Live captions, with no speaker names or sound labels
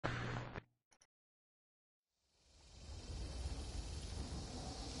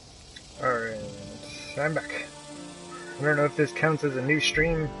I'm back. I don't know if this counts as a new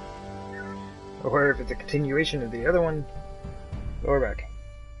stream, or if it's a continuation of the other one, but we're back.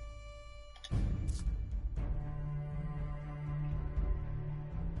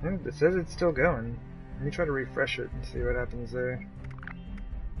 It says it's still going. Let me try to refresh it and see what happens there.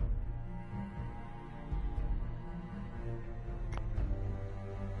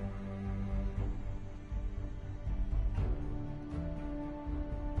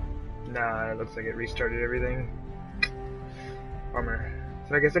 Nah, it looks like it restarted everything. Bummer.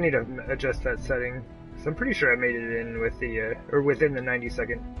 So I guess I need to adjust that setting. So I'm pretty sure I made it in with the, or within the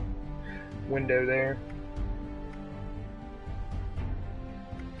 90-second window there.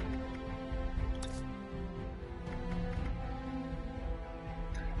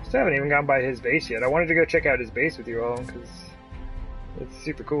 Still haven't even gone by his base yet. I wanted to go check out his base with you all, because it's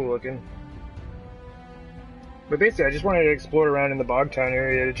super cool looking. But basically, I just wanted to explore around in the Bogtown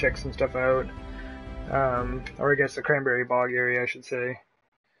area to check some stuff out. Or I guess the Cranberry Bog area, I should say.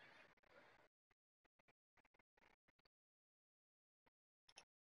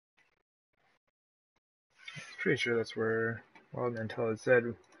 Pretty sure that's where Wild Mantel had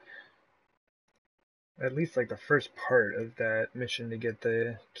said at least like the first part of that mission to get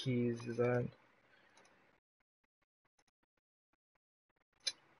the keys is at.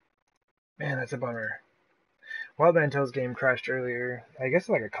 Man, that's a bummer. Wild Mantel's game crashed earlier. I guess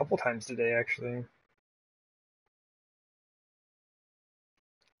like a couple times today actually.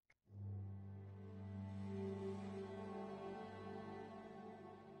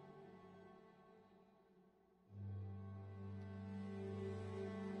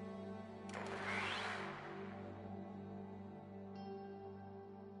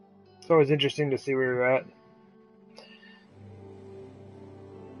 It's always interesting to see where you're at.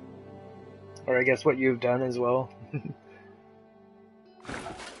 Or I guess what you've done as well.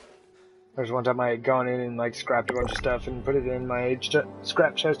 There's one time I had gone in and like scrapped a bunch of stuff and put it in my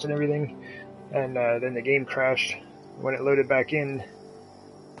scrap chest and everything, and then the game crashed. When it loaded back in,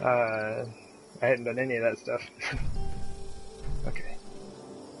 I hadn't done any of that stuff. Okay.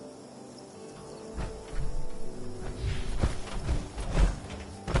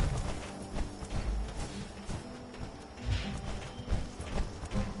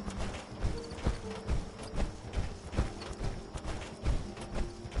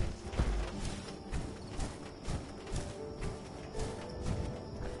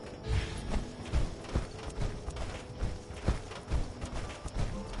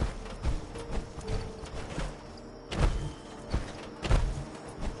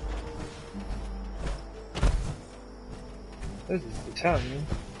 This is the town.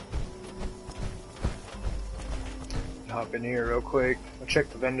 Hop in here real quick. I'll check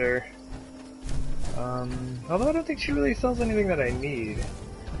the vendor. Although I don't think she really sells anything that I need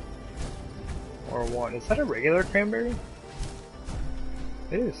or want. Is that a regular cranberry?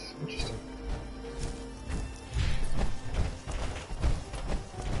 It is. Interesting.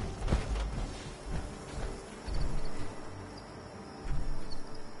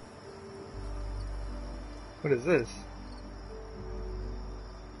 What is this?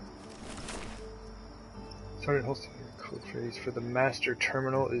 Started hosting your code phrase for the master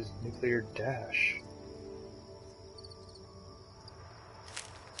terminal is nuclear dash.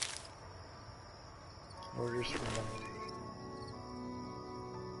 Orders from Melody.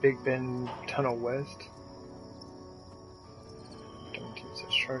 Big Bend Tunnel West. Don't keep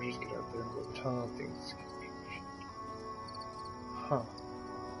such charges, get out there and go to the tunnel, things. Huh.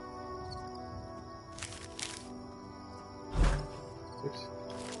 Oops.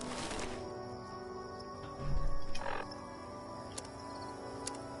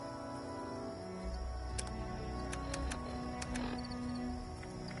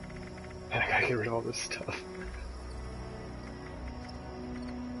 I gotta get rid of all this stuff.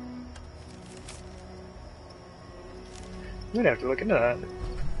 I'm gonna have to look into that. It's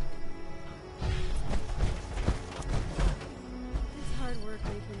hard work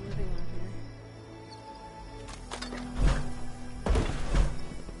making a living out here.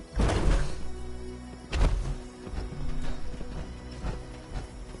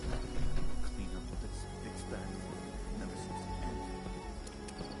 Clean up what's fixed back. Never seems to end.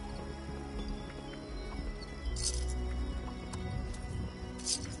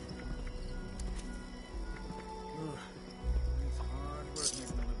 It's hard work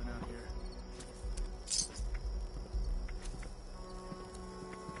making a living out here.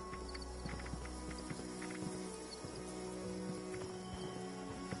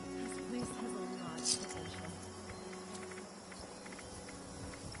 This place has a lot of potential.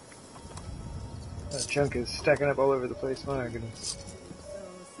 That junk is stacking up all over the place. My goodness. So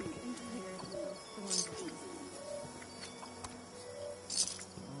some integrators, the ones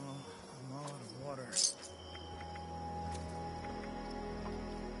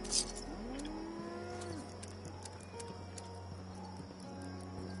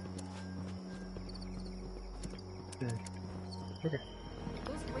Okay.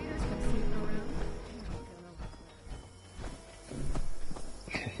 Those raiders kept sneaking around.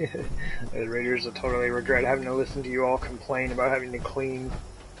 The Raiders will totally regret having to listen to you all complain about having to clean.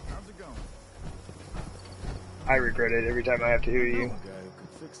 How's it going? I regret it every time I have to hear I know you. a guy who could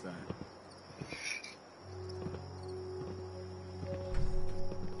fix that.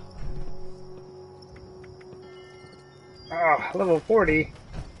 Oh, level 40.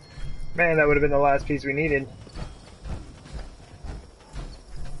 Man, that would have been the last piece we needed.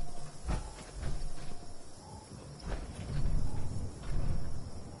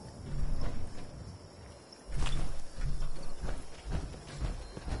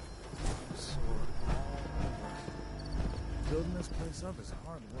 Building this place up is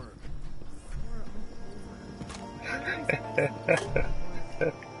hard work.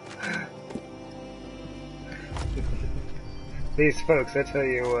 These folks, I tell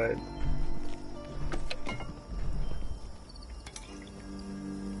you what.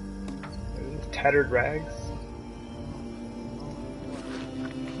 Tattered rags.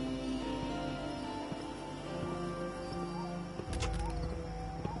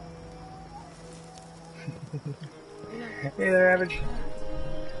 Hey there, Average.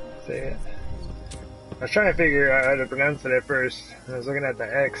 Say it. I was trying to figure out how to pronounce it at first. I was looking at the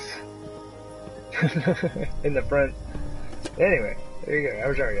X in the front. Anyway, there you go.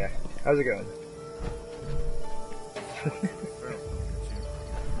 Average Art Guy. How's it going?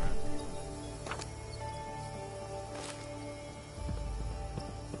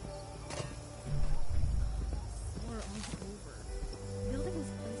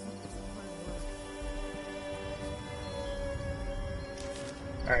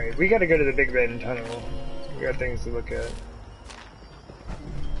 Alright, we gotta go to the Big Bend Tunnel. We got things to look at.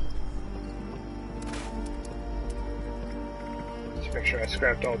 Just make sure I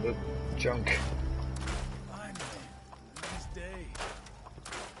scrapped all the junk. Finally, nice day.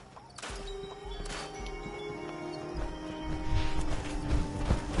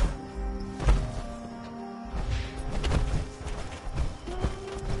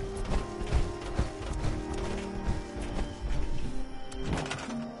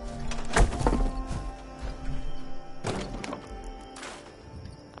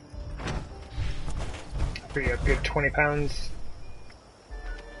 Pretty up good 20 pounds.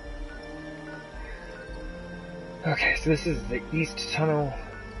 Okay, so this is the East Tunnel.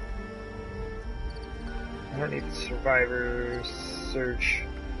 I don't need the survivor search.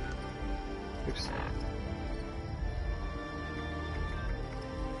 Oops.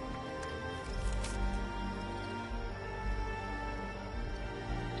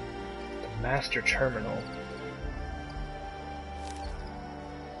 The Master Terminal.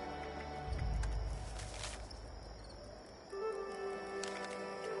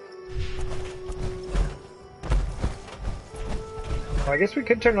 Well, I guess we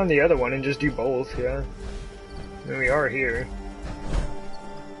could turn on the other one and just do both, yeah. I mean, we are here.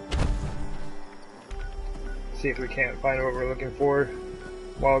 See if we can't find what we're looking for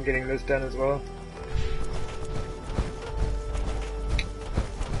while getting this done as well.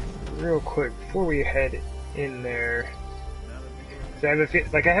 Real quick, before we head in there, so I have a feel,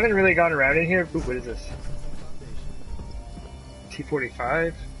 like I haven't really gone around in here. Ooh, what is this?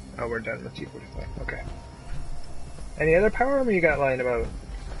 T45? Oh, we're done with T45. Okay. Any other power armor you got lying about?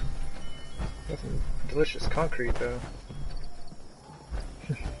 Got some delicious concrete though.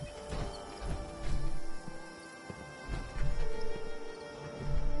 It's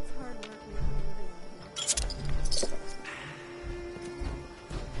hard work making a living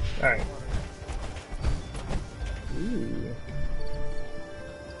out here. Alright. Ooh.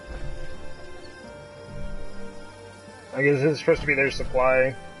 I guess this is supposed to be their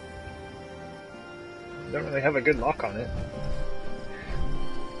supply. Don't really have a good lock on it.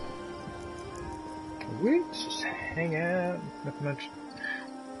 We just hang out, nothing much.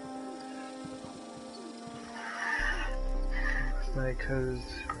 Last night, cause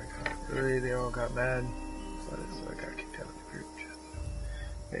really they all got mad, so I got kicked out of the group.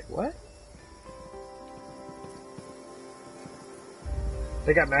 Wait, what?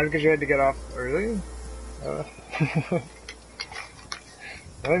 They got mad because you had to get off early?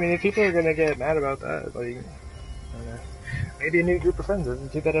 I mean, if people are gonna get mad about that, like, I don't know. Maybe a new group of friends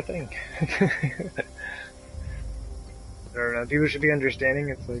isn't too bad a thing. I don't know, people should be understanding.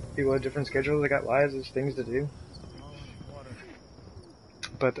 It's like, people have different schedules, they got lives, there's things to do.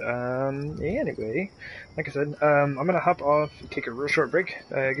 But, yeah, anyway, like I said, I'm gonna hop off, take a real short break,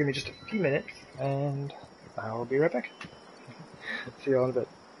 give me just a few minutes, and I'll be right back. See you all in a bit.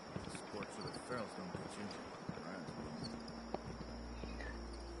 Support for the ferals don't get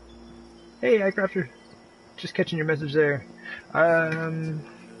you. Hey, iCrafter. Just catching your message there.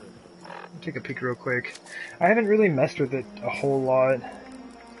 Take a peek real quick. I haven't really messed with it a whole lot.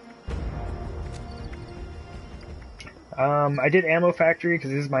 I did Ammo Factory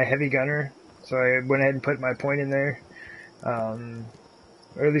because this is my heavy gunner, so I went ahead and put my point in there. Or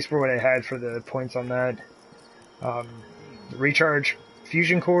at least for what I had for the points on that. Recharge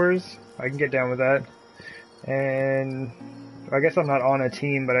fusion cores, I can get down with that. And I guess I'm not on a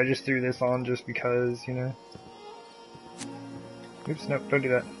team, but I just threw this on just because, you know. Oops, nope, don't do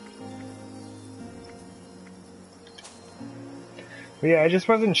that. But yeah, I just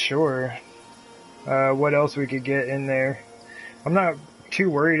wasn't sure what else we could get in there. I'm not too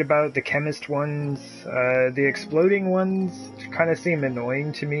worried about the chemist ones. The exploding ones kind of seem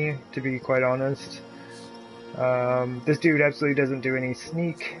annoying to me, to be quite honest. This dude absolutely doesn't do any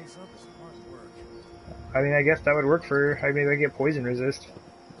sneak. I mean, I guess that would work for, I mean, I get poison resist.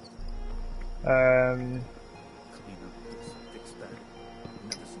 I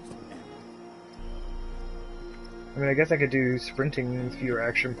mean, I guess I could do sprinting with fewer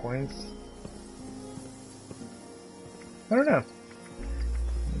action points. I don't know.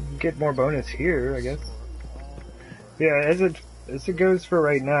 Get more bonus here, I guess. Yeah, as it goes for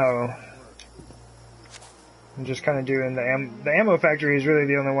right now, I'm just kind of doing the ammo factory is really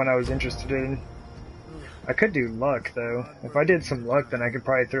the only one I was interested in. I could do luck though. If I did some luck, then I could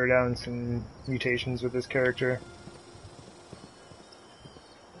probably throw down some mutations with this character.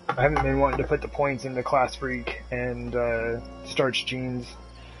 I haven't been wanting to put the points into Class Freak and Starch Jeans,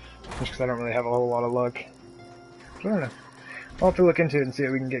 just because I don't really have a whole lot of luck. I don't know. I'll have to look into it and see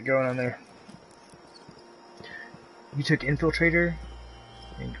what we can get going on there. You took Infiltrator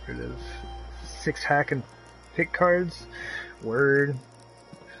and get rid of 6 hack and pick cards. Word.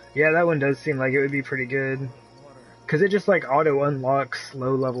 Yeah, that one does seem like it would be pretty good. Because it just like auto unlocks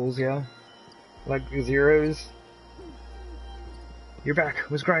low levels, yeah? Like zeros. You're back.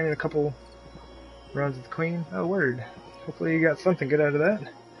 Was grinding a couple rounds with the Queen. Oh, word. Hopefully you got something good out of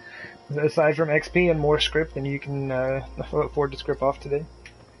that. Aside from XP and more script than you can afford to script off today.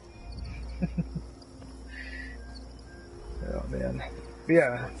 Oh, man. But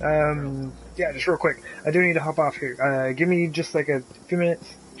yeah, yeah, just real quick. I do need to hop off here. Give me just like a few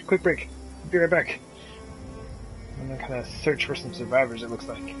minutes. Quick break. Be right back. I'm gonna kind of search for some survivors, it looks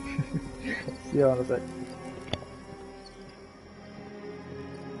like. See you all in a sec.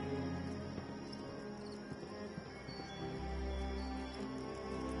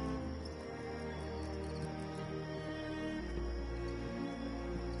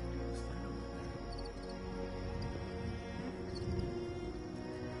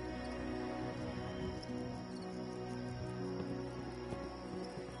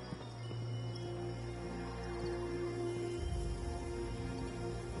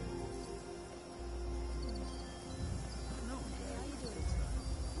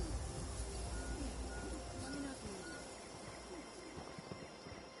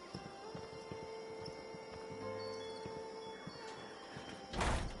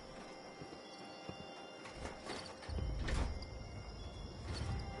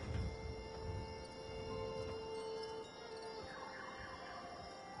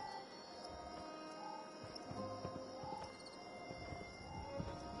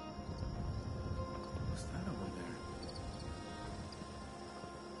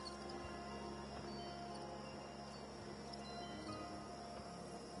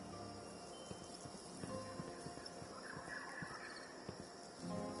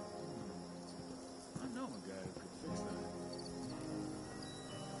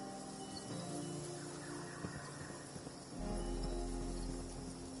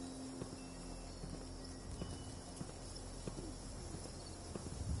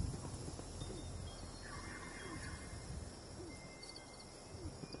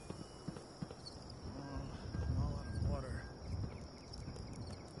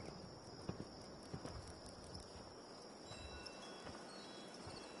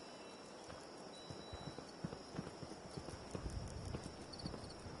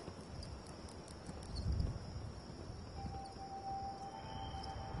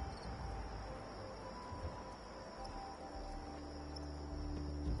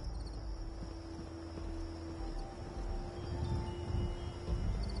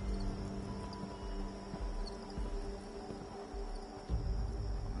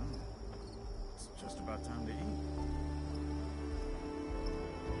 Just about time to eat.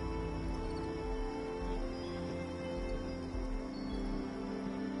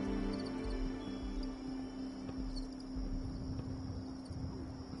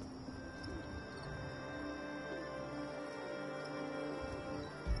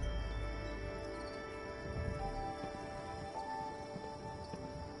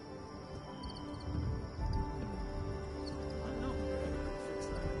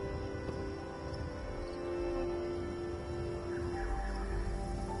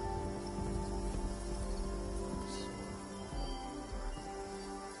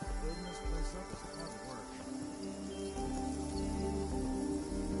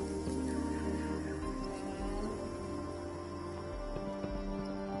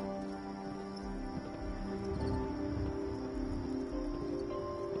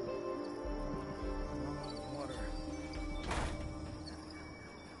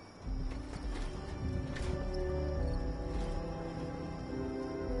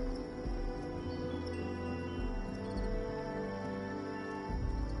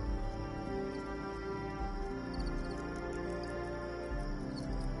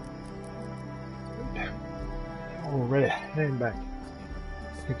 Alright, and back.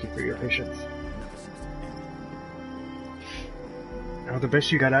 Thank you for your patience. Oh, the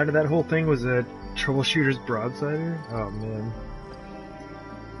best you got out of that whole thing was a troubleshooter's broadsider? Oh man.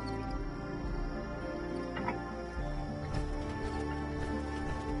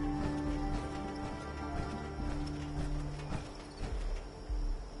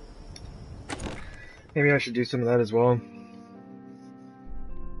 Maybe I should do some of that as well.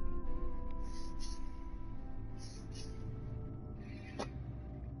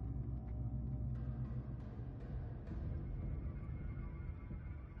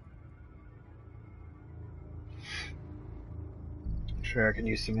 I'm sure I can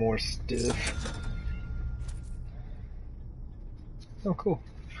use some more stiff. Oh, cool.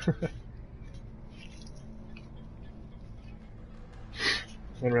 I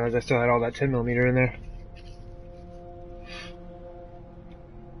didn't realize I still had all that 10mm in there.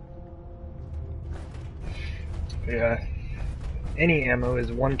 Yeah, any ammo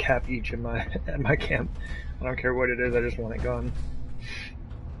is 1 cap each in my at my camp. I don't care what it is, I just want it gone.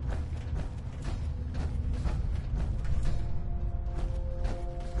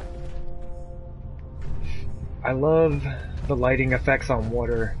 I love the lighting effects on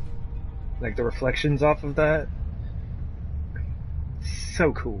water, like the reflections off of that.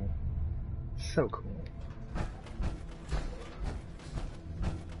 So cool. So cool.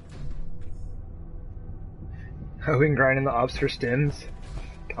 Oh, and grinding the ops for stims.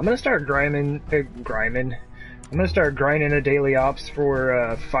 I'm gonna start I'm gonna start grinding a daily ops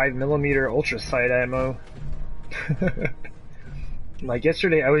for 5mm ultra sight ammo. Like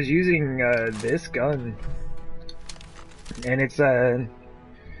yesterday, I was using this gun, and it's kind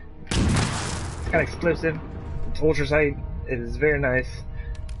of explosive. It's ultra sight. It is very nice.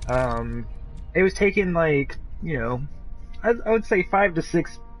 It was taking like, you know, I would say 5 to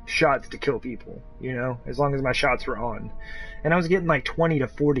 6 shots to kill people, you know, as long as my shots were on. And I was getting like 20 to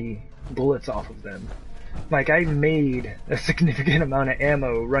 40 bullets off of them. Like, I made a significant amount of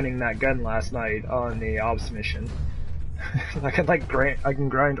ammo running that gun last night on the ops mission. I can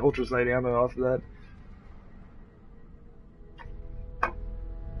grind ultra sight ammo off of that.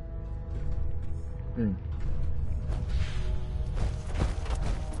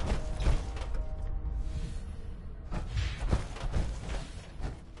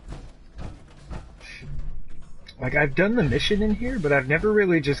 Like, I've done the mission in here, but I've never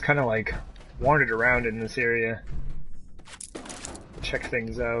really just kind of like wandered around in this area. Check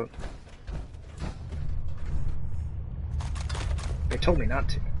things out. They told me not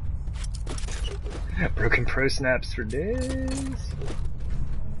to. Broken pro snaps for days.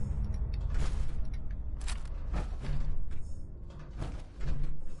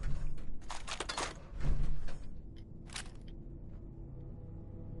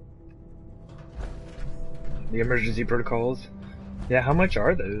 The emergency protocols. Yeah, how much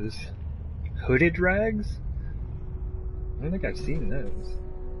are those? Hooded rags? I don't think I've seen those.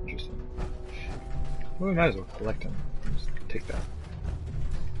 Interesting. Well, we might as well collect them. Just take that.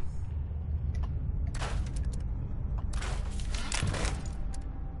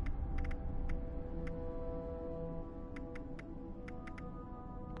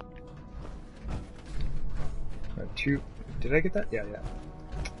 Did I get that? Yeah.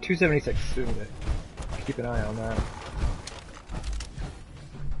 276. Keep an eye on that.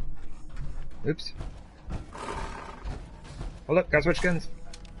 Oops. Hold up, gotta switch guns.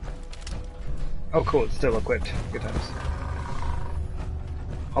 Oh cool, it's still equipped. Good times.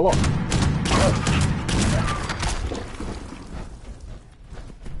 Hello.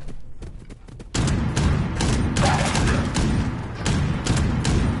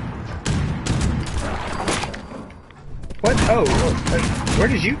 What? Oh, where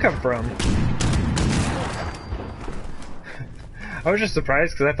did you come from? I was just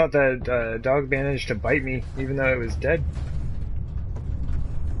surprised because I thought that dog managed to bite me even though it was dead.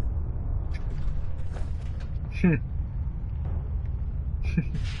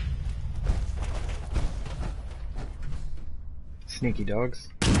 Sneaky dogs.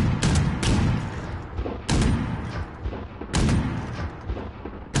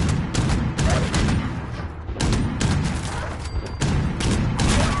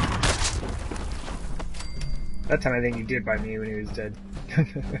 That time I think he did bite me when he was dead.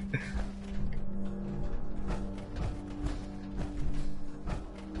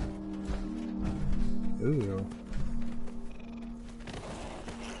 Ooh.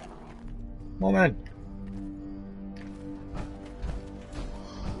 Oh man.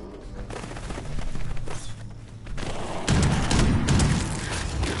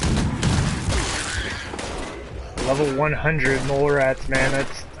 Level 100 mole rats, man.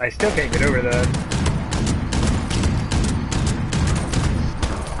 I still can't get over that.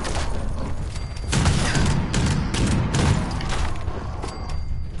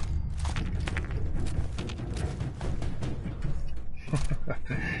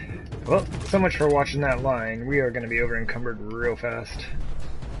 Well, so much for watching that line. We are going to be over encumbered real fast.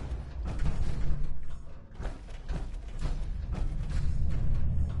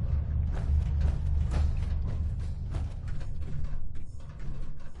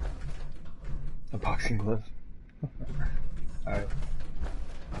 A boxing glove. Alright.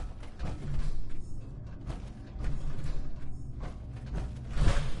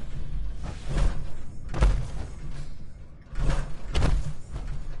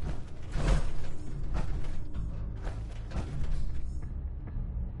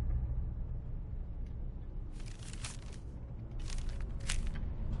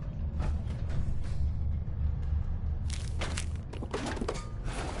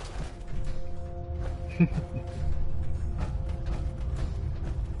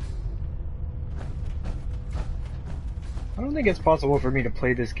 I don't think it's possible for me to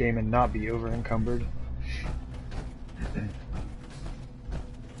play this game and not be over encumbered.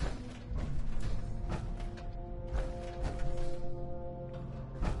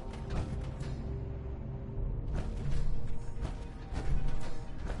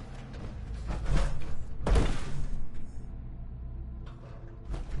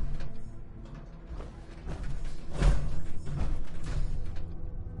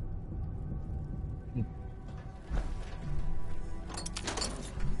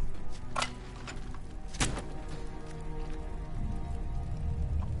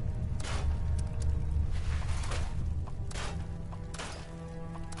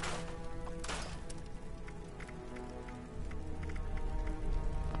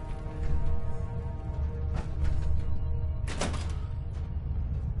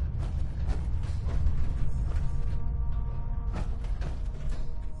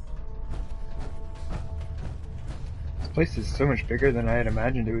 This place is so much bigger than I had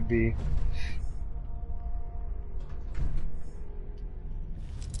imagined it would be.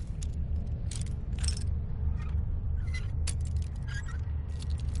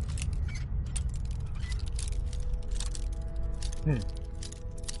 It's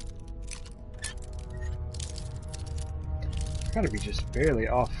gotta be just barely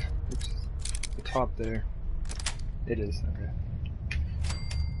off. Oops, the top there. It is, okay.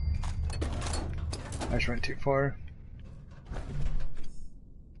 I just went too far.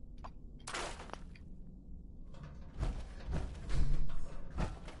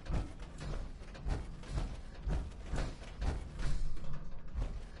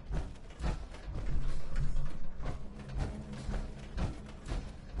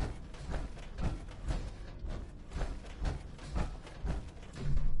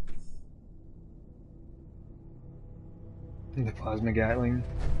 The plasma Gatling.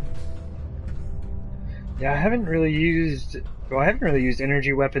 Yeah, I haven't really used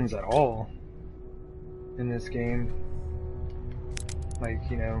energy weapons at all in this game. Like,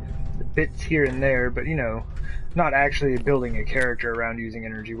 you know, bits here and there, but you know, not actually building a character around using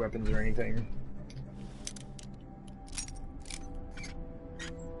energy weapons or anything.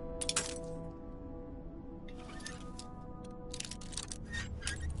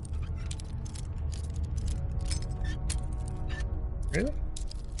 Really?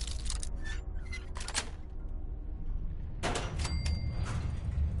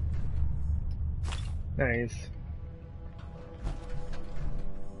 Nice.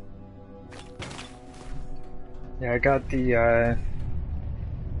 Yeah, I got the,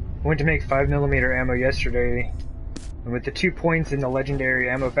 went to make 5mm ammo yesterday, and with the 2 points in the legendary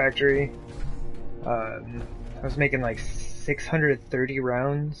ammo factory, I was making like 630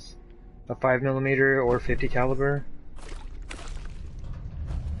 rounds of 5mm or 50 caliber.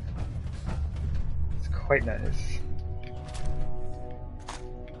 It's quite nice.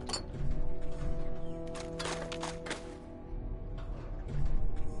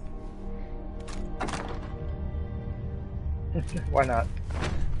 Why not?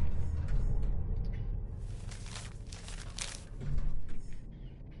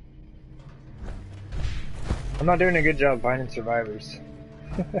 I'm not doing a good job finding survivors.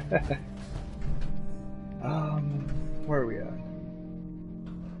 Where are we at?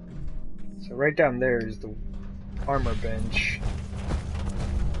 So right down there is the armor bench.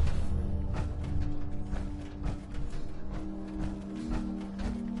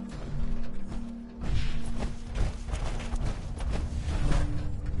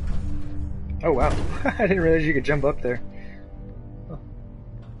 Oh wow, I didn't realize you could jump up there. Oh.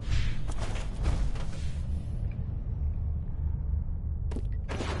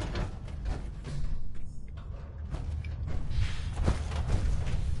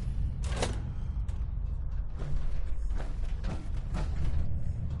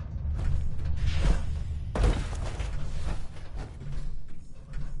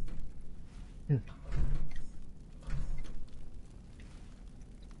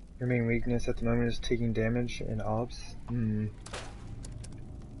 Your main weakness at the moment is taking damage in ops.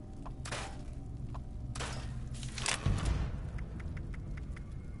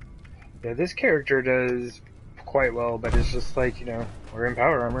 Yeah, this character does quite well, but it's just like, you know, we're in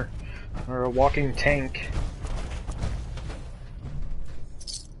power armor. We're a walking tank.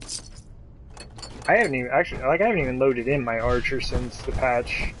 I haven't even loaded in my archer since the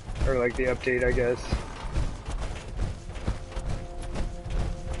patch, or like the update, I guess.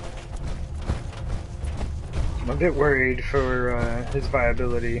 I'm a bit worried for his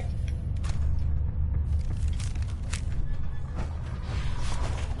viability.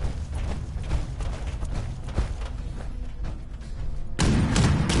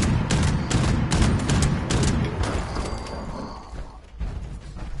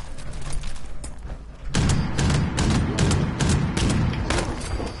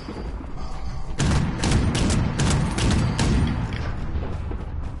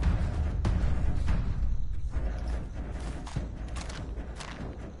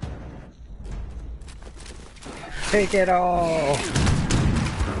 Take it all!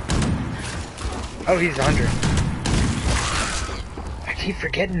 Oh, he's 100. I keep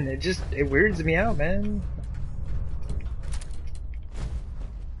forgetting, it weirds me out, man.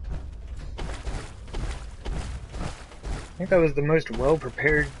 I think that was the most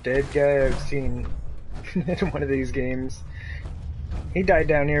well-prepared dead guy I've seen in one of these games. He died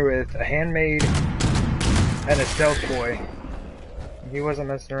down here with a handmaid and a stealth boy. He wasn't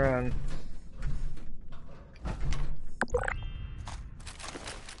messing around.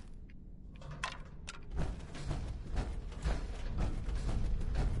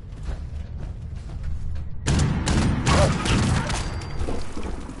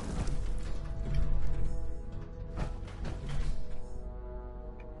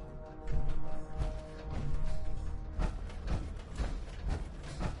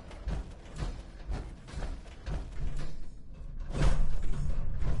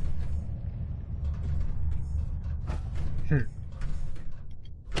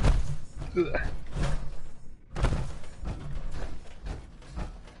 Ugh.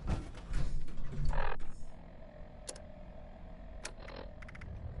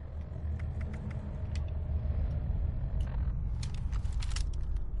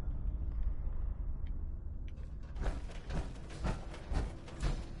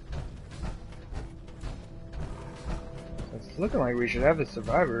 It's looking like we should have a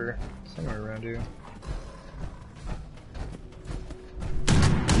survivor somewhere around here.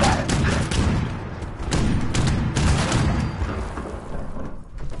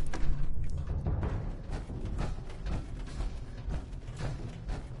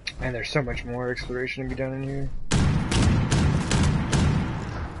 Man, there's so much more exploration to be done in here.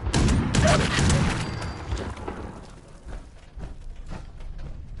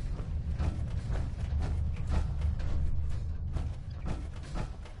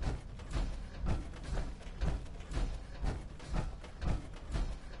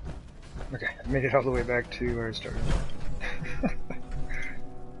 Okay, I made it all the way back to where I started.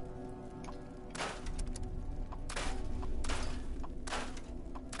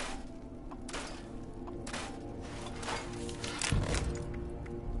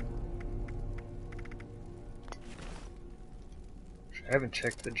 I haven't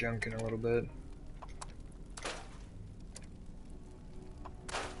checked the junk in a little bit.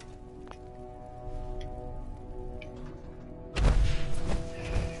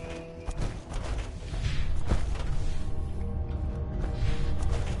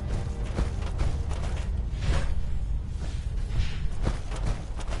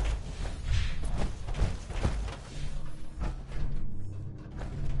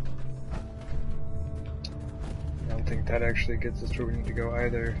 That actually gets us to where we need to go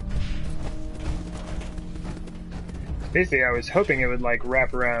either. Basically, I was hoping it would like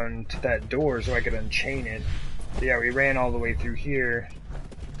wrap around to that door so I could unchain it. But yeah, we ran all the way through here.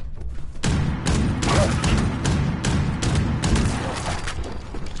 It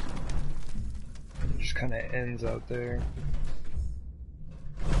just kind of ends out there.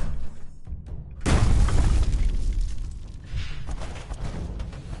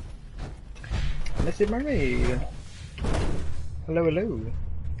 Blessed mermaid. Hello, hello.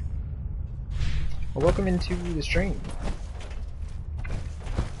 Well, welcome into the stream.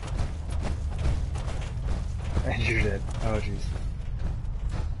 And you're dead. Oh, jeez.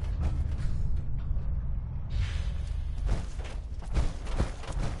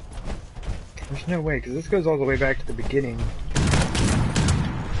 There's no way, because this goes all the way back to the beginning.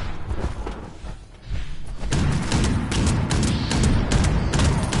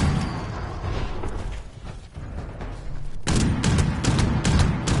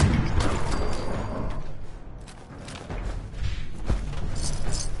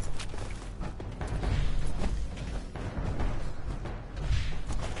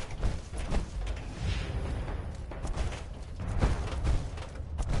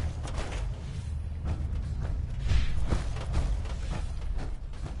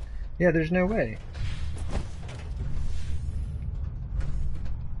 Yeah, there's no way.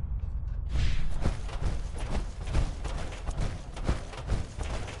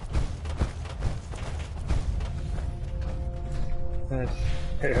 That's,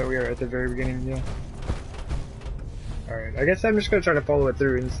 yeah, we are at the very beginning, yeah. Alright, I guess I'm just gonna try to follow it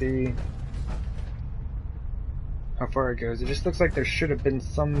through and see how far it goes. It just looks like there should have been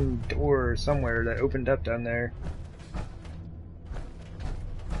some door somewhere that opened up down there.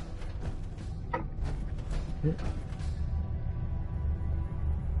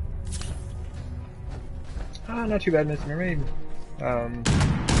 Ah, not too bad, Miss Mermaid.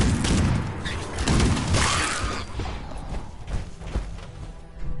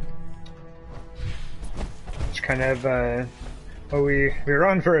 Just kind of, well, we were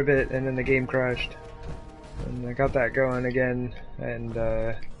on for a bit, and then the game crashed. And I got that going again, and,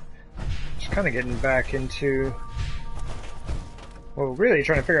 just kind of getting back into, well, really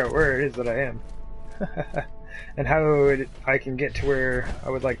trying to figure out where it is that I am. And how I can get to where I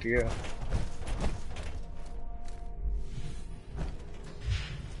would like to go.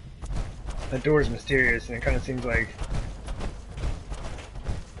 That door is mysterious, and it kind of seems like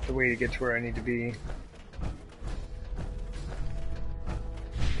the way to get to where I need to be.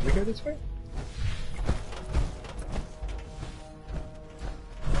 Can we go this way?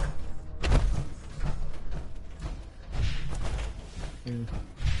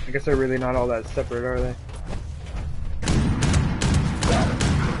 I guess they're really not all that separate, are they?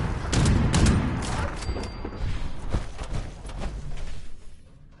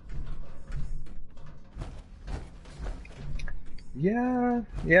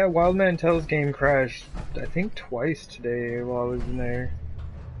 Yeah, Wildman Tell's game crashed, I think twice today while I was in there.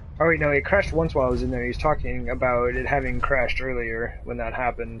 Oh wait, no, it crashed once while I was in there. He's talking about it having crashed earlier when that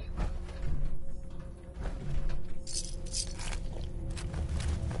happened.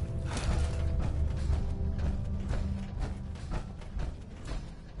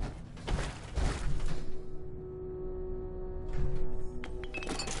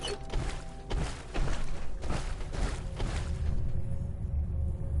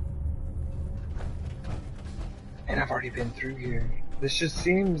 And I've already been through here. This just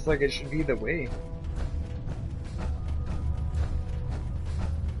seems like it should be the way.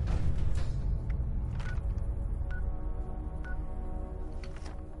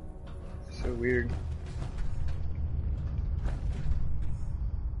 So weird.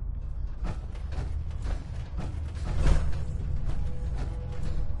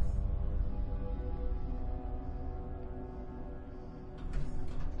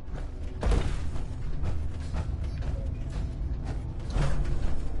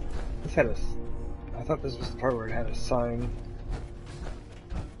 Had a, I thought this was the part where it had a sign.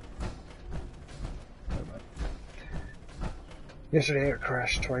 Yesterday it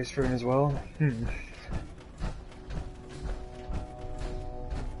crashed twice for him as well.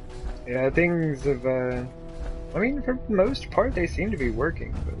 Yeah, things have, I mean, for the most part they seem to be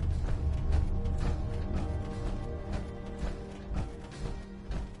working, but...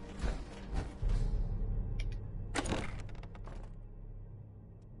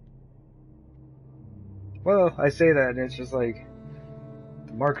 Well, I say that and it's just like,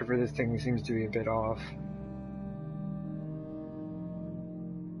 the marker for this thing seems to be a bit off.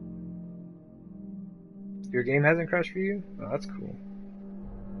 Your game hasn't crashed for you? Oh, that's cool.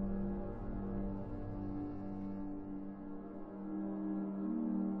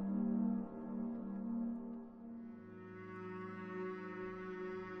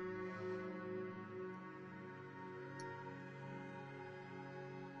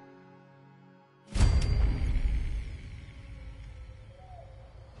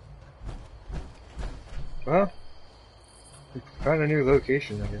 Well, we found a new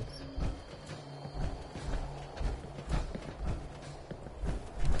location, I guess.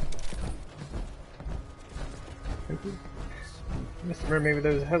 Mr. Mermaid with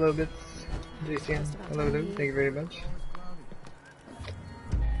those hello bits. JCN, hello, thank you very much.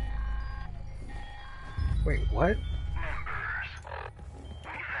 Wait, what?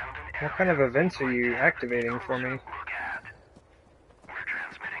 What kind of events are you activating for me?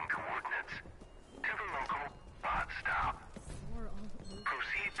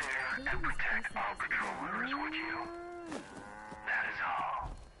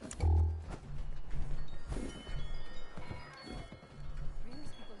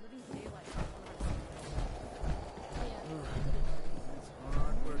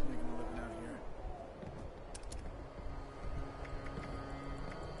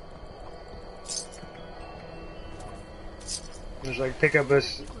 Just like pick up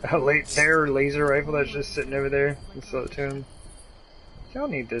their laser rifle that's just sitting over there and sell it to him. Y'all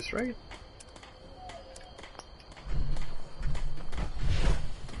need this, right?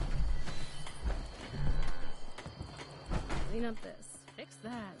 Clean up this. Fix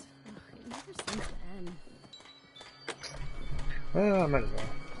that. Ugh, it never seems to end. Well, I might as well.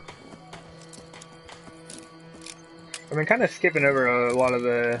 I've been kind of skipping over a lot of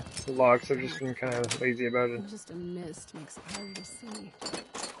the logs. I've just been kind of lazy about it. Just a mist makes it harder to see.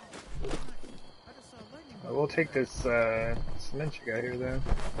 We'll take this cement you got here, though.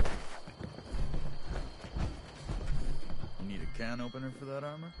 You need a can opener for that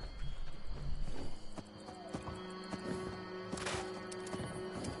armor?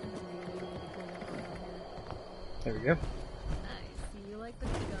 There we go. Nice. You like the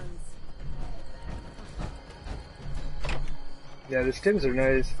big guns. Yeah, the stims are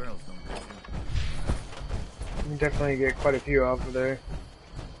nice. Barrels don't go You can definitely get quite a few off of there.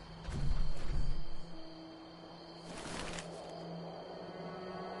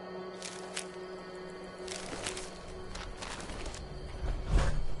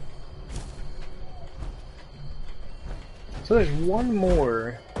 So there's one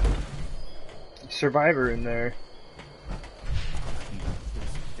more survivor in there.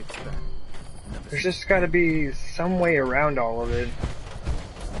 fix that. Never There's just got to be some way around all of it.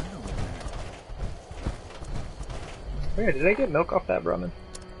 Oh yeah, did I get milk off that Brahmin?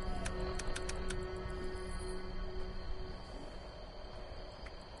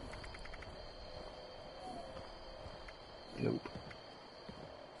 Nope.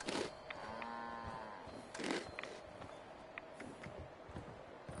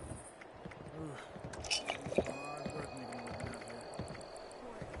 hard work making a living out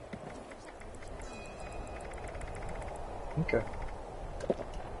here. Okay.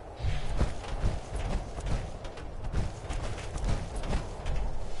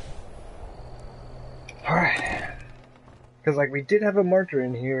 Alright. Because, like, we did have a marker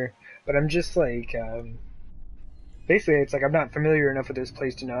in here, but I'm just, like, basically, it's like I'm not familiar enough with this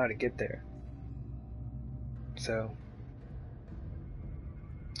place to know how to get there. So,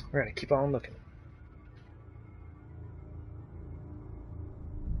 we're gonna keep on looking.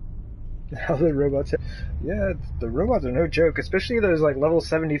 How the robots... Yeah, the robots are no joke, especially those, like, level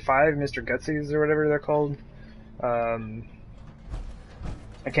 75 Mr. Gutsies or whatever they're called.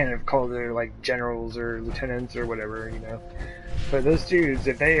 I can't call their like generals or lieutenants or whatever, you know. But those dudes,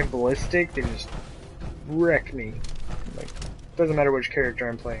 if they have ballistic, they just wreck me. Like, doesn't matter which character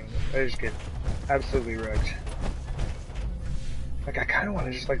I'm playing, I just get absolutely wrecked. Like, I kind of want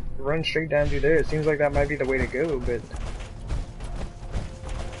to just like run straight down through there. It seems like that might be the way to go, but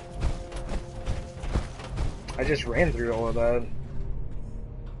I just ran through all of that.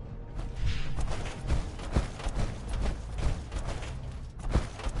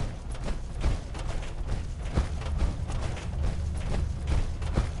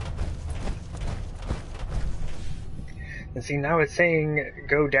 And see, now it's saying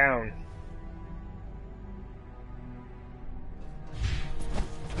go down.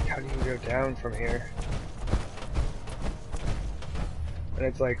 How do you go down from here? And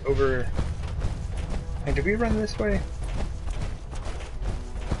it's like over... Hey, did we run this way?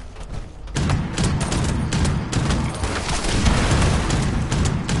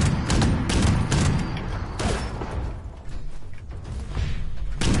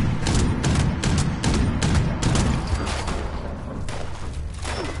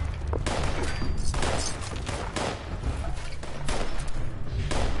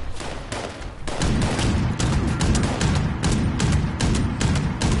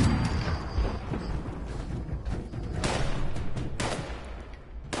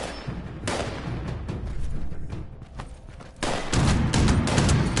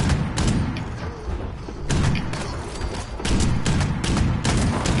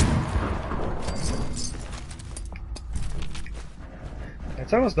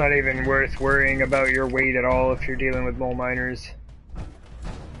 It's almost not even worth worrying about your weight at all if you're dealing with mole miners.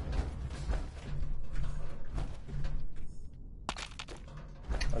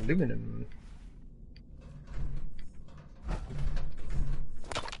 Aluminum.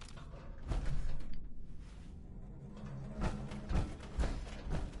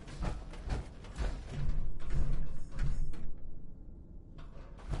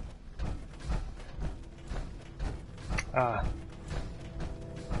 Ah.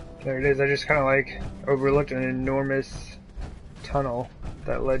 There it is. I just kind of like overlooked an enormous tunnel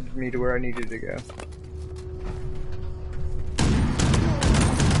that led me to where I needed to go.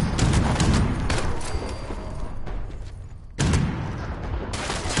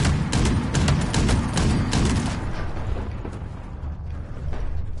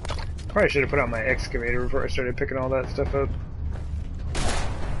 Probably should have put out my excavator before I started picking all that stuff up.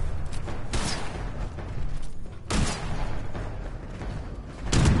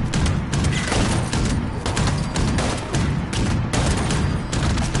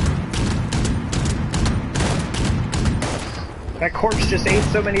 That corpse just ate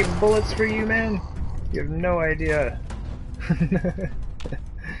so many bullets for you, man. You have no idea.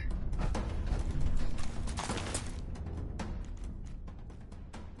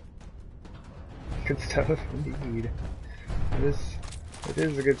 Good stuff, indeed. It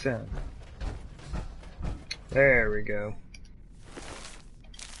is a good sound. There we go.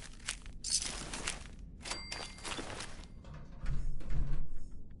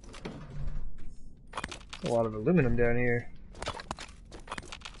 A lot of aluminum down here.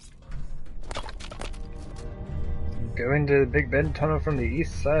 Go into the Big Bend tunnel from the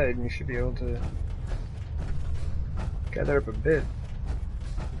east side and you should be able to gather up a bit.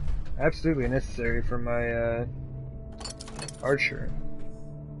 Absolutely necessary for my archer.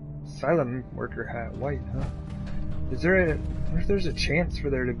 Asylum worker hat, white, huh? Is there a... I wonder if there's a chance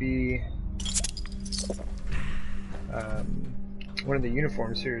for there to be one of the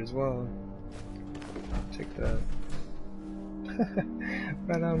uniforms here as well. Take that.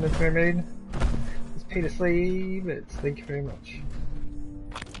 Right on, Miss Mermaid. It's pay to slave, it's thank you very much.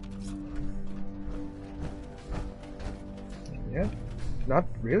 Yeah, not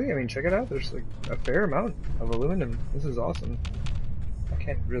really. I mean, check it out. There's like a fair amount of aluminum. This is awesome. I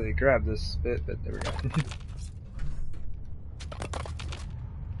can't really grab this bit, but there we go.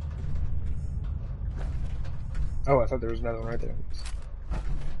 Oh, I thought there was another one right there. Oops.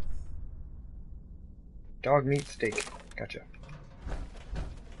 Dog meat steak. Gotcha.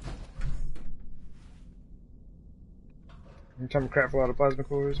 Every time to craft a lot of plasma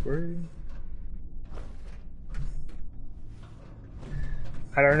cores. Word.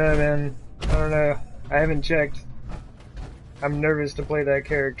 I don't know, man. I don't know. I haven't checked. I'm nervous to play that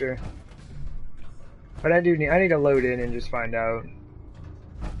character. But I need to load in and just find out.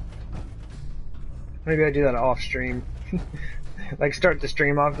 Maybe I do that off stream. Like start the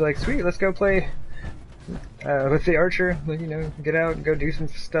stream off, be like, sweet, let's go play with the archer. Like, you know, get out and go do some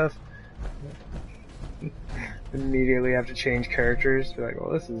stuff. Immediately have to change characters. Be like,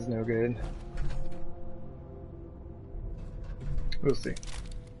 well, this is no good. We'll see.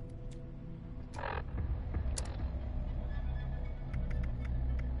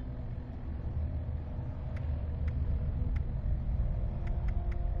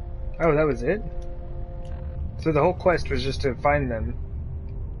 Oh, that was it? So the whole quest was just to find them.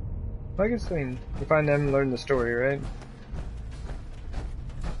 Well, I guess, I mean, you find them and learn the story, right?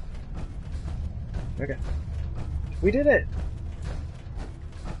 Okay. We did it!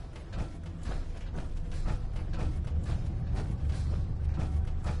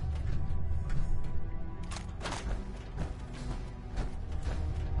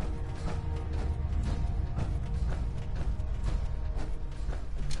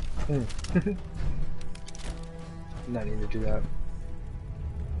 Not need to do that.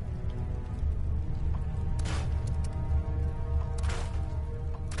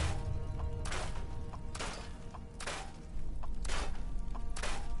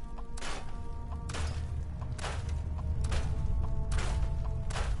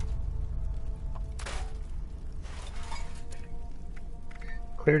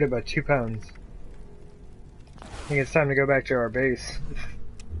 Cleared about 2 pounds. I think it's time to go back to our base.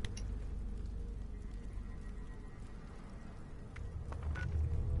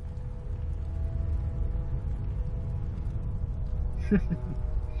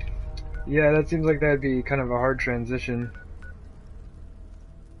 Yeah, that seems like that'd be kind of a hard transition.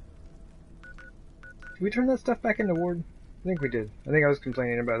 Did we turn that stuff back into Ward? I think we did. I think I was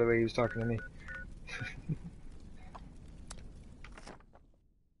complaining about the way he was talking to me.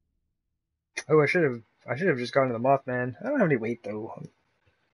 Oh, I should have just gone to the Mothman. I don't have any weight though.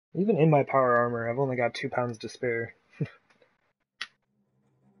 Even in my power armor, I've only got 2 pounds to spare.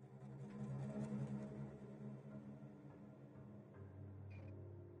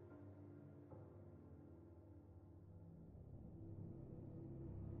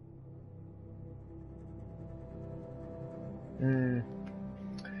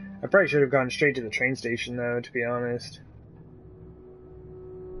 I probably should have gone straight to the train station though, to be honest.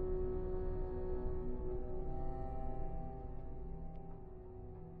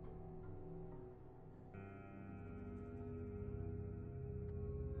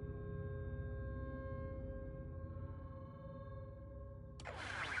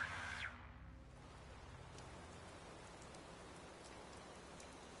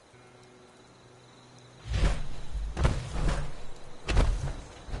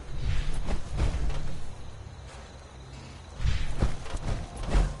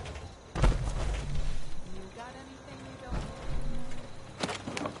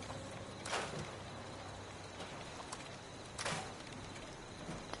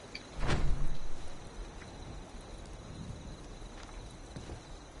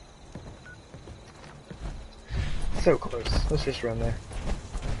 So close. Let's just run there.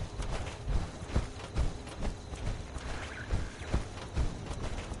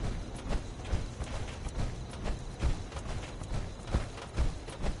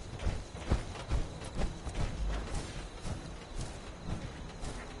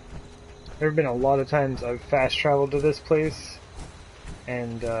 There have been a lot of times I've fast traveled to this place,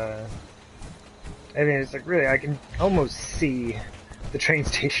 and I mean, it's like really, I can almost see the train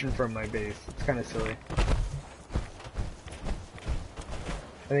station from my base. It's kind of silly.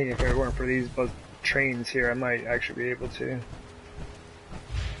 I think if it weren't for these both trains here, I might actually be able to.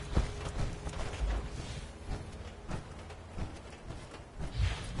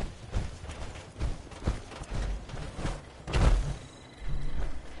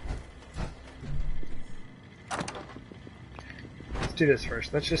 Let's do this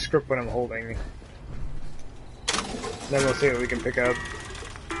first. Let's just script what I'm holding. Then we'll see what we can pick up.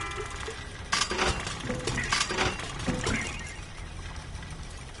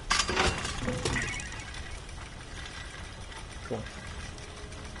 Cool.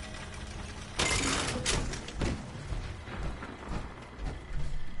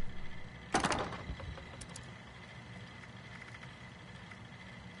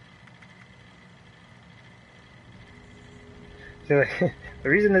 So, like, the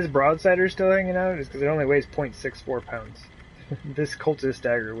reason this broadsider is still hanging out is because it only weighs 0.64 pounds. This cultist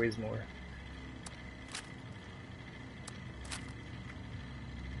dagger weighs more.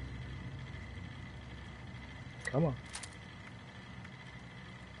 Come on.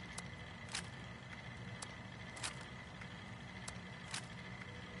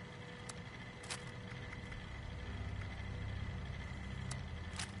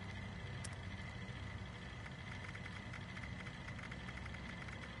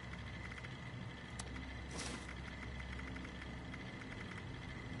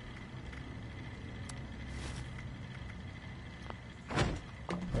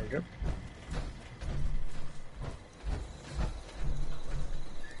 There we go.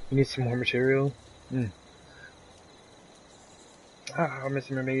 You need some more material? Ah,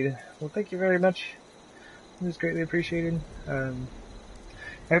 Mr. Mermaid. Well, thank you very much. It was greatly appreciated. I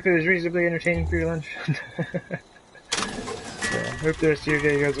hope it was reasonably entertaining for your lunch. Yeah, hope the rest of your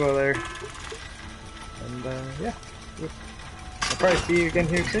day goes well there. And, yeah. I'll probably see you again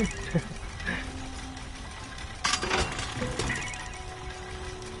here soon.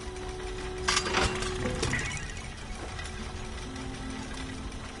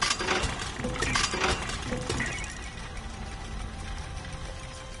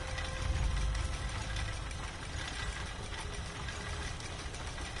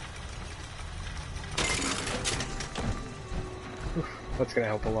 That's gonna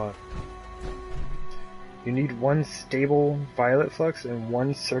help a lot. You need one stable violet flux and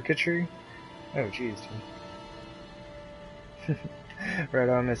one circuitry? Oh jeez. Right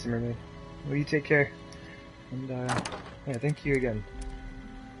on, Mr. Mermaid. Well, you take care. And, yeah, thank you again.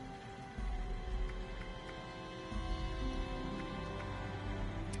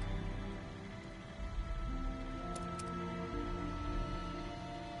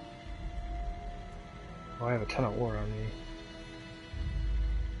 Oh, I have a ton of ore on me.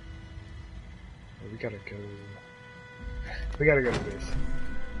 We gotta go. We gotta go to base.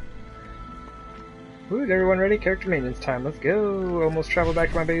 Ooh, is everyone ready? Character maintenance time. Let's go. Almost traveled back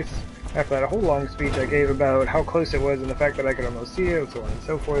to my base. After that whole long speech I gave about how close it was and the fact that I could almost see it, so on and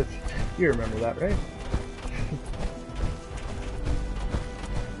so forth. You remember that, right?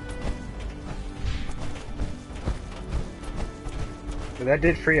 So that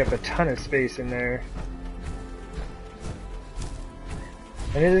did free up a ton of space in there.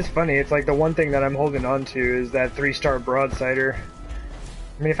 And it is funny, it's like the one thing that I'm holding on to is that 3-star broadsider.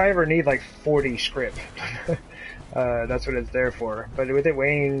 I mean, if I ever need like 40 script, that's what it's there for. But with it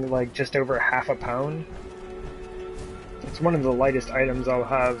weighing like just over half a pound, it's one of the lightest items I'll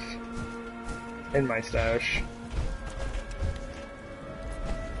have in my stash.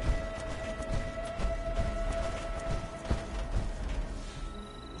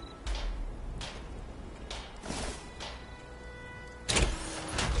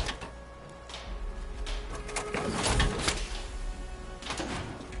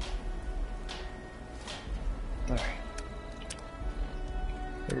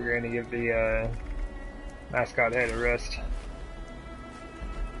 We're going to give the mascot head a rest.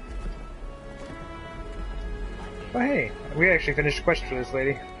 Oh hey, we actually finished a quest for this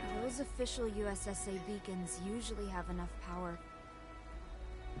lady. Those official USSA beacons usually have enough power.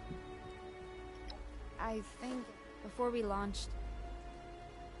 I think before we launched...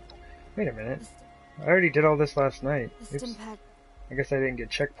 Wait a minute. I already did all this last night. The Oops. Stimpak... I guess I didn't get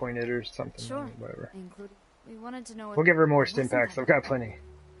checkpointed or something. Sure. Whatever. Including... We wanted to know what We'll give her more what stim was in packs. that I've got plenty.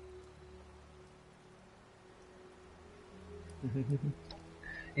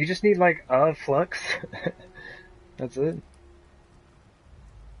 You just need like a flux. That's it.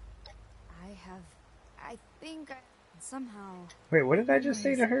 I think I somehow. Wait, what did I just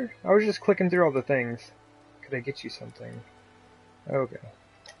say to her? I was just clicking through all the things. Could I get you something? Okay.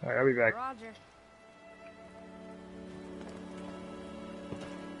 Alright, I'll be back. Roger.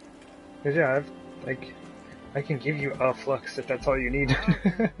 Cause yeah, I can give you a flux if that's all you need.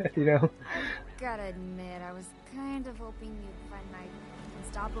 You know? I gotta admit, I was kind of hoping you'd find my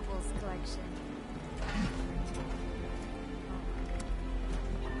Unstoppables collection.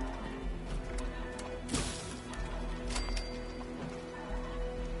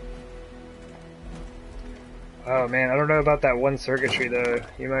 Oh man, I don't know about that one circuitry though.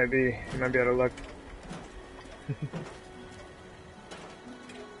 You might be out of luck.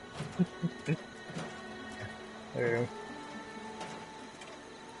 There you go.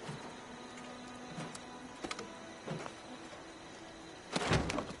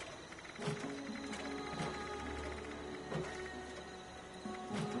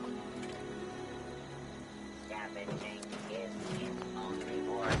 Scavenging is its own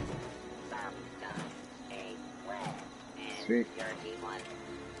reward. Sometimes a wet and Sweet. dirty one.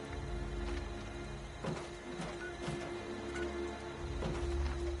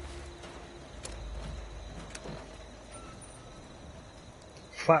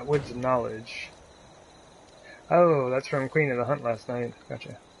 Flatwoods Knowledge. Oh, that's from Queen of the Hunt last night.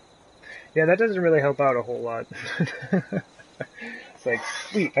 Gotcha. Yeah, that doesn't really help out a whole lot. It's like,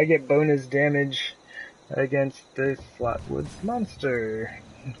 sweet, I get bonus damage against this Flatwoods monster.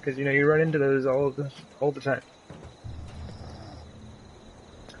 Because, you know, you run into those all the time.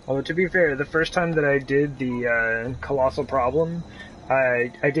 Although, to be fair, the first time that I did the Colossal Problem,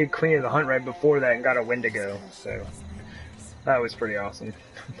 I did Queen of the Hunt right before that and got a Wendigo, so that was pretty awesome.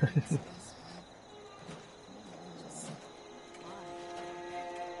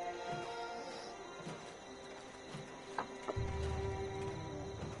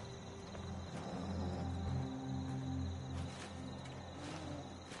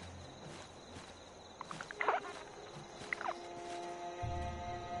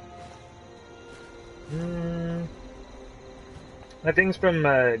 That thing's from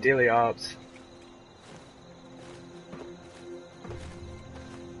Daily Ops.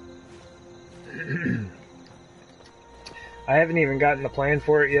 I haven't even gotten the plan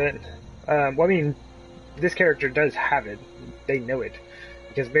for it yet. Well, I mean, this character does have it. They know it.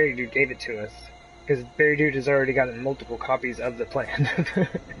 Because Barry Dude gave it to us. Because Barry Dude has already gotten multiple copies of the plan.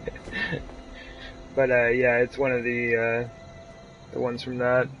 But, yeah, it's one of the ones from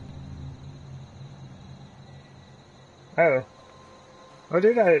that. Oh. Oh,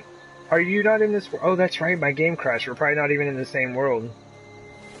 did I? Are you not in this? Oh, that's right, my game crashed. We're probably not even in the same world.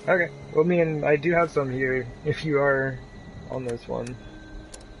 Okay. Well, I do have some here, if you are on this one.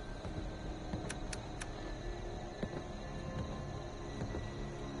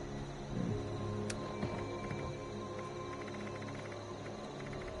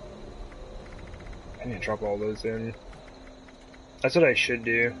 I need to drop all those in. That's what I should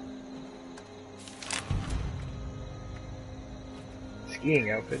do.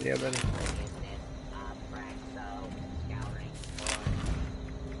 Skiing outfit, yeah, buddy.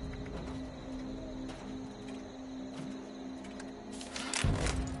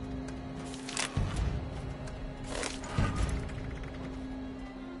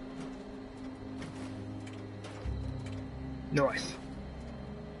 Nice.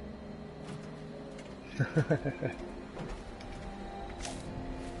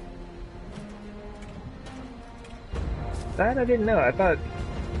 That I didn't know. I thought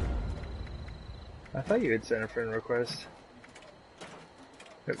you had sent a friend request.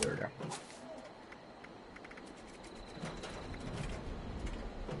 Oh, there we go.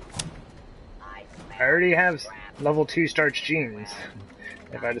 I already have level 2 starch jeans.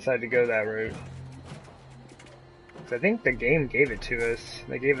 If I decide to go that route. I think the game gave it to us.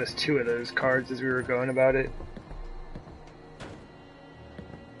 They gave us 2 of those cards as we were going about it.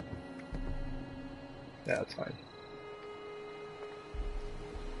 Yeah, that's fine.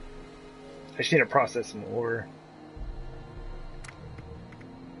 I just need to process some ore.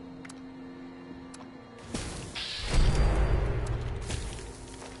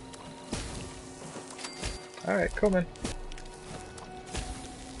 Alright, cool, man.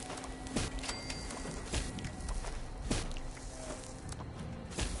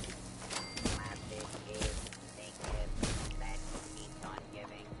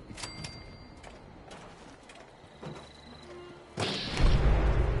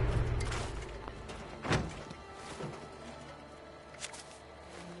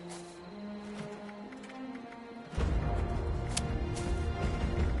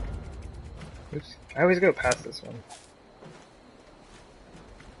 I always go past this one.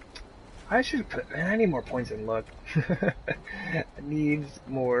 I should put... Man, I need more points in luck. I need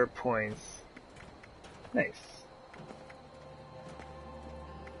more points. Nice.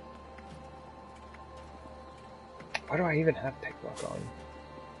 Why do I even have picklock on?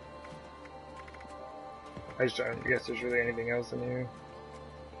 I don't guess there's really anything else in here.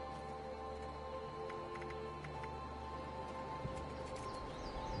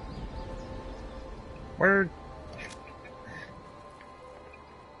 Where? If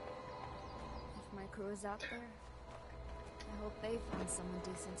my crew is out there, I hope they find someone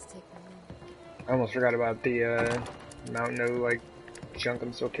decent to take them in. I almost forgot about the Mountain O like junk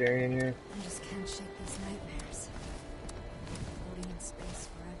I'm still carrying here. I just can't shake these nightmares. Floating in space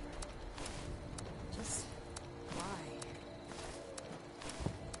forever. Just why?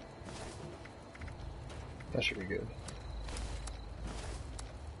 That should be good.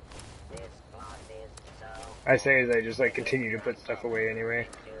 This cloth is so I say as I just like continue to put stuff away anyway.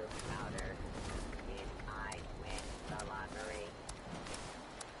 to powder. Did I win the lottery?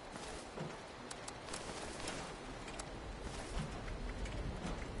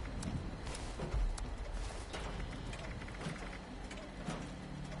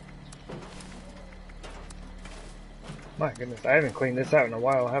 My goodness, I haven't cleaned this out in a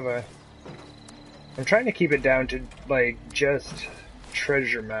while, have I? I'm trying to keep it down to like just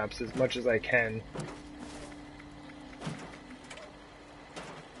treasure maps as much as I can.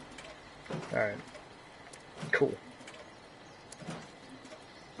 Alright. Cool.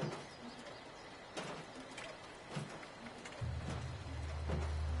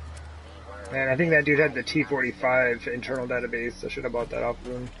 Man, I think that dude had the T45 internal database. I should have bought that off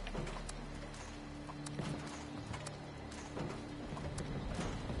of him.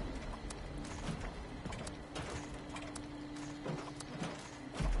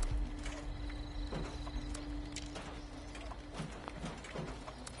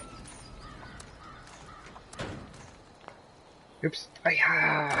 Oops.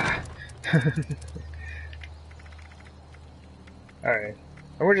 Ay-ya! Alright.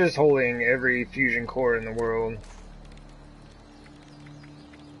 And we're just holding every fusion core in the world.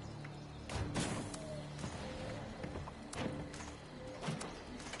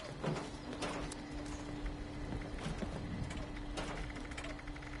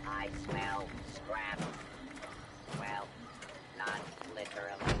 I smell scrap. Well, not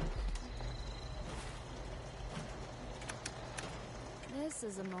literally. This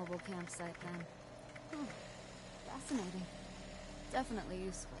is a mobile campsite then. Fascinating. Definitely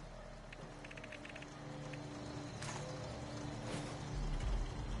useful.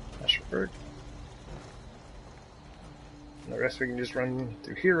 That's bird. And the rest we can just run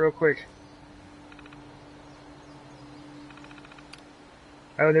through here real quick.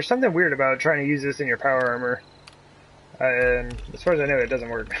 Oh, there's something weird about trying to use this in your power armor. As far as I know, it doesn't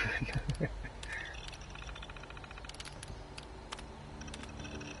work.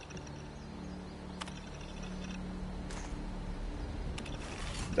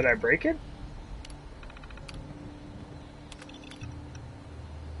 Did I break it?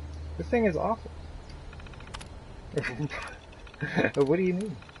 This thing is awful. What do you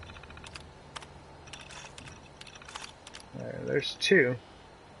mean? Alright, there's two.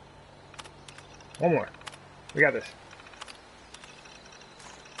 One more. We got this.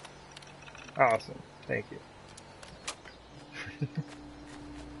 Awesome. Thank you.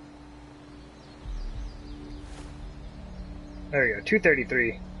 There we go.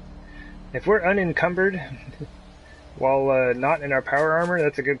 233. If we're unencumbered while not in our power armor,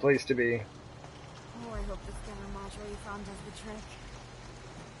 that's a good place to be. Oh, I hope the scanner module you found does the trick.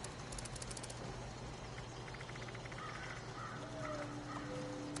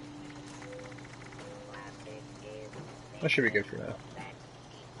 Plastic is That should be good for now. that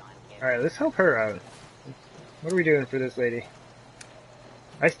keeps on giving. Alright, let's help her out. What are we doing for this lady?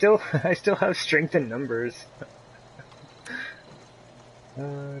 I still have strength in numbers.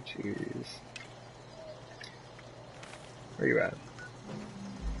 Oh, jeez. Where you at?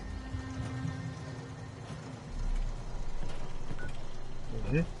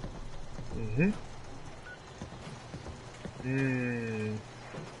 Am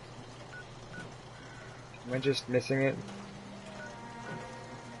I just missing it?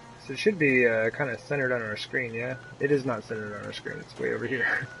 So it should be kind of centered on our screen, yeah? It is not centered on our screen, it's way over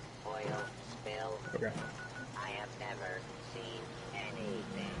here. Oil spill. Okay. I have never seen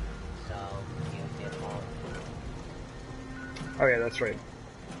anything so beautiful. Oh yeah, that's right.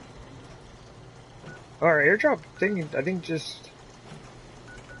 Oh, our airdrop thing, I think just...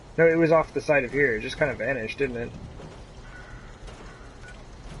 No, it was off the side of here. It just kind of vanished, didn't it?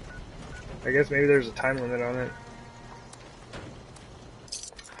 I guess maybe there's a time limit on it.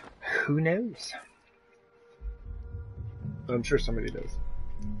 Who knows? I'm sure somebody does.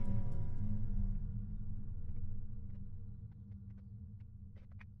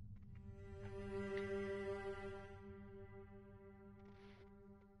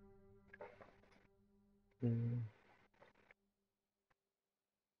 Mm.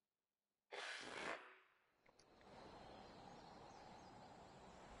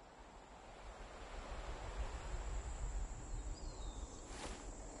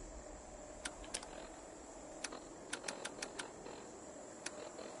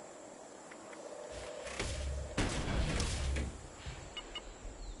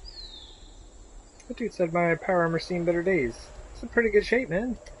 That dude said my power armor's seen better days. It's in pretty good shape,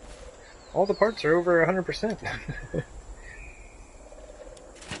 man. All the parts are over 100%.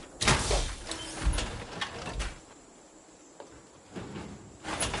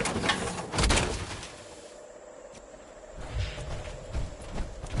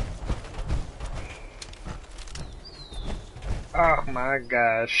 Oh my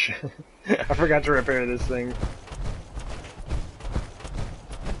gosh. I forgot to repair this thing.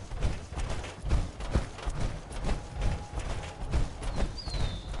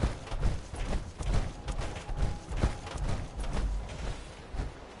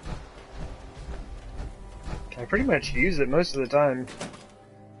 I pretty much use it most of the time.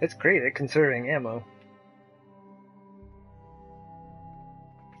 It's great at conserving ammo.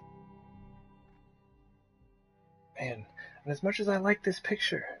 Man, and as much as I like this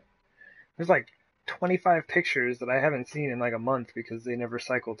picture, there's like 25 pictures that I haven't seen in like a month because they never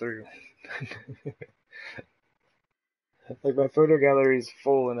cycle through. Like my photo gallery is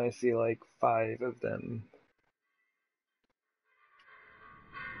full and I see like 5 of them.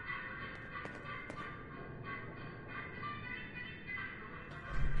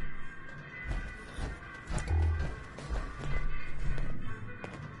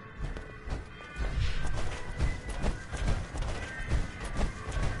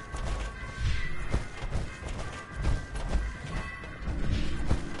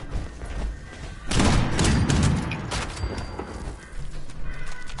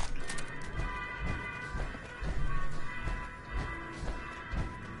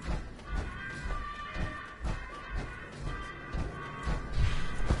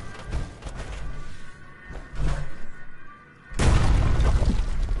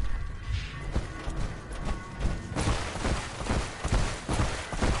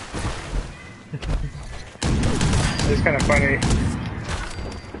 It's kind of funny.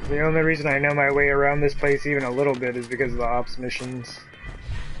 The only reason I know my way around this place even a little bit is because of the ops missions.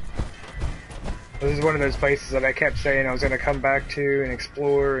 This is one of those places that I kept saying I was going to come back to and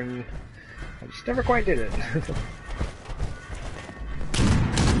explore, and I just never quite did it.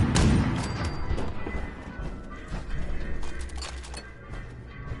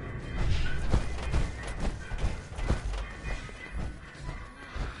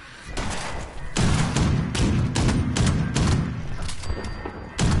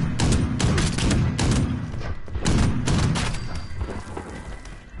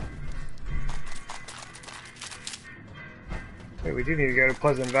 Wait, we do need to go to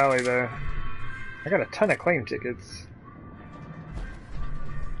Pleasant Valley, though. I got a ton of claim tickets.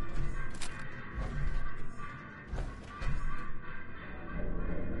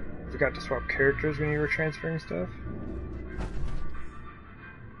 Forgot to swap characters when you were transferring stuff.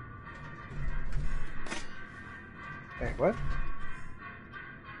 Hey, what?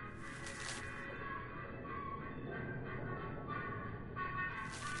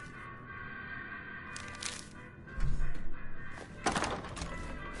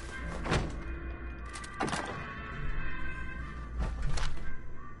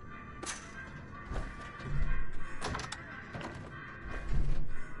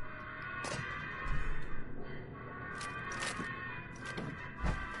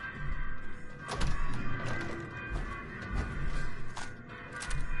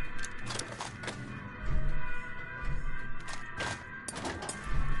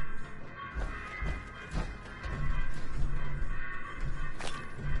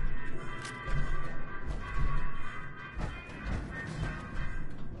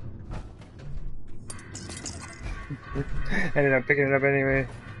 Ended up picking it up anyway.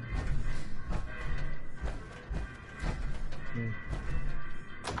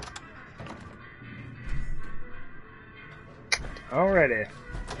 Alrighty.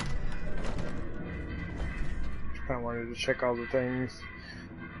 Just kinda wanted to check all the things.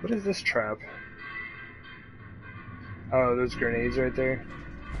 What is this trap? Oh, those grenades right there.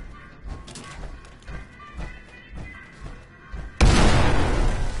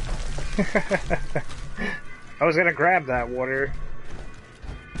 I was gonna grab that water.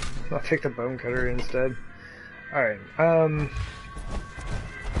 I'll take the bone cutter instead. Alright,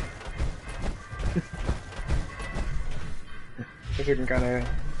 guess we can kinda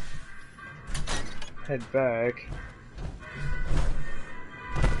head back.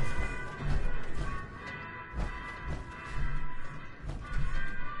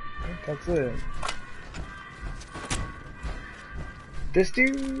 I think that's it. This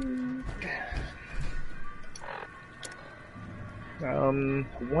dude...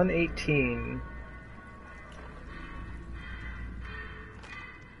 118.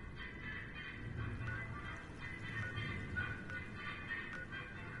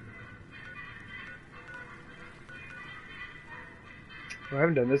 I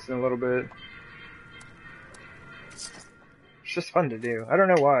haven't done this in a little bit. It's just fun to do. I don't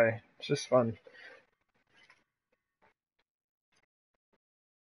know why. It's just fun.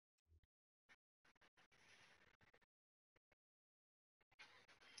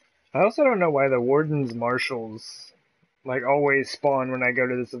 I also don't know why the Warden's Marshals like always spawn when I go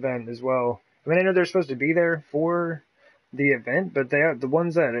to this event as well. I mean, I know they're supposed to be there for the event, but they are the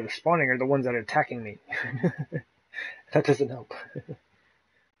ones that are spawning are the ones that are attacking me. That doesn't help.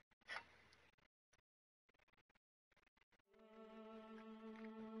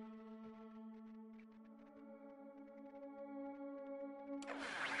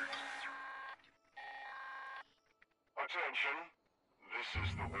 Attention, this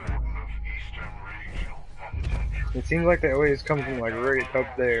is the Warden of Eastern Regional Penitentiary. It seems like they always come from like right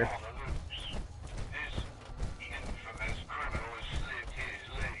up there. This infamous criminal has slit his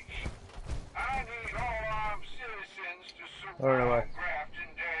leash. I need all armed citizens to surround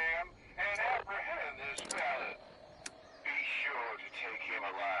Grafton Dam and apprehend this felon. Be sure to take him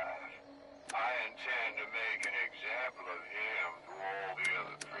alive. I intend to make an example of him to all the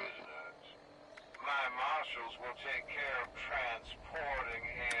other prisoners. My marshals will take care of transporting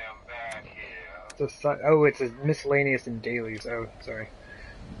him back here. Oh, it's a miscellaneous and dailies. Oh, sorry.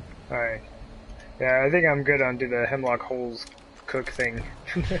 Alright. Yeah, I think I'm good on do the Hemlock Holes cook thing.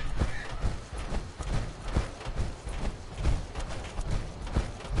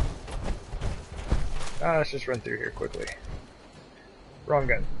 Let's just run through here quickly. Wrong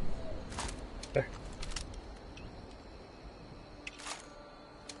gun. There.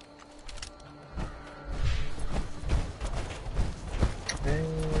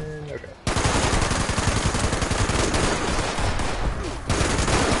 And okay.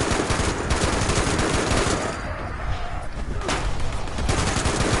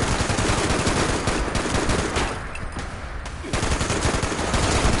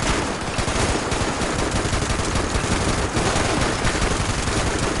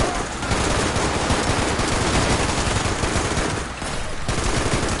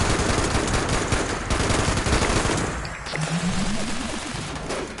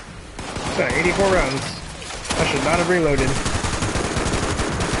 So 84 rounds. I should not have reloaded.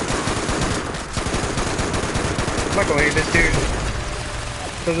 Luckily, this dude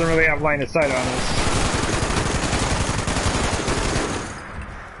doesn't really have line of sight on us.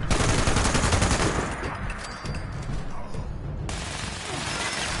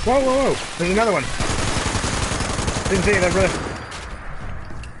 Whoa, whoa, whoa! There's another one! Didn't see that, brother.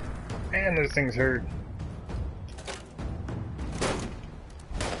 Man, those things hurt.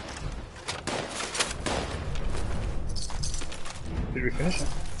 Did we finish it?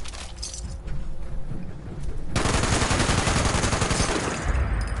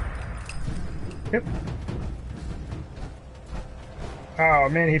 Yep. Oh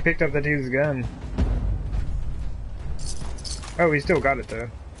man, he picked up the dude's gun. Oh, he still got it though.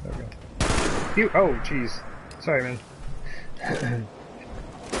 Okay. Oh, jeez. Sorry, man.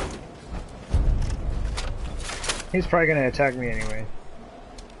 He's probably gonna attack me anyway.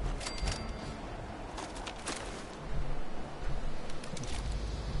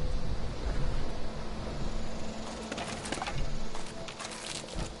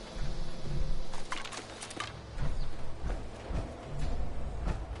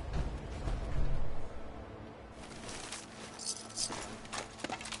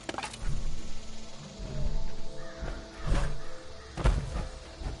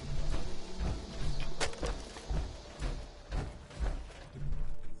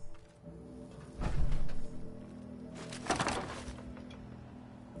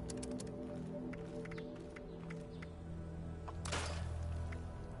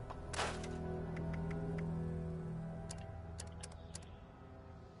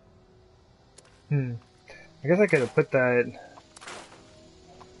 I guess I could have put that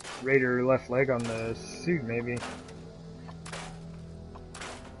Raider left leg on the suit, maybe.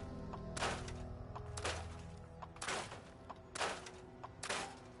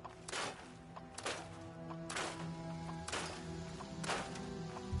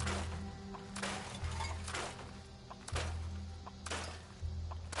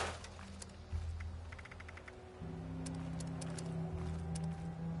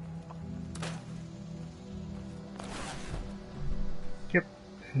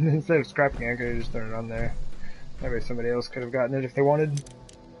 Instead of scrapping it, I could have just thrown it on there. That way somebody else could have gotten it if they wanted.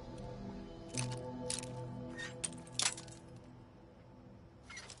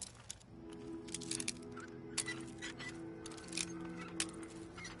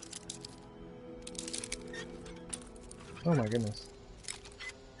 Oh my goodness.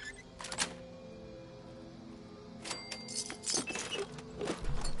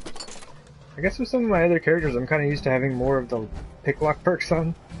 I guess with some of my other characters, I'm kind of used to having more of the pick lock perks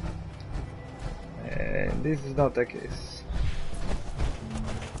on. And this is not the case.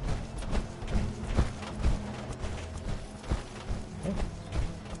 Oh.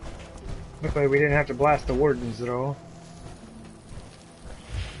 Looked like we didn't have to blast the wardens at all.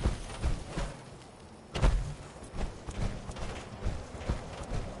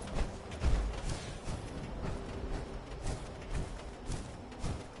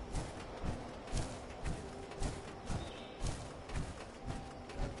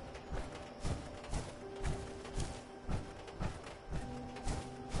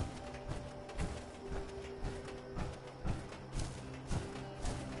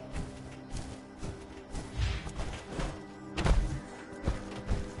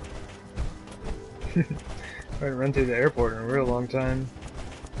 I haven't run through the airport in a real long time.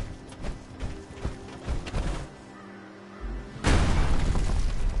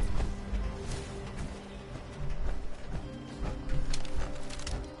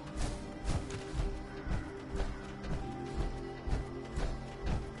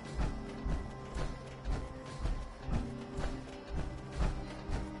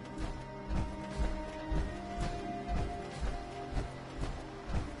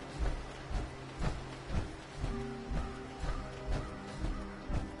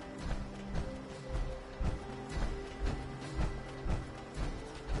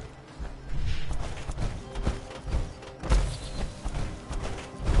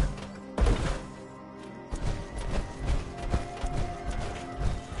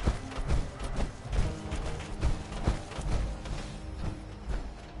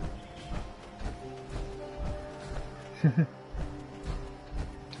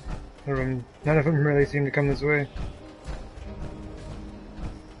 None of them really seem to come this way.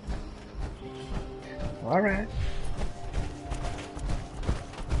 Alright.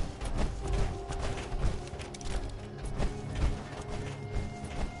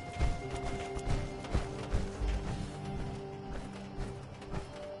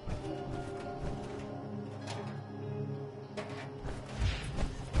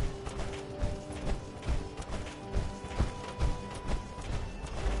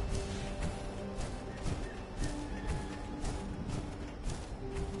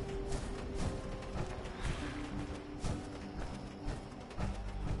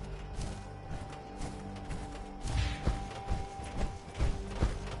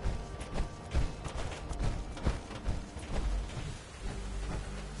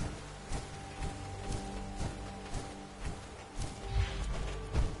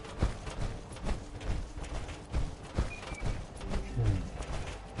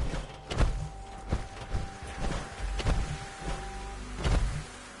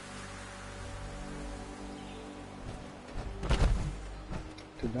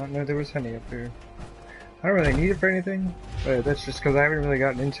 Did not know there was honey up here. I don't really need it for anything, but that's just because I haven't really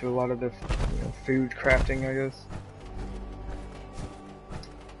gotten into a lot of the food crafting, I guess.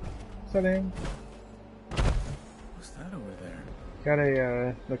 What's that name? What's that over there? Got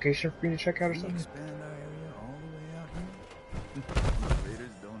a location for me to check out or something? Expand our area all the way out here? The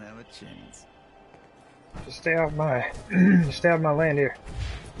raiders don't have a chance. Just stay off my land here.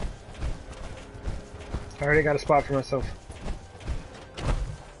 I already got a spot for myself.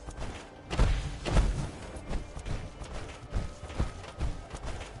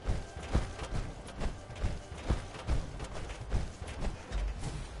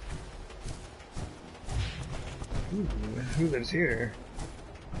 Ooh, who lives here?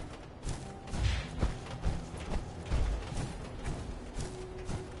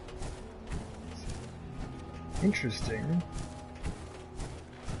 Interesting.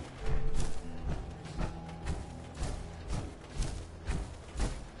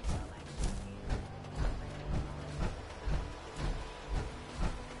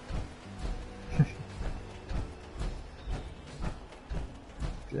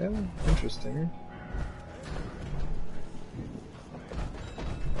 Yeah, interesting.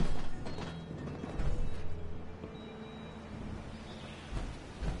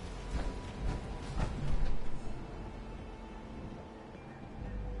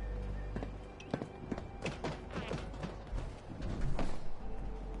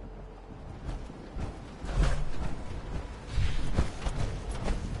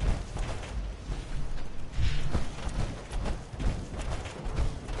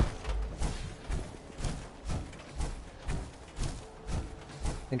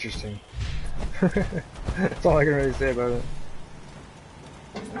 Interesting. That's all I can really say about it.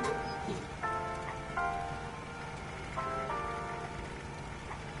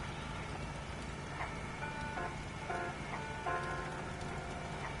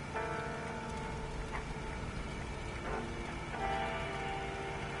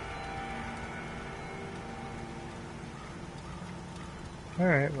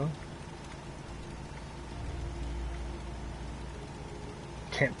 Alright, well.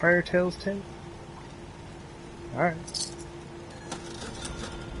 Campfire Tales 10? Alright.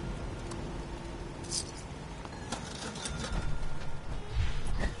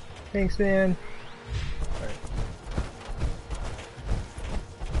 Thanks, man. Alright.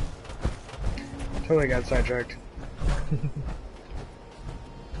 Totally got sidetracked.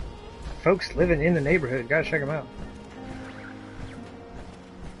 Folks living in the neighborhood, gotta check them out.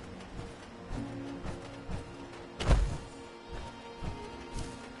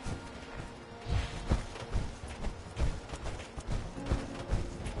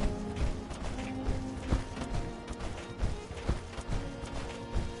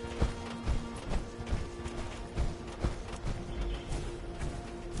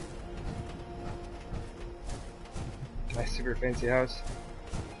 Nice, super fancy house.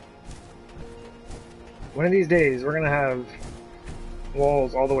 One of these days, we're gonna have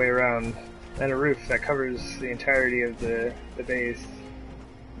walls all the way around and a roof that covers the entirety of the base.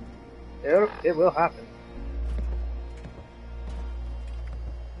 It will happen.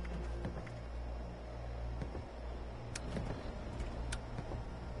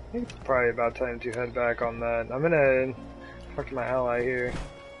 I think it's probably about time to head back on that. I'm gonna talk to my ally here.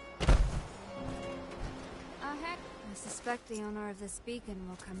 Heck, I suspect the owner of this beacon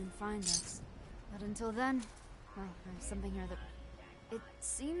will come and find us. But until then, well, there's something here that... It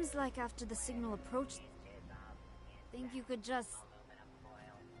seems like after the signal approached... Think you could just...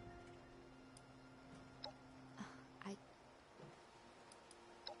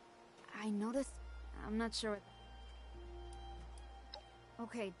 I noticed... I'm not sure...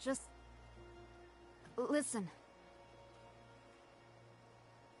 Okay, just... Listen.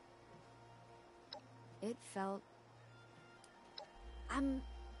 It felt...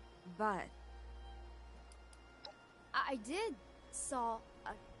 But... I did saw...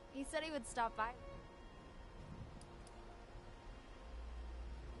 he said he would stop by.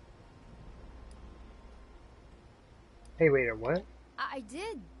 Hey, wait, a what? I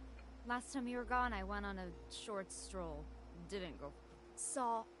did. Last time you were gone, I went on a short stroll. Didn't go.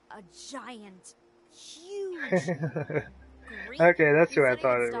 Saw a giant, huge... Okay, that's who I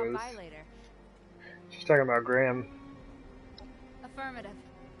thought it was. She's talking about Graham. Affirmative.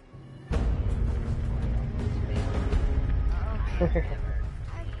 I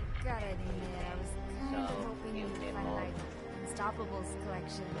gotta admit, I was kind of hoping you'd find like Unstoppables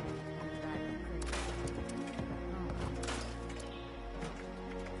collection.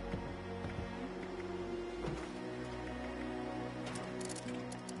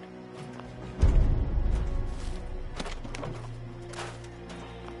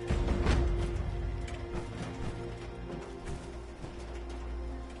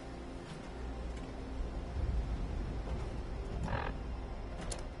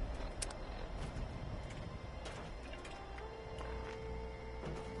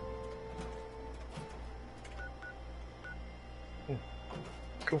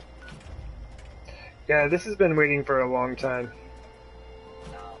 Cool. Yeah, this has been waiting for a long time.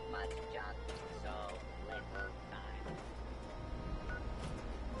 So much junk, so little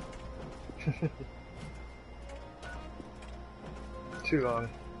time. Too long.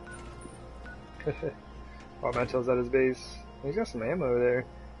 While Mantel's at his base. He's got some ammo there.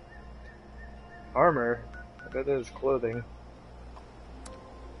 Armor. I bet that is clothing.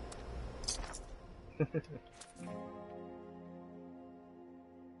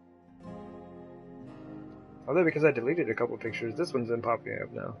 Although because I deleted a couple pictures, this one's been popping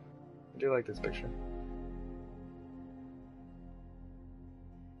up now. I do like this picture.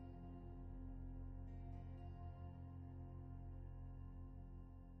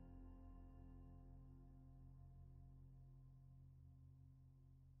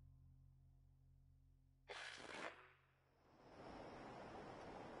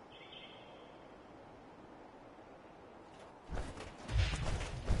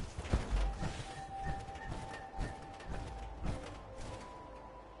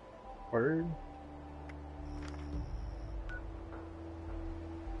 Word.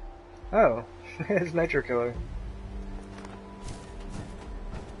 Oh, it's Nitro Killer.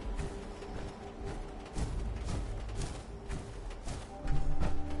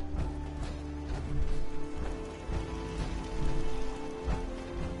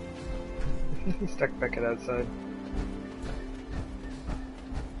 Stuck back at outside.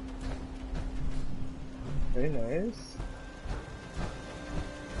 Very nice.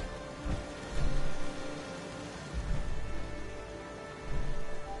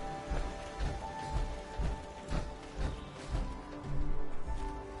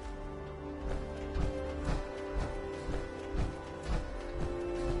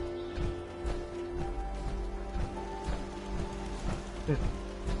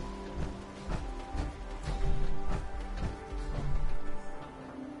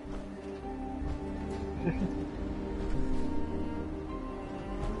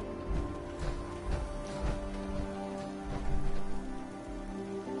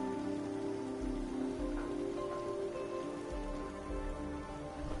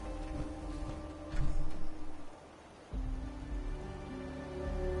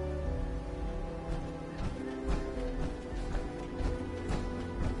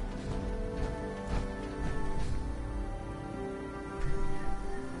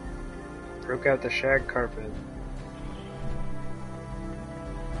 Broke out the shag carpet.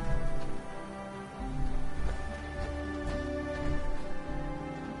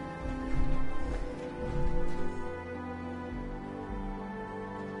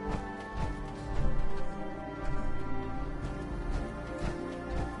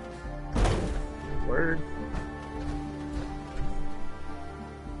 Word.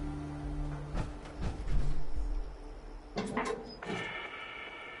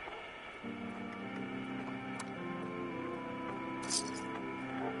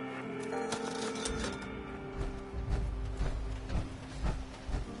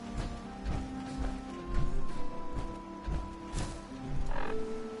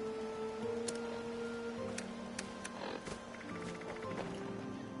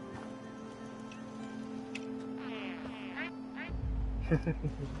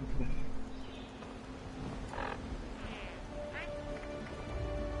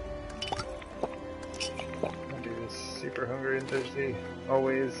 I'll do this. Super hungry and thirsty,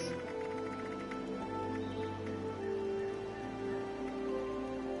 always.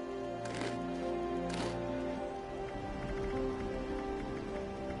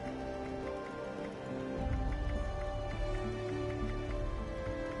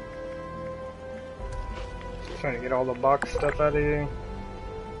 Trying to get all the box stuff out of here.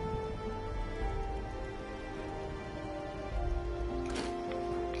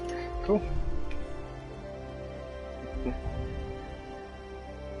 Cool.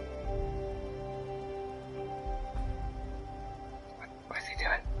 What's he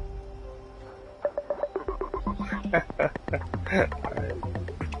doing? Alright.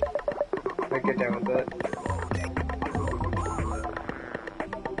 I get down with that.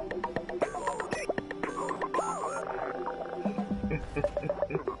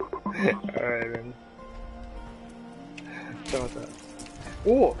 Alright then. Done with that.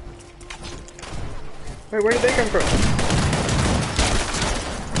 Ooh! Wait, where did they come from?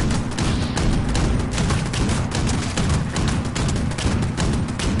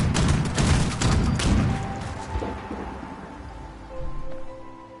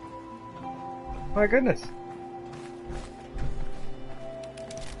 My goodness.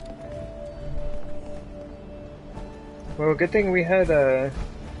 Well, good thing we had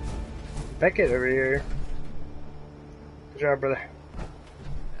Beckett over here. Good job, brother.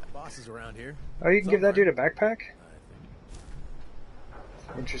 Boss is around here. Oh, you can give that dude a backpack? I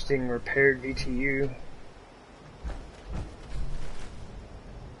think. Interesting repaired VTU.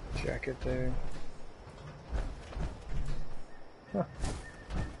 Jacket there. Huh.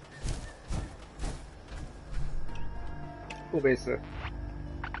 Cool base though.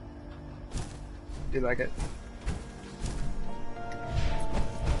 Do you like it?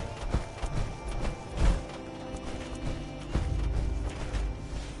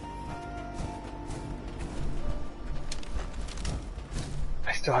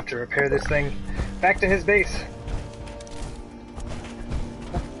 I still have to repair this thing. Back to his base.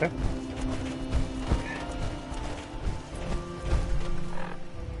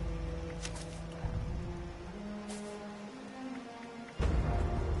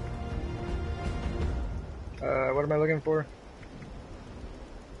 What am I looking for?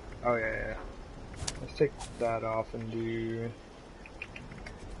 Oh yeah. Let's take that off and do...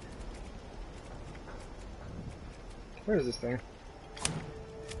 Where is this thing?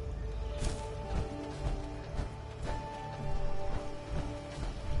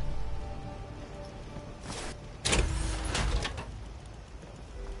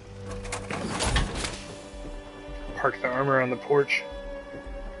 Park the armor on the porch.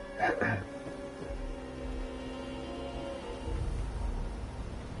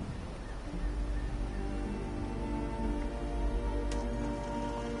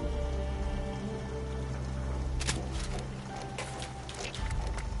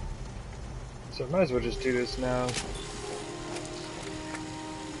 So I might as well just do this now.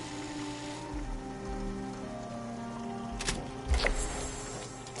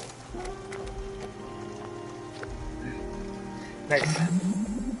 Nice.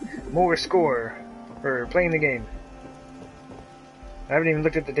 More score for playing the game. I haven't even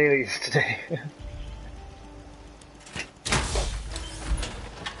looked at the dailies today.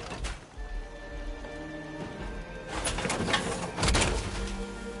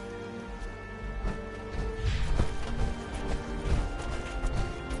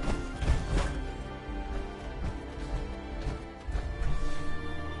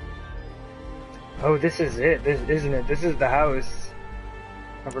 Oh, this is it, this isn't it? This is the house.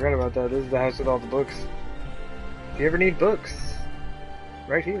 I forgot about that. This is the house with all the books. If you ever need books,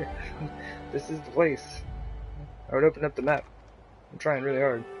 right here. This is the place. I would open up the map. I'm trying really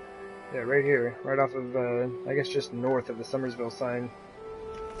hard. Yeah, right here. Right off of, I guess just north of the Summersville sign.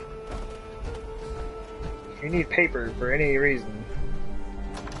 If you need paper for any reason.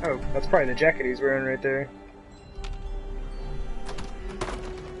 Oh, that's probably the jacket he's wearing right there.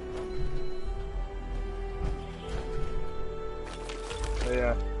 So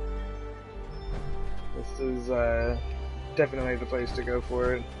yeah. This is, definitely the place to go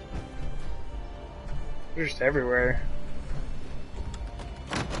for it. They're just everywhere.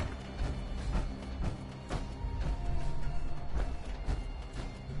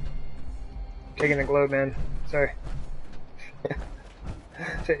 Taking the globe, man. Sorry.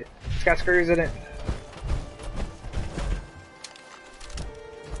 It's got screws in it.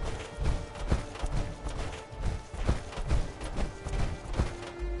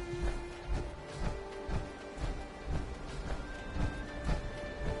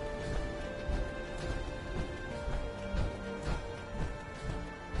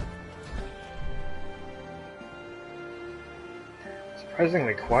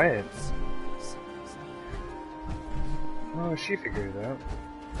 Surprisingly quiet. Oh, she figured it out.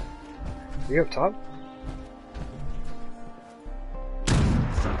 You up top?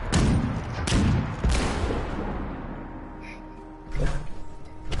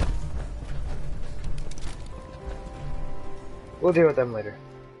 We'll deal with them later.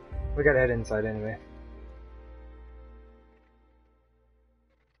 We gotta head inside anyway.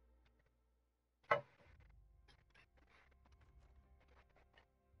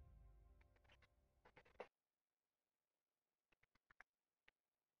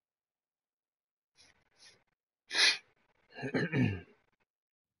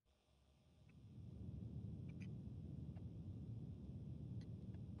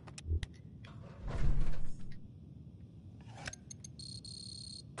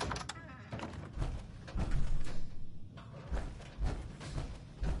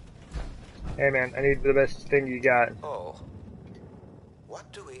 Hey man, I need the best thing you got. Oh,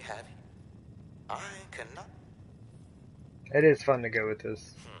 what do we have? I cannot. It is fun to go with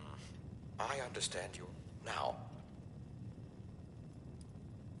this. I understand you now.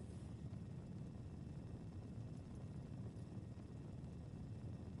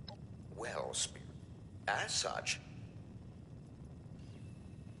 Well, Spirit, as such.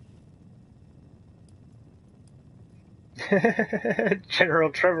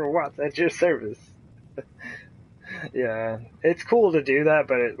 General Trevor Watts at your service. Yeah, it's cool to do that,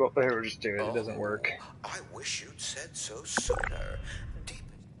 but we're just doing it. It doesn't work. I wish you'd said so sooner. Deep.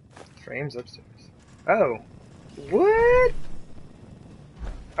 Frames upstairs. Oh, what?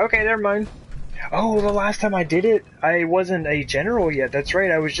 Okay, never mind. Oh, the last time I did it, I wasn't a general yet. That's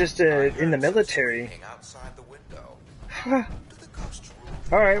right. I was just in the military. Outside the window.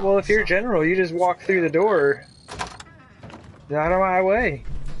 All right. Well, if you're a general, you just walk through the door. Out of my way.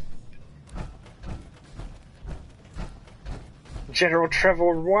 General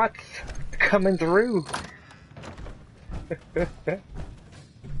Trevor Watts coming through.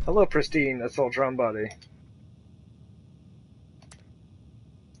 Hello, pristine assault-run body.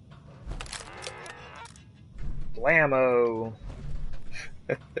 Blammo.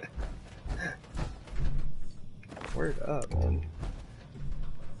 Word up, man.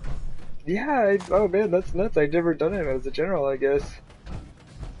 Yeah, oh man, that's nuts. I've never done it as a general, I guess.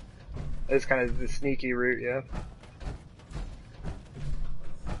 It's kind of the sneaky route, yeah.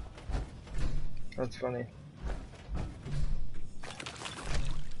 That's funny.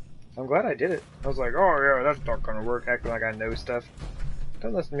 I'm glad I did it. I was like, oh yeah, that's not gonna work, acting like I know stuff.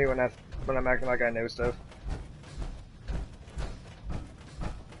 Don't listen to me when I'm acting like I know stuff.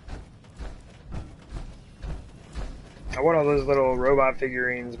 I want all those little robot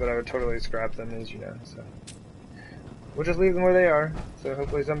figurines, but I would totally scrap them, as you know, so. We'll just leave them where they are, so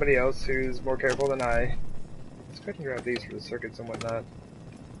hopefully somebody else who's more careful than I. Let's go ahead and grab these for the circuits and whatnot.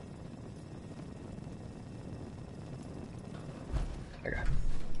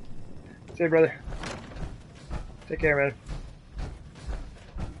 See you, brother. Take care, man.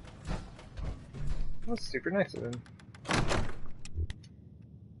 That's super nice of him.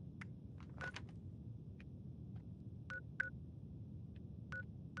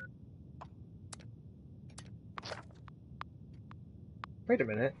 Wait a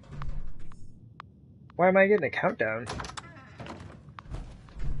minute. Why am I getting a countdown?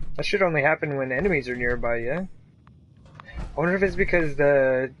 That should only happen when enemies are nearby, yeah? I wonder if it's because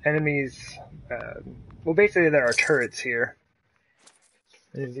the enemies... well, basically there are turrets here.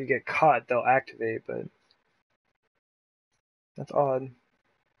 And if you get caught, they'll activate, but... That's odd.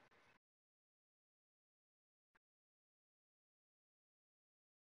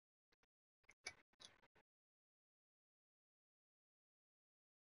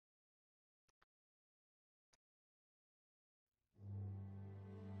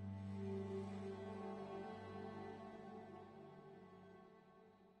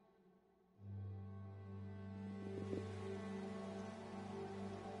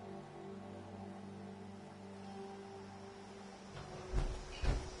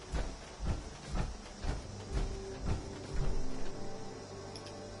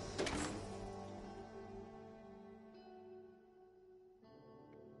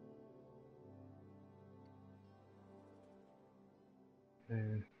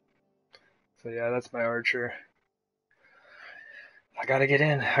 So yeah, that's my archer. I gotta get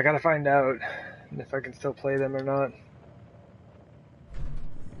in. I gotta find out if I can still play them or not.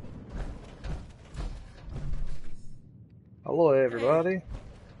 Hello, everybody. Hey,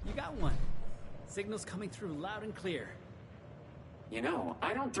 you got one. Signal's coming through loud and clear. You know,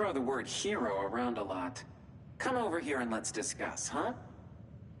 I don't throw the word hero around a lot. Come over here and let's discuss, huh?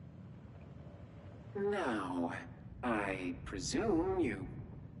 Now, I presume you...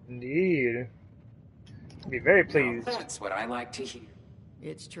 Indeed. I'd be very pleased. Well, that's what I like to hear.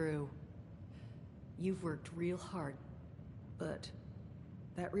 It's true. You've worked real hard, but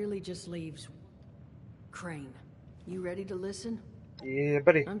that really just leaves Crane. You ready to listen? Yeah,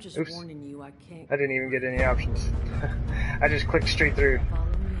 buddy. I'm just Oops. warning you, I can't. I didn't even get any options. I just clicked straight through. Follow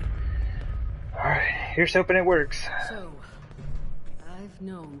me. Alright, here's hoping it works. So, I've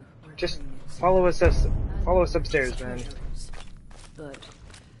known where Just Crane is. follow us upstairs, man. Treasures. But,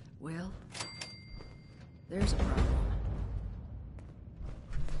 well, there's a problem.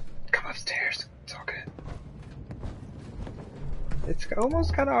 Come upstairs. It's all good. It's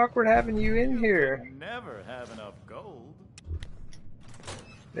almost kind of awkward having you in here. Never have enough gold.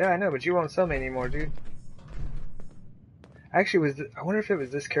 Yeah, I know, but you won't sell me anymore, dude. Actually, I wonder if it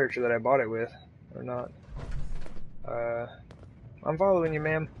was this character that I bought it with, or not. I'm following you,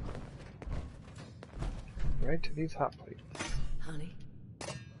 ma'am. Right to these hot plates. Honey,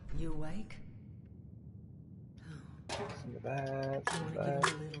 you awake? Some of that, some of I that. want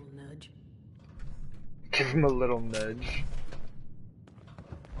to give him a little nudge. Give him a little nudge.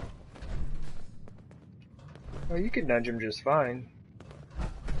 Oh, you could nudge him just fine.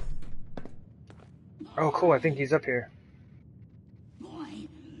 Oh, cool, I think he's up here. Boy.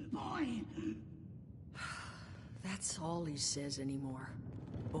 That's all he says anymore.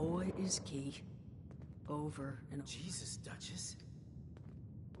 Boy is key. Over and over. Jesus, Duchess.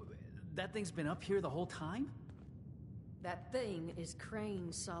 That thing's been up here the whole time? That thing is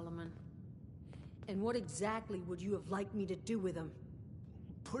Crane, Solomon. And what exactly would you have liked me to do with him?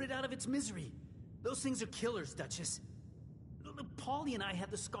 Put it out of its misery. Those things are killers, Duchess. Paulie and I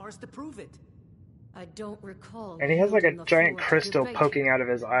have the scars to prove it. I don't recall. And he has like a yielding the giant floor to crystal debate. poking out of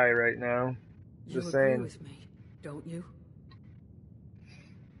his eye right now. You Just agree saying. with me, don't you?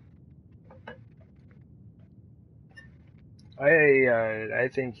 I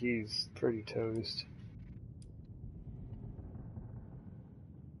think he's pretty toast.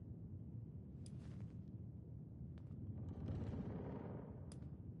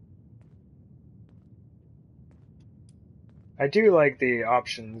 I do like the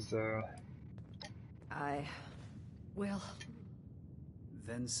options though. Well,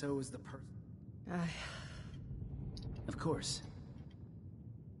 Then so is the person. I... Of course.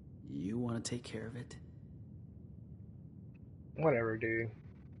 You want to take care of it? Whatever, dude.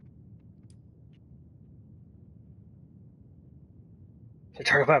 They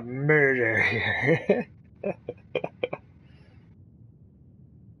talk about murder here.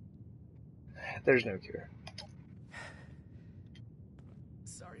 There's no cure.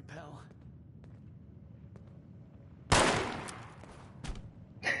 Sorry, pal.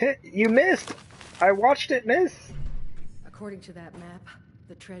 You missed! I watched it miss! According to that map,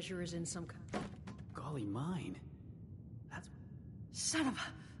 the treasure is in some kind. Golly mine. That's... Son of a...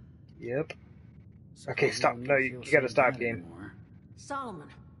 Yep. Okay, stop. No, you gotta stop, game. Solomon,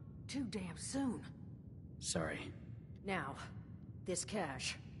 too damn soon. Sorry. Now, this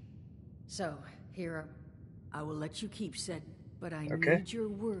cash. So, here, I will let you keep said, but I Okay. need your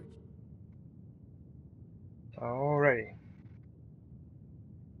word. Alrighty.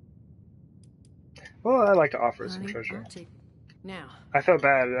 Well, I'd like to offer some Honey, treasure. I'll take... Now, I felt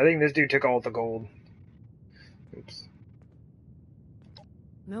bad. I think this dude took all the gold. Oops.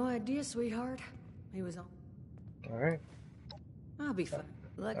 no idea, sweetheart. He was on... Alright. I'll be fine.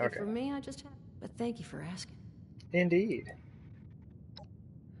 Lucky Okay. for me, I just have... But thank you for asking. Indeed.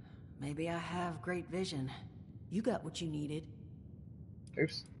 Maybe I have great vision. You got what you needed.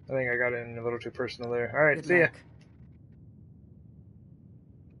 Oops. I think I got in a little too personal there. Alright, Good see ya. luck.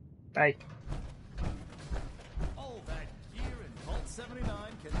 Bye. All that gear in Vault 79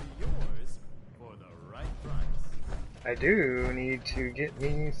 can be yours for the right price. I do need to get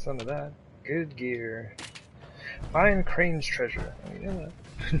me some of that good gear. Find Crane's treasure. Oh, you know what?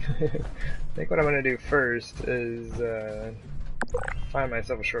 I think what I'm going to do first is find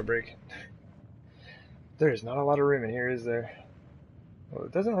myself a short break. There's not a lot of room in here, is there? Well,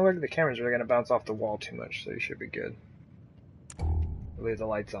 it doesn't look like the camera's really going to bounce off the wall too much, so you should be good. Leave the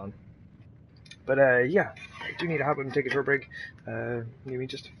lights on. But yeah, I do need to hop up and take a short break. Give me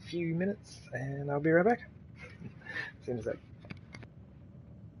just a few minutes, and I'll be right back. As soon as that.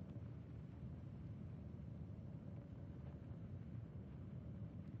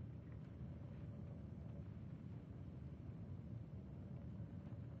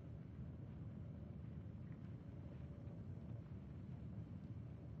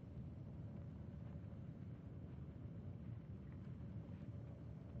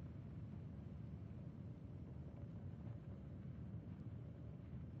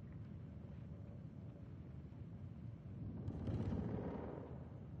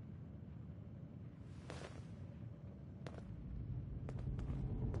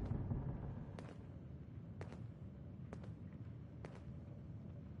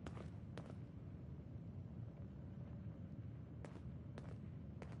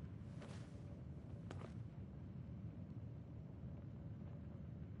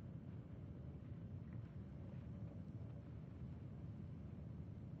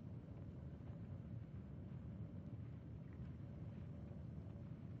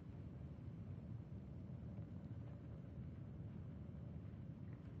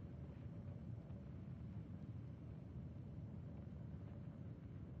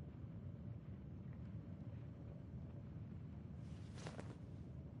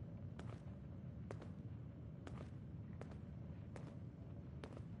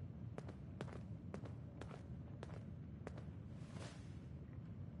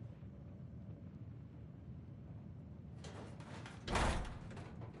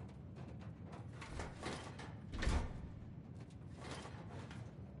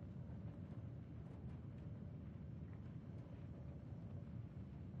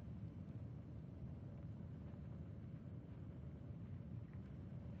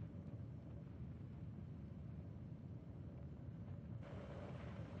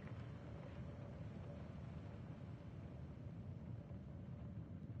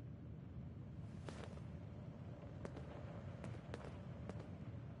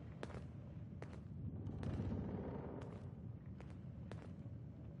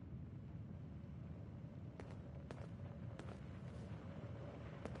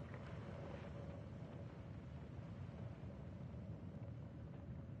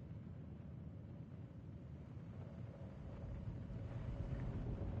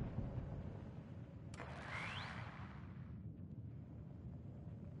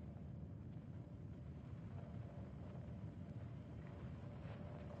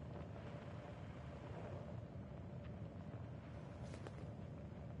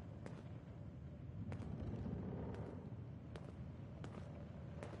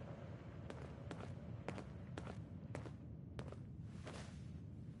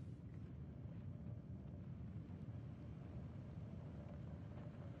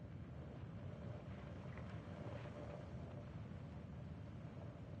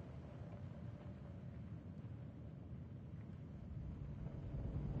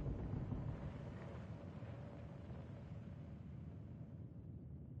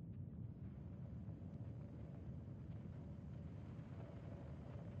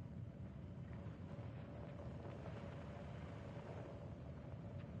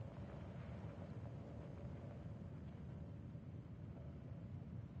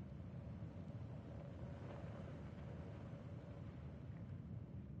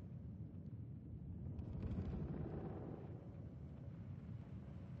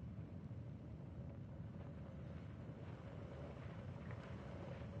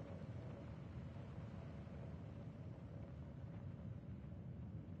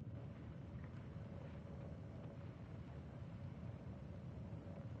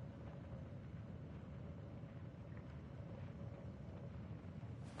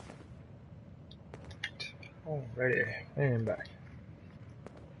 Alrighty, and back.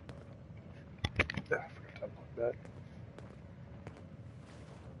 Ah, I forgot to unplug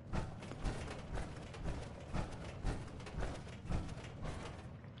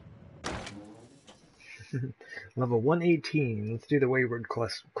that. Level 118. Let's do the Wayward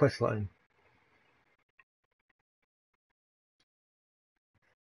quest line.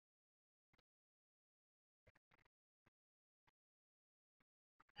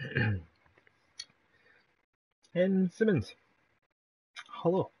 And Simmons.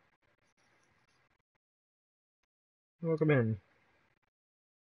 Hello. Welcome in.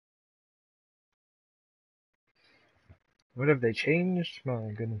 What have they changed?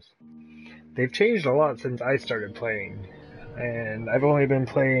 My goodness. They've changed a lot since I started playing. And I've only been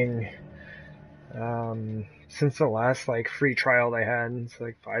playing since the last free trial I had. It's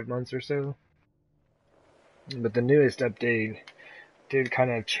 5 months or so. But the newest update did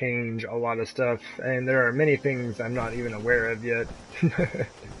kind of change a lot of stuff, and there are many things I'm not even aware of yet.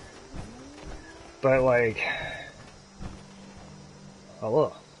 But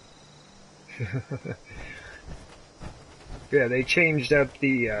hello. Yeah, they changed up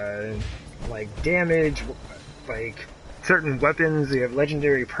the damage, certain weapons. They have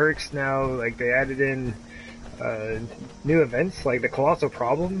legendary perks now. They added in new events, like the Colossal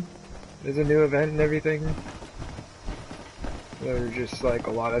Problem is a new event and everything. There are just a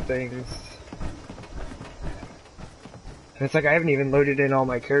lot of things. And it's I haven't even loaded in all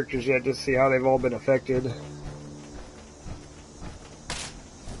my characters yet to see how they've all been affected.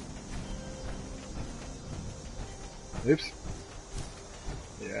 Oops.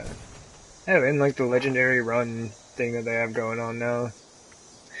 Yeah. Oh, and the legendary run thing that they have going on now.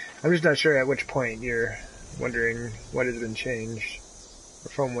 I'm just not sure at which point you're wondering what has been changed. Or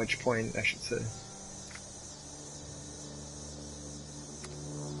from which point, I should say.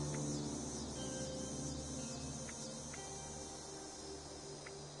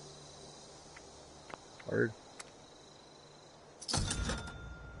 Hard.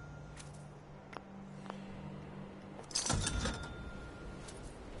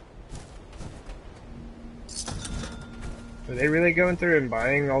 Are they really going through and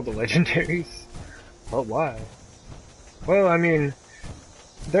buying all the legendaries? Well, why? Well, I mean,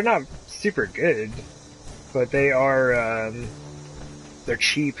 they're not super good, but they are, they're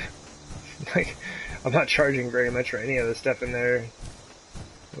cheap. I'm not charging very much for any of the stuff in there.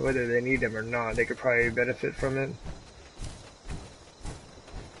 Whether they need them or not, they could probably benefit from it.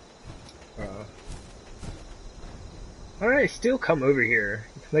 Alright, still come over here.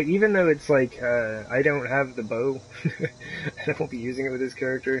 Even though it's I don't have the bow, I won't be using it with this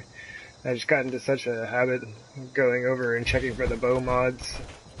character. I just got into such a habit of going over and checking for the bow mods.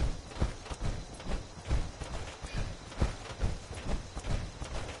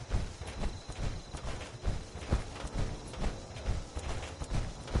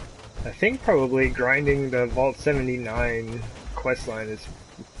 I think probably grinding the Vault 79 questline is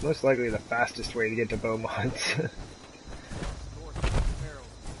most likely the fastest way to get to bow mods.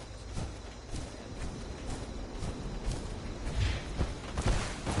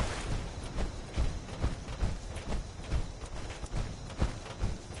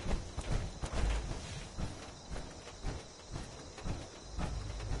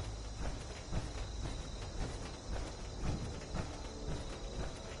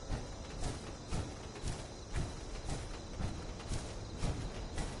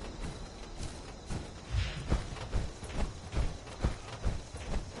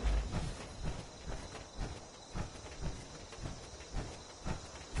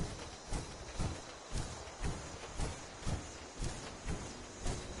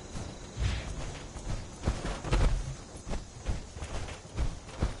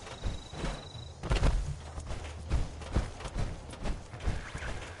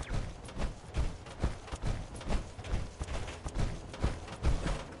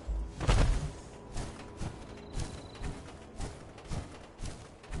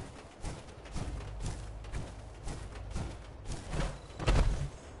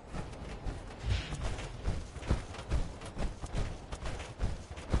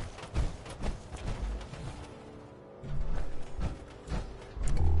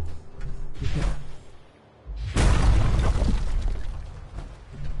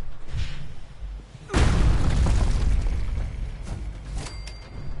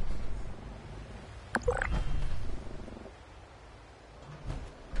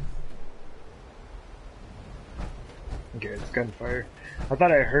 Okay, it's gunfire. I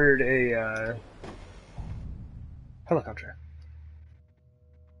thought I heard a helicopter.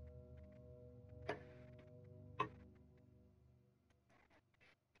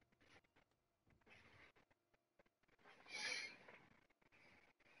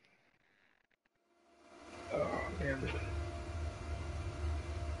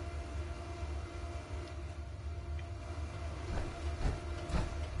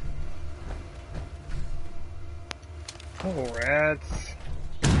 Oh, rats.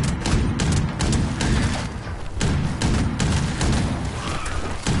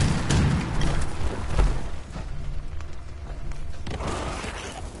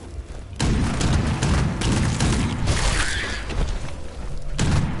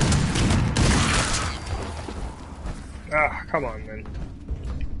 Ah, come on, man.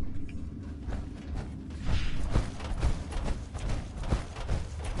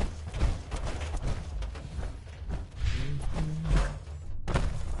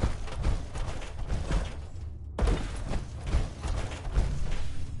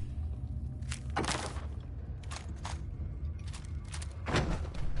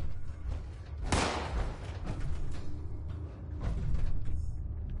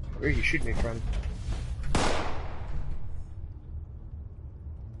 Where are you shooting me from?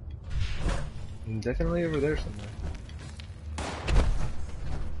 Definitely over there somewhere.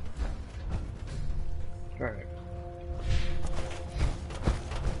 Alright.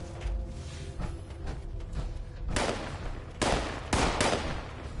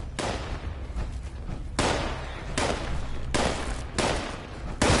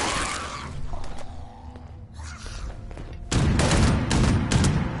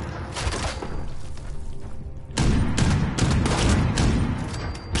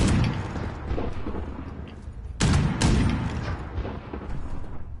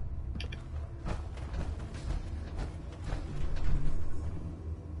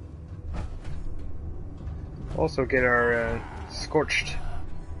 Also get our scorched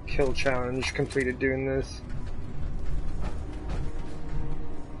kill challenge completed doing this.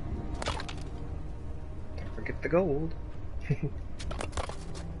 Don't forget the gold.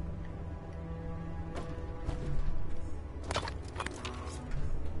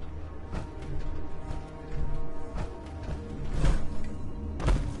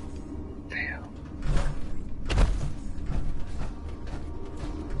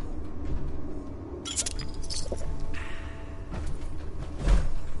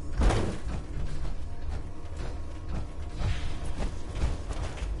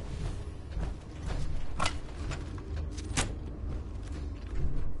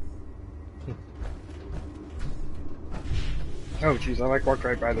 Oh jeez, I like walked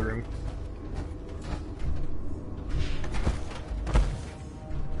right by the room.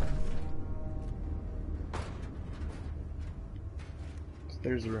 So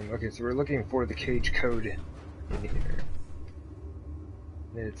there's the room. Okay, so we're looking for the cage code in here.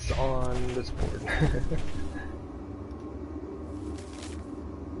 It's on this board.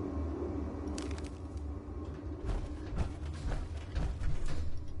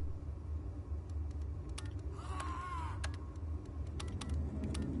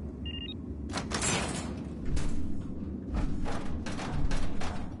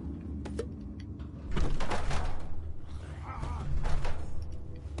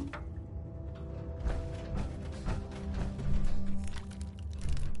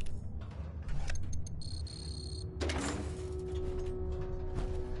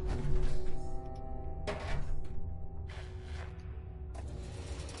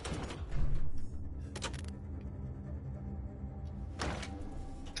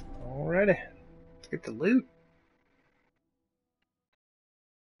 Alrighty, let's get the loot.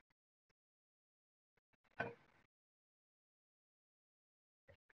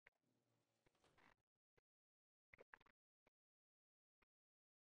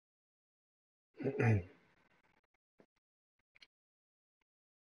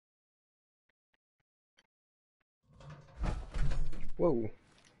 Whoa.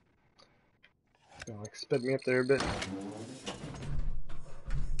 Gonna like sped me up there a bit.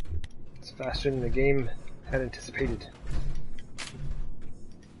 It's faster than the game had anticipated.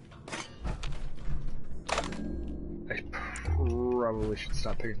 I probably should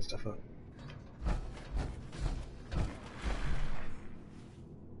stop picking stuff up.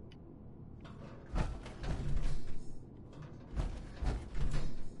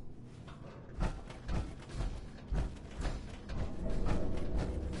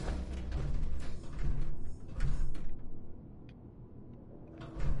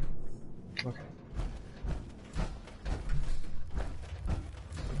 Okay.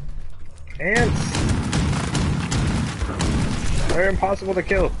 Ants! They're impossible to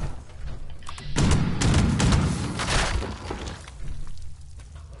kill.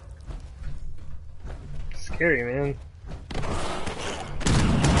 Scary, man.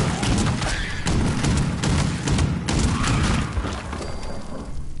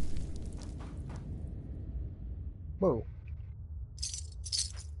 Whoa.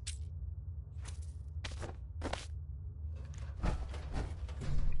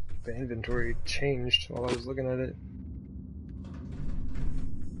 The inventory changed while I was looking at it.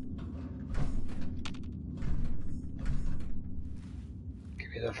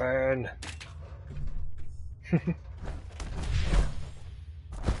 the fan.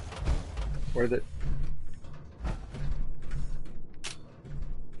 Worth it.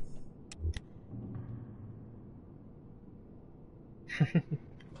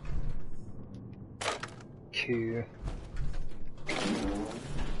 Q.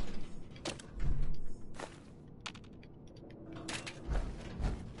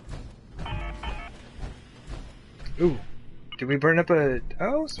 Ooh, did we burn up a...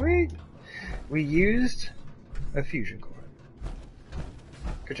 Oh, sweet! We used a fusion core.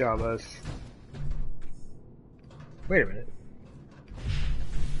 Good job, us. Wait a minute.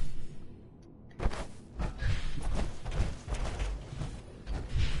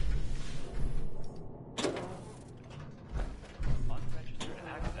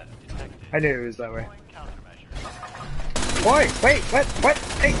 I knew it was that way. Boy, wait, what? What?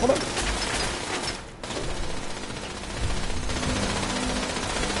 Hey, hold up.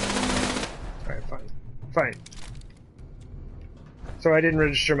 Alright, fine. Fine. So I didn't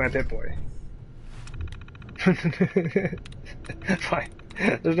register my Pip-Boy. Fine.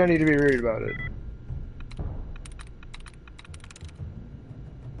 There's no need to be rude about it.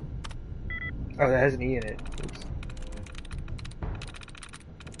 Oh, that has an E in it. Oops.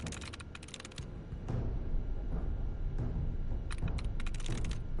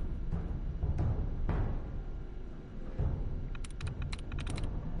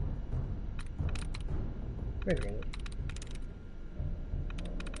 Wait a minute.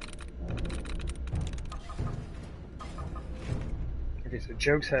 Okay, so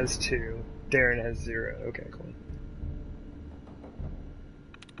Jokes has 2, Darren has 0. Okay, cool.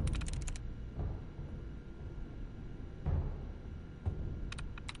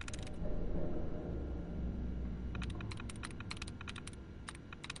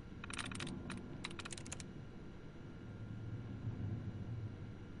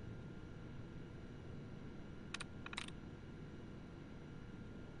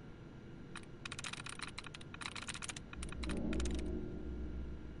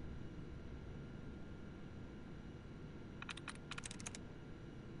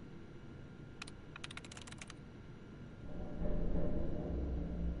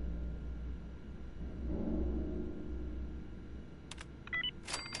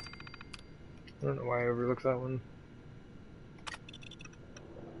 I don't know why I overlooked that one.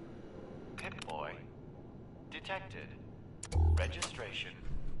 Pip-Boy detected. Registration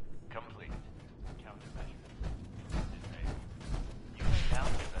complete. Countermeasure. You may now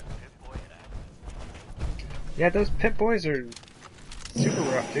present Pip-Boy at access. Yeah, those Pip-Boys are super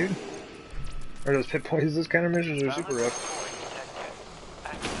rough, dude. Or those Pip-Boys, those countermeasures are super rough.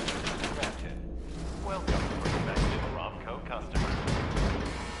 Access granted. Welcome, prospective Romco customer.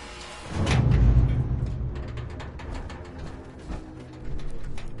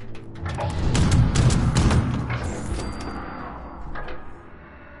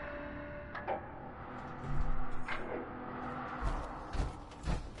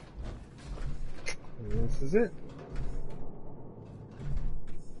 And this is it.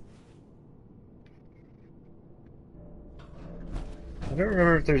 I don't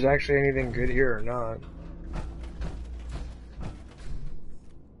remember if there's actually anything good here or not.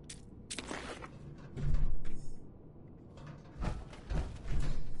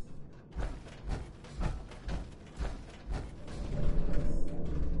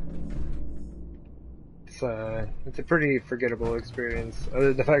 It's a pretty forgettable experience, other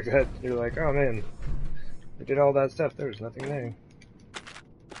than the fact that you're like, oh man, we did all that stuff, there was nothing there.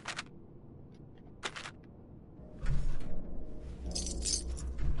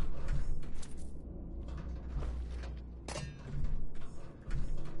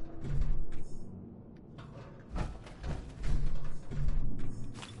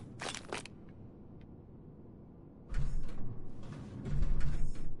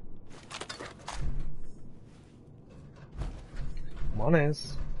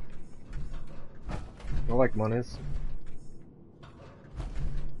 Mones. I like Mones.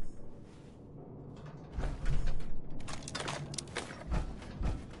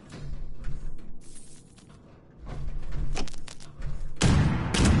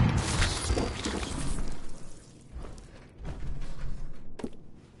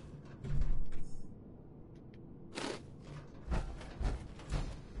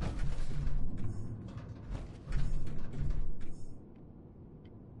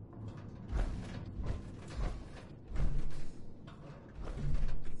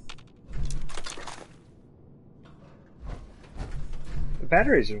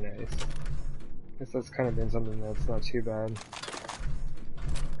 Batteries are nice. I guess that's kind of been something that's not too bad.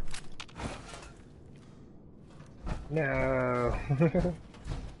 No.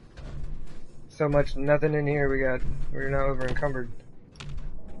 so much, nothing in here. We're now over encumbered.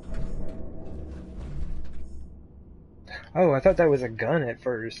 Oh, I thought that was a gun at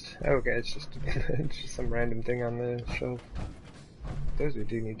first. Okay, it's just it's just some random thing on the shelf. Those we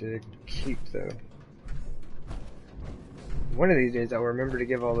do need to keep though. One of these days I'll remember to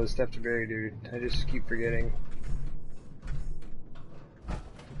give all this stuff to Barry, dude. I just keep forgetting.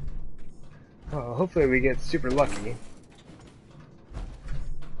 Well, hopefully we get super lucky.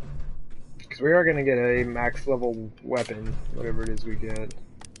 Because we are going to get a max level weapon, whatever it is we get.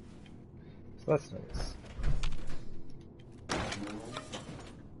 So that's nice.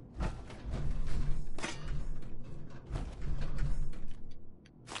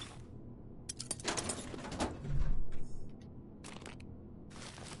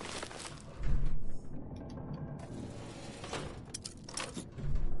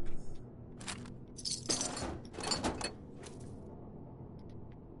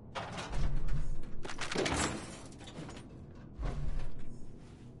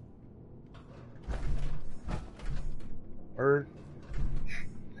 Bird.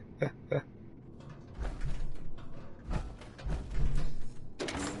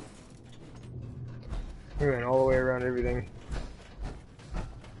 We went all the way around everything.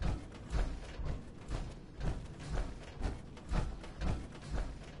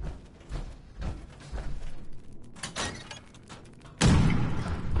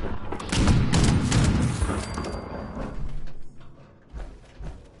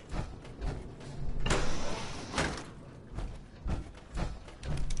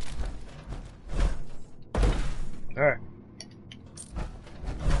 Alright.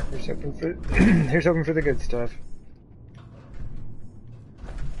 Here's hoping for the good stuff.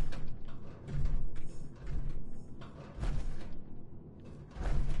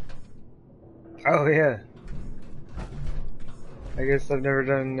 Oh yeah. I guess I've never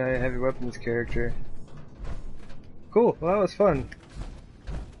done a heavy weapons character. Cool, well that was fun.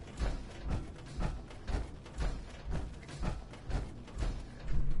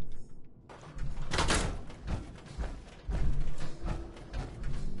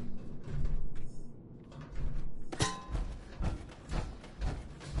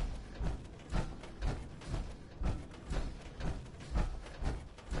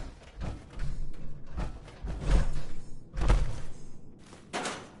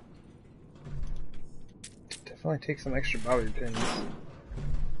 Definitely take some extra bobby pins.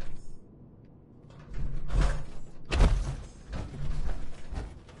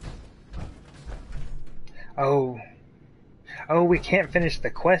 Oh. Oh, we can't finish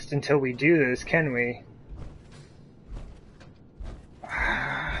the quest until we do this, can we?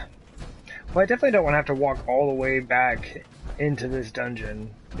 Well, I definitely don't want to have to walk all the way back into this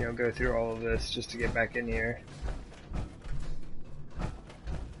dungeon. You know, go through all of this just to get back in here.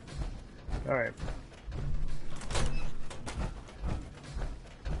 Alright.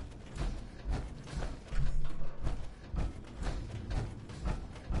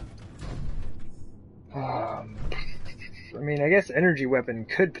 I mean, I guess energy weapon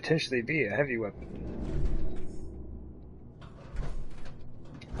could potentially be a heavy weapon.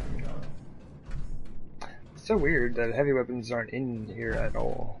 It's so weird that heavy weapons aren't in here at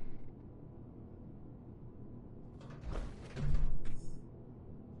all.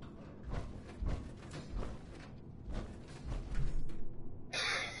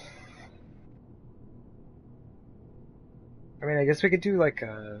 I mean, I guess we could do like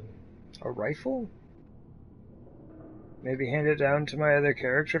a rifle? Maybe hand it down to my other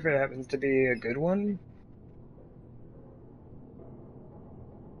character if it happens to be a good one?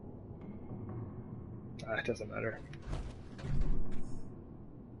 It doesn't matter.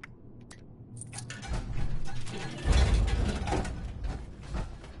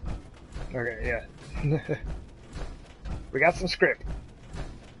 Okay, yeah. We got some script.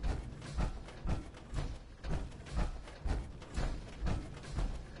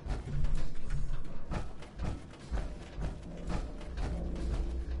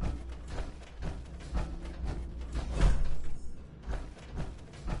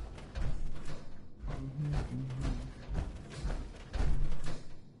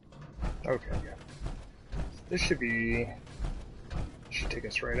 Okay, yeah. This should take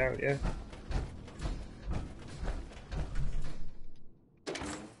us right out, yeah?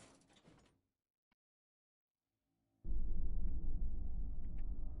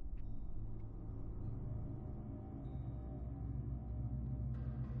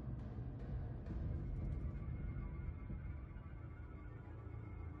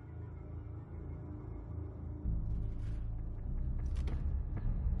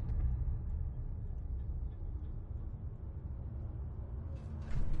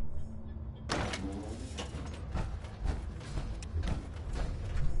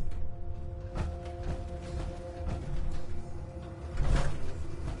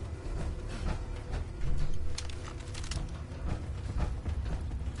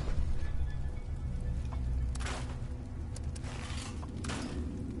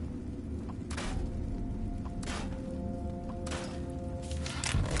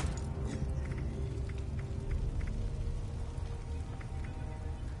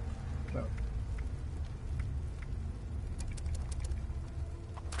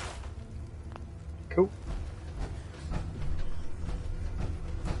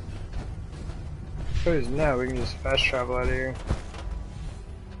 suppose now we can just fast travel out of here.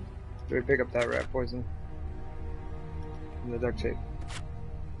 Do we pick up that rat poison? And the duct tape.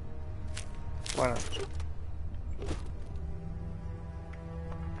 Why not?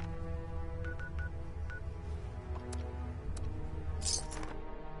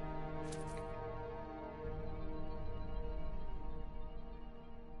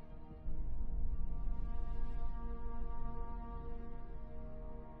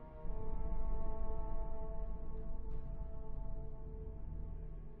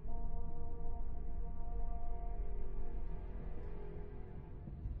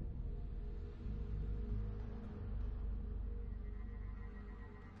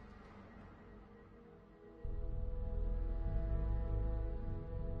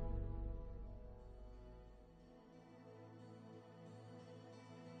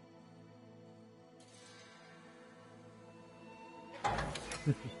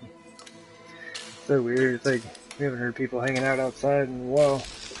 So weird, it's like we haven't heard people hanging out outside in a while.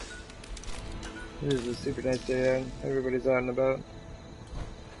 This is a super nice day out, everybody's out and about.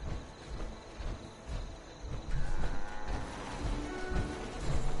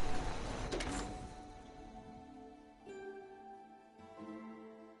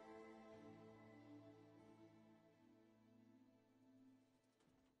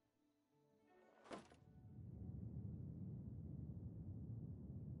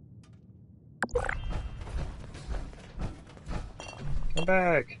 I'm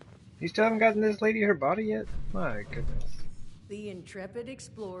back. You still haven't gotten this lady her body yet? My goodness. The intrepid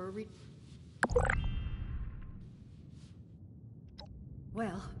explorer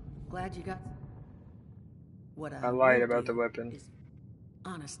Well, glad you got what I lied will about do the weapon. is,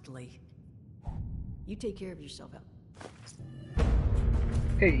 honestly, you take care of yourself out.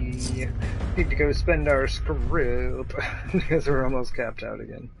 Hey, need to go spend our script because we're almost capped out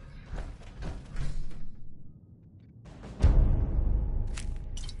again.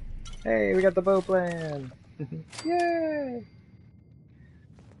 Hey, we got the bow plan! Yay!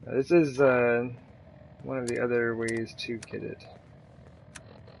 Now, this is one of the other ways to get it.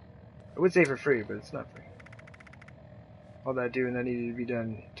 I would say for free, but it's not free. All that doing that needed to be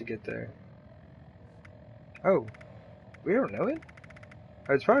done to get there. Oh, we don't know it?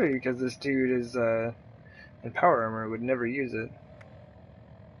 Oh, it's probably because this dude is in power armor, would never use it.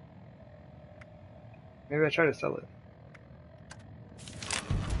 Maybe I try to sell it.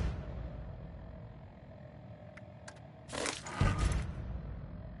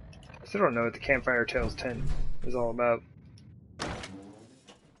 I still don't know what the Campfire Tales 10 is all about.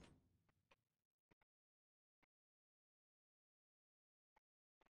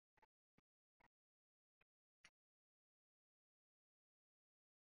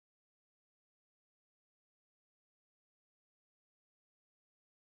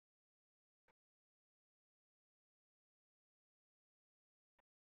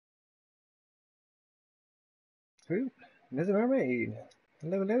 Ooh, Miss Mermaid.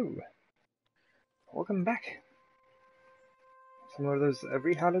 Hello, hello. Welcome back. Some more of those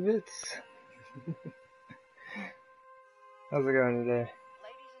rehotter bits. How's it going today?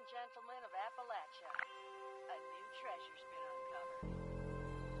 Ladies and gentlemen of Appalachia, a new treasure's been uncovered.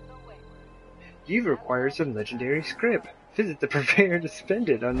 The Wayward. You've acquired some legendary script. Visit the purveyor to spend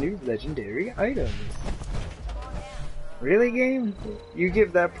it on new legendary items. Really, game? You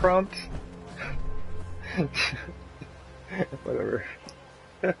give that prompt? Whatever.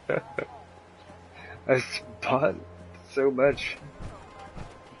 I bought so much.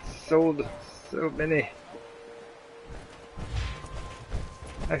 Sold so many.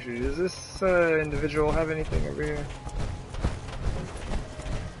 Actually, does this individual have anything over here?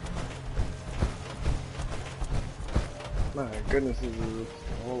 My goodness, this is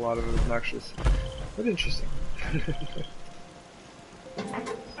a whole lot of obnoxious, but interesting.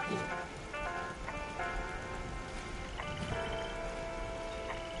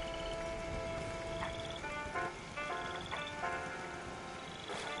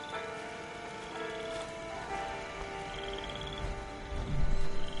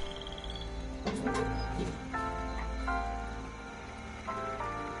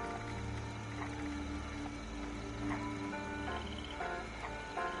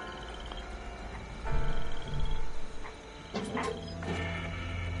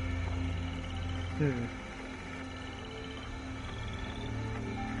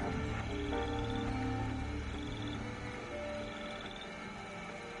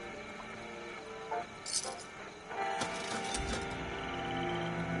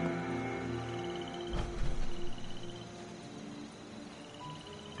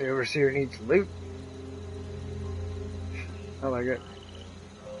 The overseer needs loot. I like it.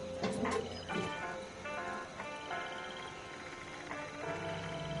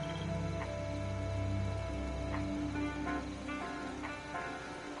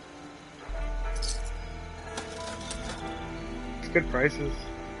 good prices.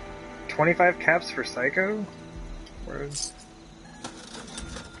 25 caps for Psycho? Words.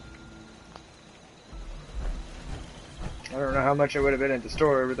 I don't know how much it would have been at the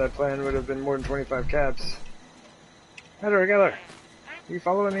store, but that plan would have been more than 25 caps. How do I get there? Are you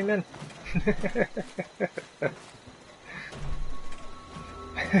following me, man?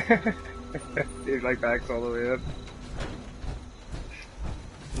 Dude, like backs all the way up.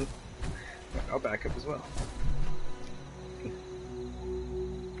 I'll back up as well.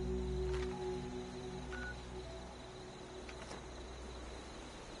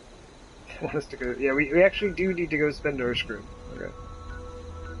 I want us to go. Yeah, we actually do need to go spend our script. Okay.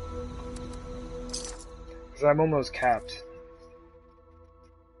 Because I'm almost capped.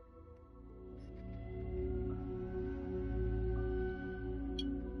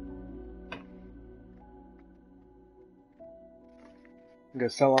 I'm gonna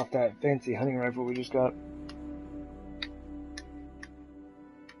sell off that fancy hunting rifle we just got.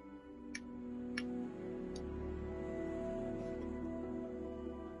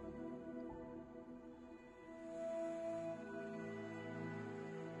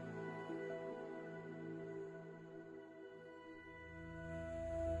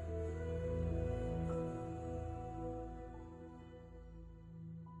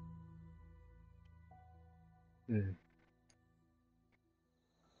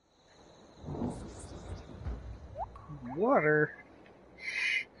 Water?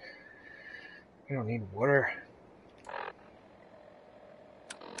 We don't need water.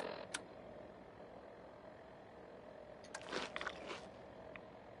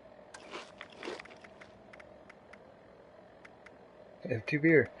 I have 2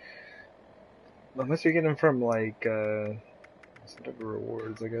 beer. Unless you get them from, like, some type of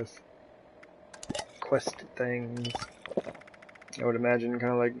rewards, I guess. Quest things. I would imagine,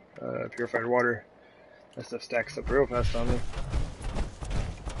 kind of like purified water. That stuff stacks up real fast on me.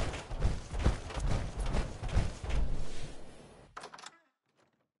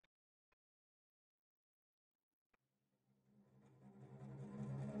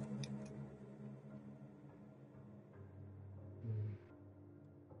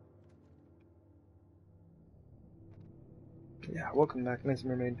 Yeah, welcome back, Miss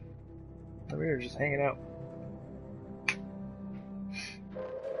Mermaid. We were just hanging out.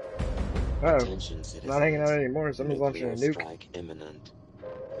 Oh, not hanging out anymore. Someone's launching a nuke. Strike imminent.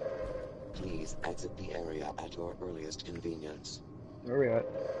 Please exit the area at your earliest convenience. Where are we at?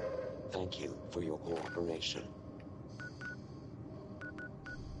 Thank you for your cooperation.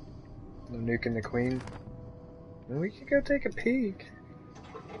 No nuking the queen. Well, we could go take a peek.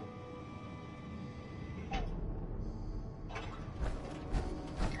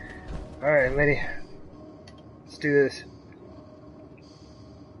 Alright, lady. Let's do this.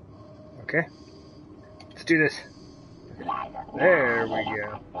 Okay. Let's do this. There we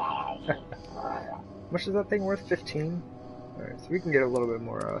go. How much is that thing worth? 15? Alright, so we can get a little bit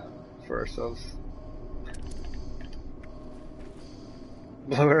more for ourselves.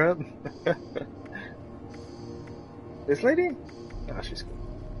 Blow her up? This lady? Oh, she's cool.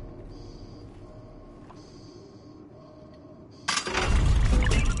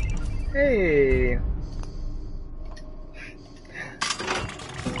 Hey!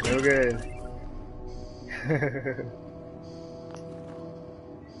 No good.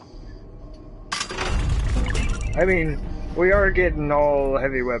 I mean, we are getting all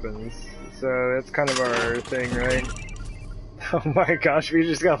heavy weapons, so that's kind of our thing, right? Oh my gosh, we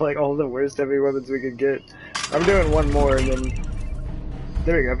just got like all the worst heavy weapons we could get. I'm doing one more and then...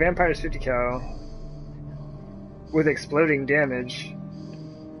 There we go, Vampire's 50 cal. With exploding damage.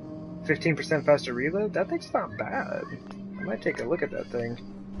 15% faster reload? That thing's not bad. I might take a look at that thing.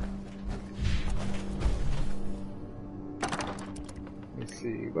 Let me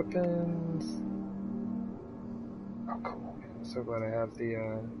see, weapons... Oh cool, I'm so glad I have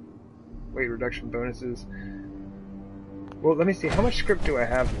the weight reduction bonuses. Well, let me see, how much script do I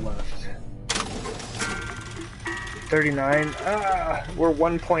have left? 39? We're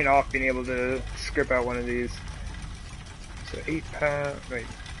 1 point off being able to script out one of these. So 8 pounds, wait.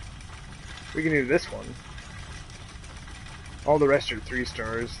 We can do this one. All the rest are 3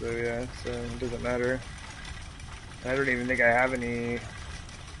 stars, so yeah, so it doesn't matter. I don't even think I have any...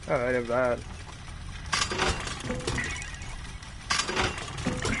 Oh, I have that.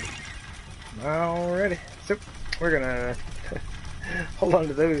 Alrighty, so we're gonna hold on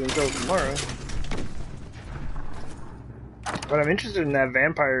to those until tomorrow. But I'm interested in that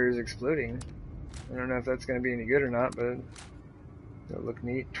vampires exploding. I don't know if that's gonna be any good or not, but it'll look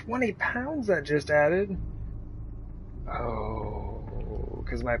neat. 20 pounds that just added? Oh,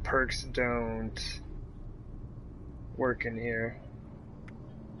 because my perks don't... working here.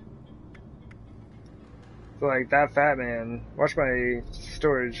 So like that fat man, watch my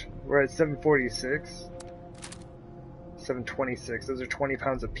storage. We're at 746. 726. Those are 20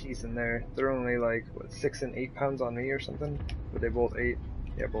 pounds a piece in there. They're only like, what, 6 and 8 pounds on me or something? Were they both 8?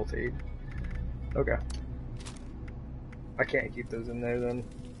 Yeah, both 8. Okay. I can't keep those in there then.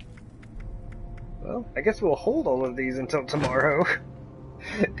 Well, I guess we'll hold all of these until tomorrow.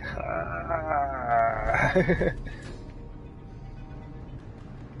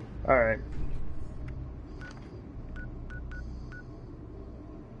 Alright.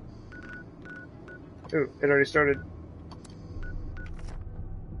 Ooh, it already started.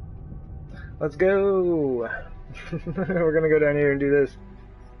 Let's go! We're gonna go down here and do this.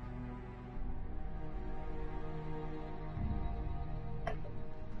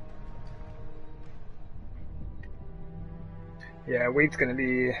 Yeah, weight's gonna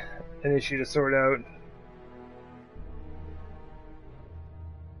be an issue to sort out.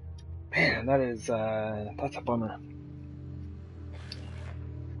 Man, that's a bummer.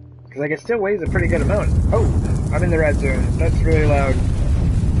 Because like it still weighs a pretty good amount. Oh, I'm in the red zone. That's really loud.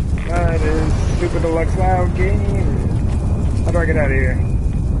 That is Super Deluxe loud game. How do I get out of here?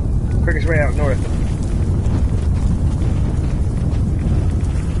 Quickest way out north.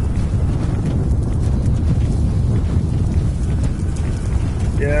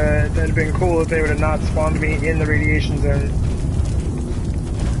 Yeah, that'd have been cool if they would have not spawned me in the radiation zone.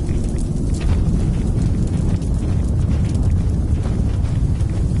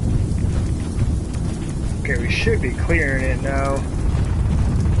 Okay, we should be clearing it now.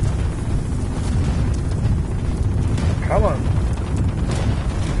 Come on.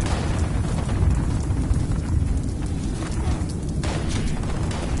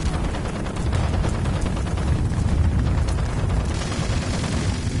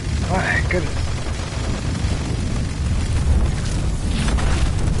 My goodness.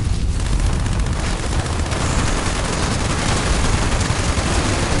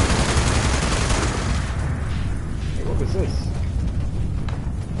 Hey, what was this?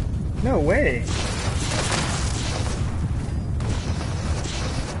 No way.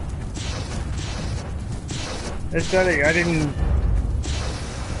 I didn't...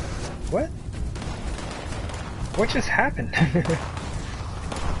 What? What just happened? I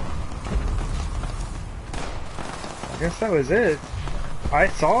guess that was it. I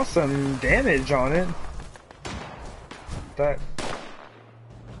saw some damage on it. That...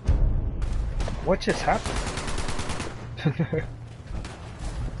 What just happened?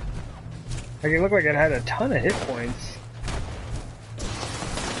 Like, it looked like it had a ton of hit points.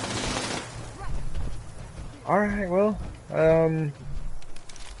 Alright, well,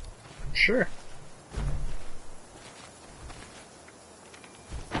 sure.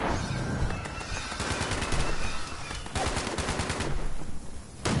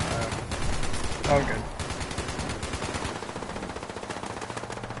 Oh, good.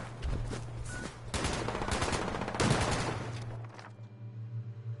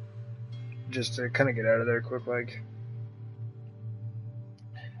 Just to kind of get out of there quick, like.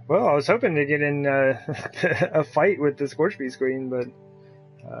 Well, I was hoping to get in a fight with the Scorchbeast Queen, but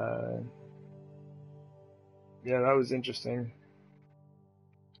yeah, that was interesting.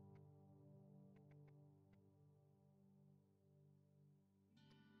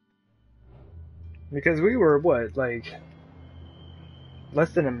 Because we were, what, like,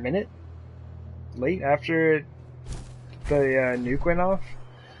 less than a minute late after the nuke went off?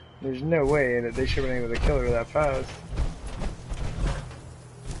 There's no way that they should have been able to kill her that fast.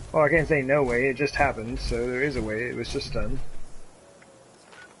 Well, I can't say no way, it just happened, so there is a way, it was just done.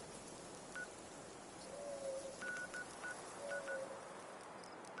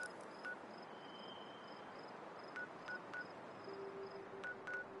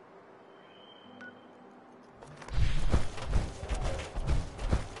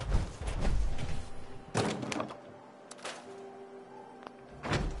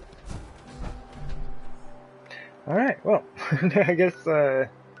 Alright, well, I guess,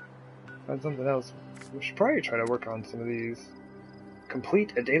 find something else. We should probably try to work on some of these.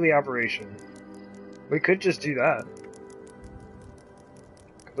 Complete a daily operation. We could just do that.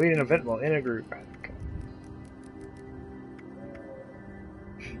 Complete an event while in a group.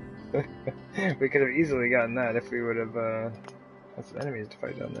 We could have easily gotten that if we would have, had some enemies to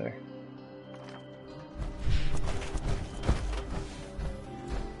fight down there.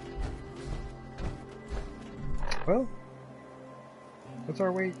 Well, what's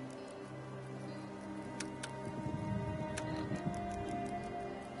our weight?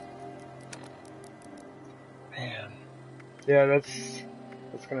 Man. Yeah, that's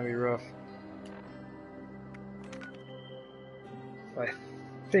gonna be rough.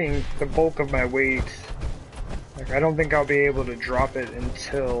 think the bulk of my weight, like I don't think I'll be able to drop it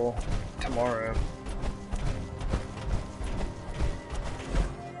until tomorrow.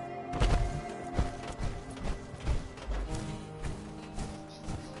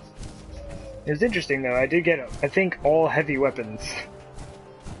 It was interesting though, I did get, I think, all heavy weapons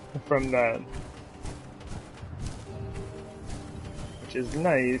from that. Which is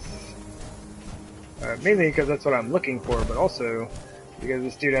nice. Mainly because that's what I'm looking for, but also because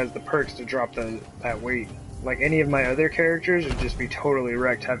this dude has the perks to drop that weight. Like any of my other characters would just be totally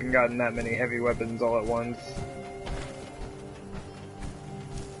wrecked having gotten that many heavy weapons all at once.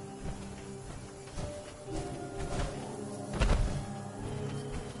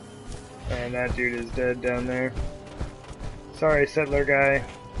 And that dude is dead down there. Sorry, settler guy.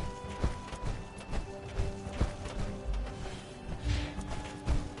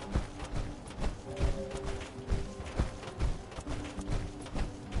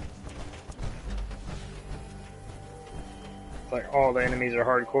 It's like all the enemies are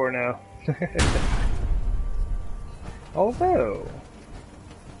hardcore now. Although,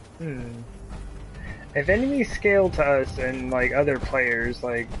 if enemies scale to us and like other players,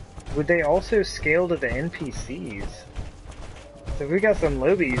 like, would they also scale to the NPCs? So if we got some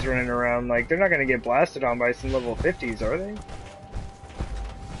lobies running around, like, they're not gonna get blasted on by some level 50s, are they?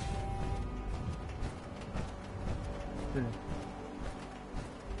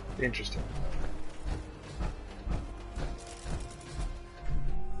 Interesting.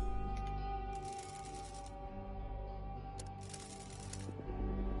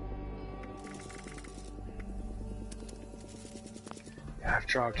 I've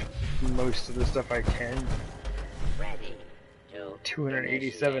dropped most of the stuff I can. Ready to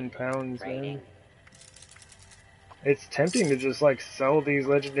 287 pounds, man. It's tempting to just like sell these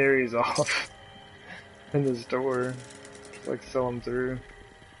legendaries off in the store. Just like sell them through.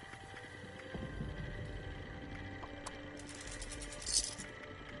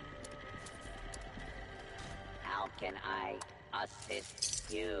 How can I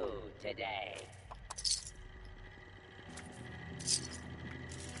assist you today?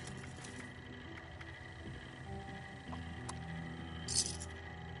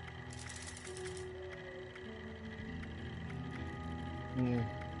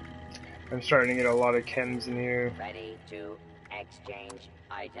 I'm starting to get a lot of chems in here. Ready to exchange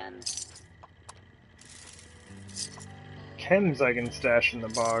items. Chems I can stash in the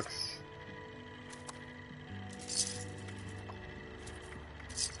box.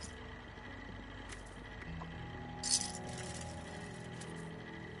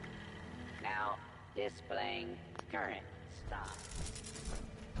 Now displaying current stock.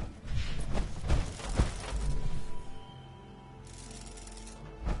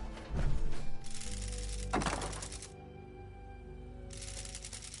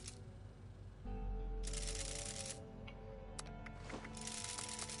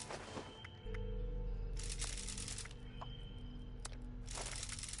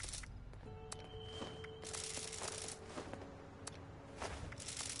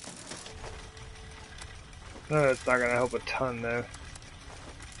 No, that's not gonna help a ton though.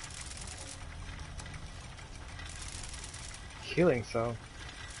 Healing cell.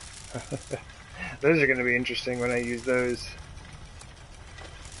 Those are gonna be interesting when I use those.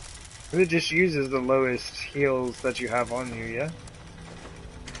 It just uses the lowest heals that you have on you, yeah?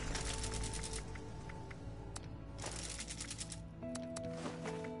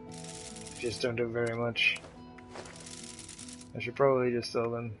 Just don't do very much. I should probably just sell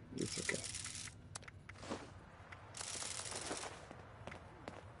them. It's okay.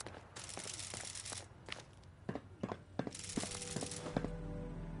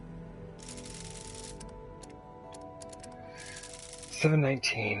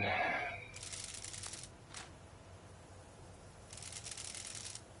 $7.19. It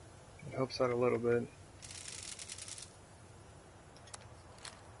helps out a little bit.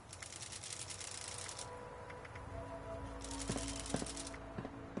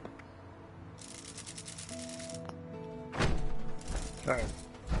 Alright.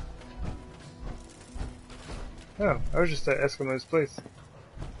 Oh, I was just at Eskimo's place.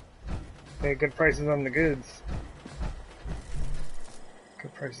 They had good prices on the goods.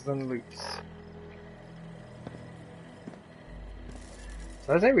 Good prices on the loots.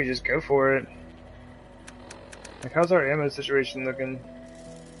 So I think we just go for it. Like, how's our ammo situation looking?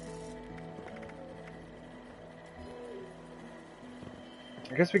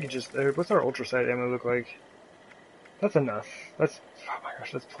 I guess we could just, what's our ultrasight ammo look like? That's enough. That's, oh my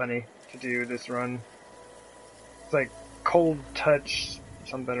gosh, that's plenty to do this run. It's like cold touch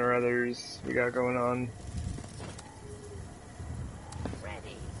something or others we got going on.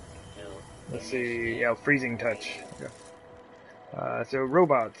 Ready Let's see, yeah, freezing touch. Okay. So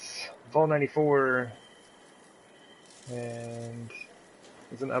robots, Vol 94, and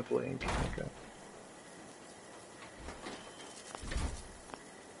it's an uplink. Okay.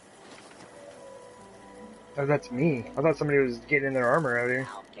 Oh, that's me. I thought somebody was getting in their armor out here.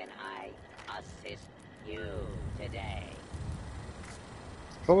 How can I assist you today?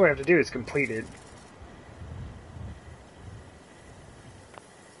 So all we have to do is complete it.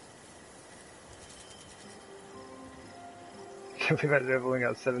 Can't believe I've only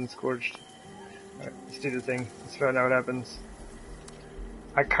got 7 scorched. Alright, let's do the thing. Let's find out what happens.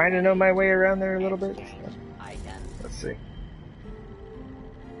 I kind of know my way around there a little bit. So let's see.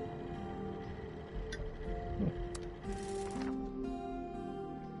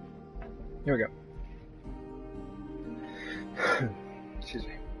 Here we go. Excuse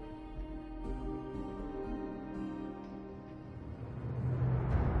me.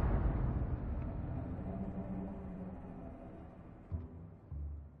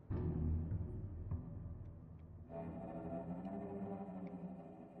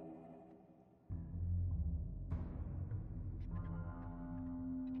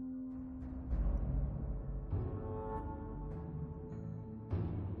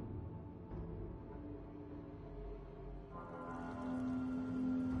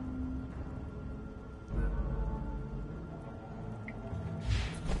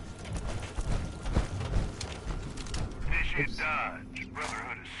 This is Dodge,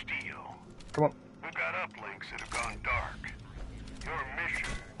 Brotherhood of Steel. Come on. We've got uplinks that have gone dark. Your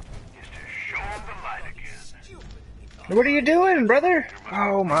mission is to show them the light again. What are you doing, brother?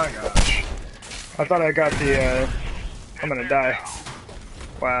 Oh my gosh. I thought I got the, I'm gonna die.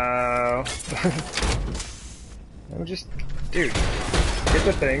 Wow. I'm just, dude, get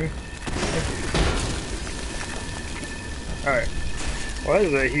the thing. Alright. Well, that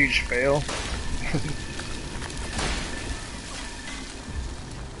is a huge fail.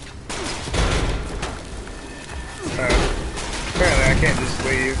 Apparently I can't just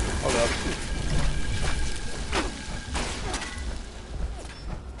leave. Hold up.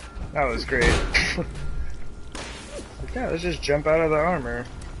 That was great. Yeah, let's just jump out of the armor.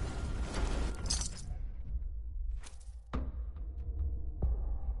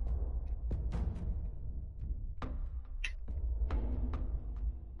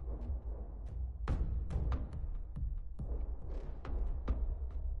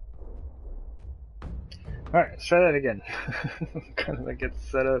 Alright, let's try that again. Kind of like get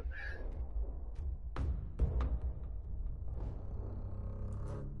set up.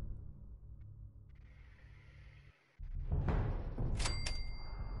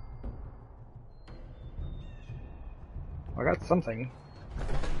 I got something.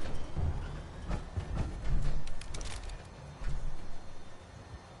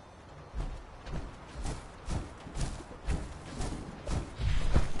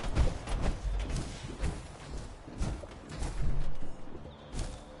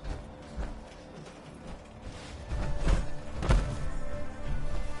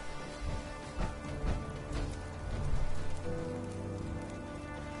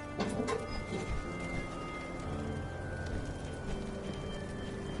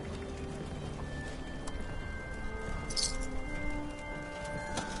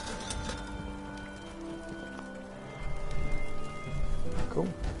 Cool.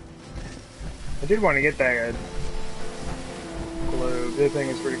 I did want to get that globe. This thing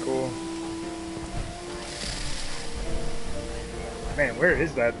is pretty cool. Man, where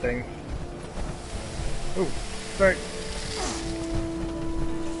is that thing? Oh, sorry.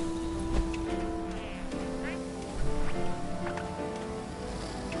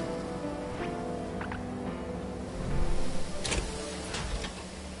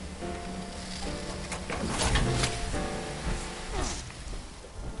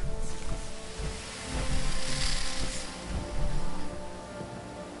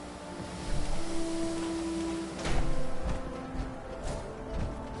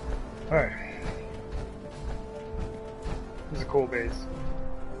 Alright. This is a cool base.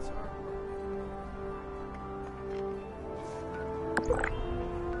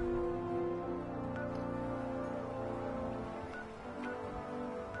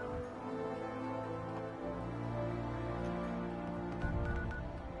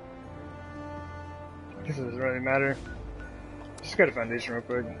 I guess it doesn't really matter. Just got a foundation real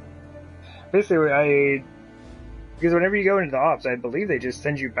quick. Basically, because whenever you go into the ops, I believe they just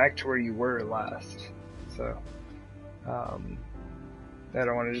send you back to where you were last. So, I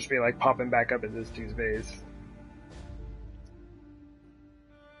don't want to just be like popping back up at this dude's base.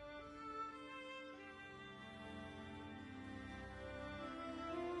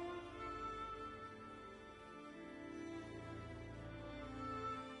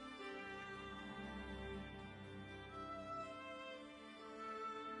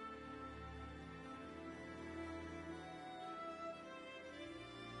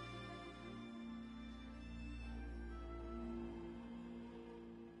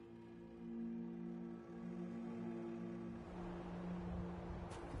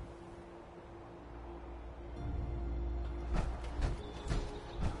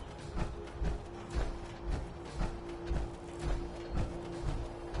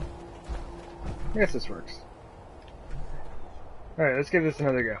 I guess this works. Alright, let's give this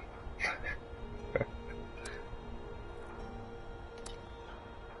another go.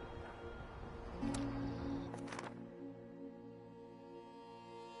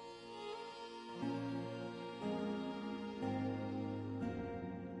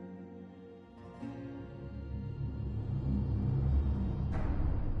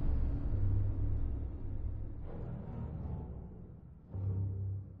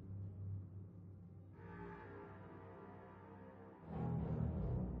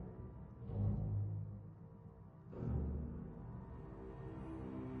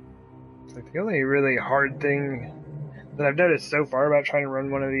 Like the only really hard thing that I've noticed so far about trying to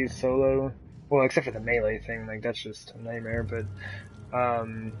run one of these solo, well, except for the melee thing, like that's just a nightmare, but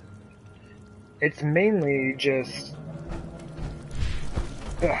it's mainly just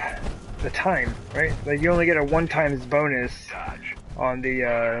the time, right? Like you only get a 1x bonus on the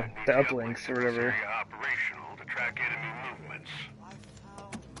uplinks or whatever.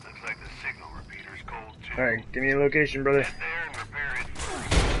 Alright, give me a location, brother.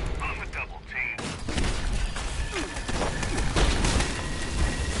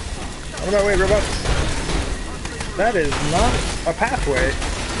 Oh no, wait, robots. That is not a pathway.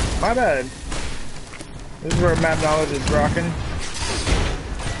 My bad. This is where map knowledge is rocking.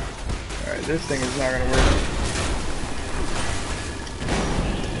 Alright, this thing is not gonna work.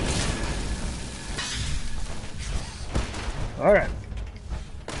 Alright.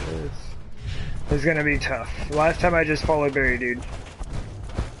 This is gonna be tough. Last time I just followed Barry, dude.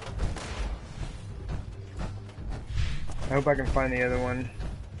 I hope I can find the other one.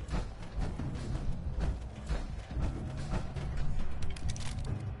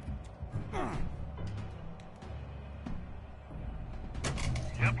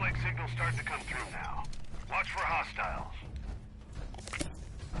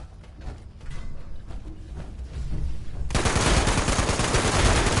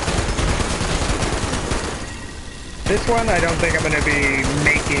 This one I don't think I'm going to be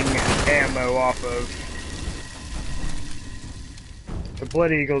making ammo off of. The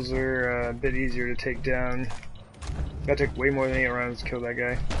Blood Eagles are a bit easier to take down. That took way more than 8 rounds to kill that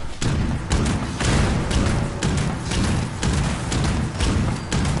guy.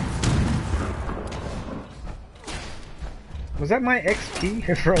 Was that my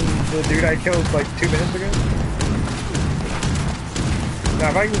XP from the dude I killed like 2 minutes ago? Now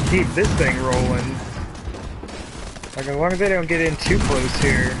if I can keep this thing rolling, like as long as they don't get in too close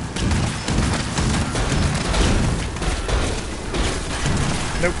here.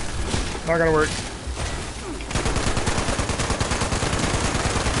 Nope, not gonna work.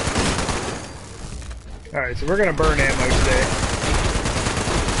 Alright, so we're gonna burn ammo today.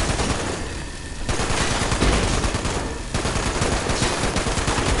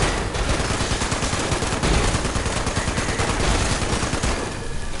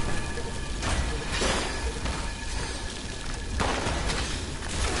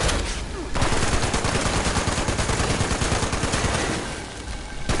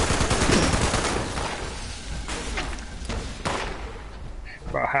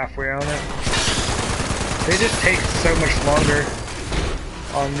 About halfway on it. They just take so much longer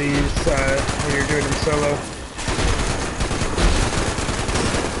on these when you're doing them solo.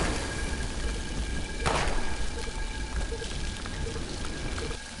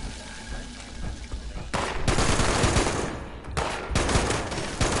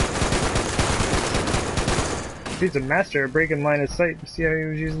 He's a master of breaking line of sight. See how he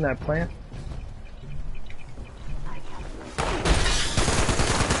was using that plant?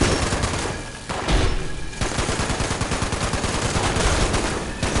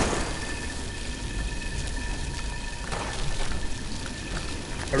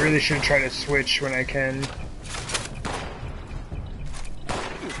 I really should try to switch when I can.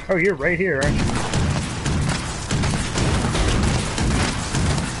 Oh, you're right here, aren't you?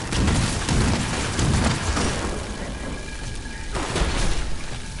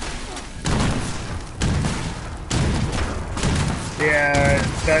 Yeah,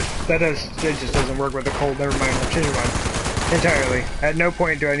 it just doesn't work with the cold. Never mind, I'll change mine entirely. At no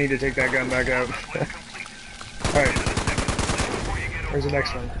point do I need to take that gun back out. Alright. Where's the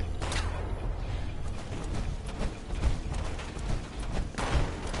next one?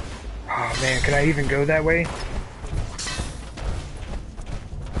 Oh man, can I even go that way?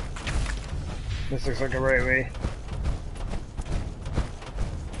 This looks like a right way.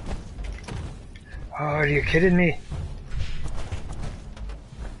 Oh, are you kidding me?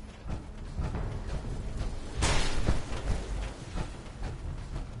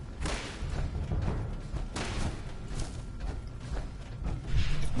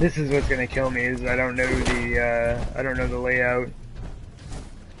 This is what's gonna kill me, is I don't know the layout.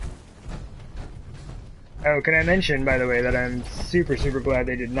 Oh, can I mention, by the way, that I'm super glad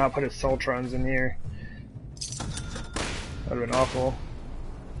they did not put assaultrons in here. That would've been awful.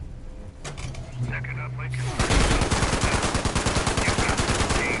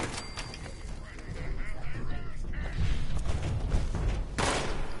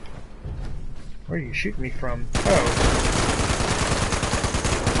 Where are you shooting me from? Oh.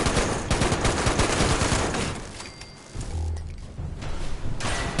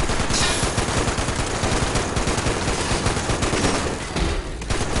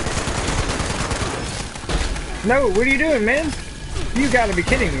 No, what are you doing, man? You gotta be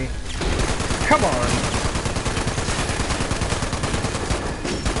kidding me. Come on.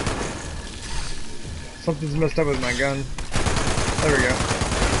 Something's messed up with my gun. There we go.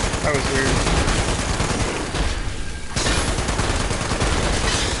 That was weird.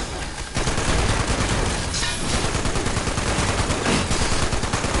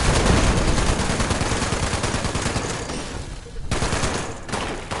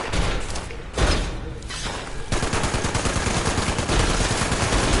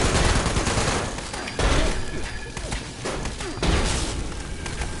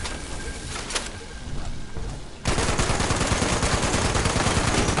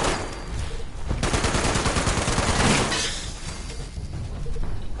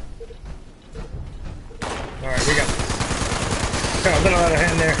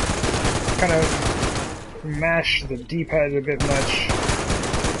 Mash the D-pad a bit much.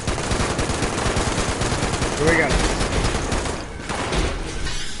 So we got it.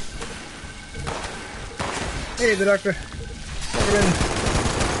 Hey, the doctor. Welcome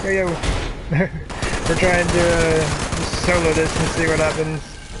in. Yo. We're trying to solo this and see what happens.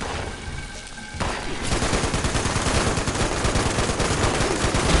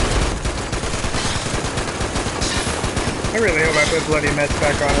 I really hope I put bloody mess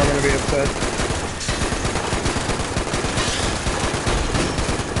back on. I'm gonna be upset.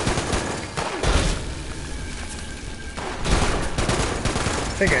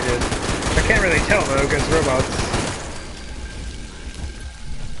 I think I did. I can't really tell though, because robots.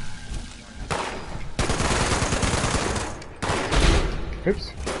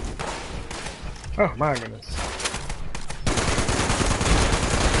 Oops. Oh my goodness.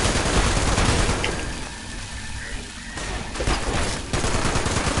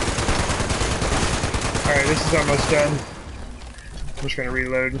 Alright, this is almost done. I'm just gonna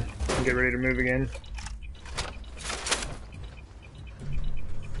reload and get ready to move again.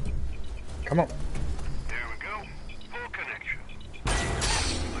 Come on. There we go. Full connection.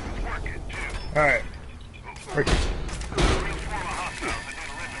 Working too. Alright. Working.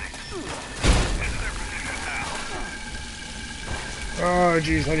 Oh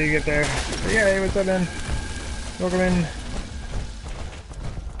jeez, how do you get there? Yeah, hey, what's up, man? Welcome in.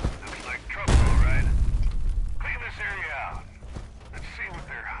 Looks like trouble, all right. Clean this area out. Let's see what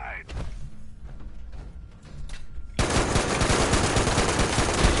they're hiding.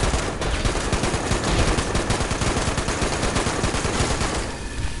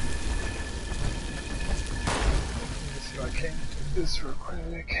 This real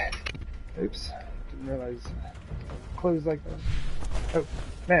quick. Oops, didn't realize closed like that. Oh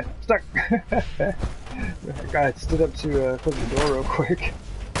man, I'm stuck. I stood up to close the door real quick.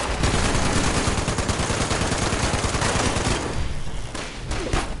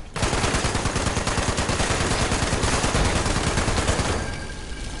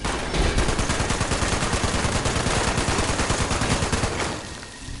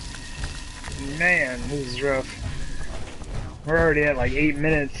 Man, this is rough. We're already at like 8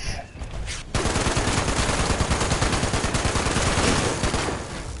 minutes.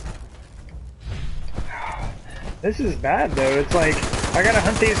 This is bad though. It's like, I gotta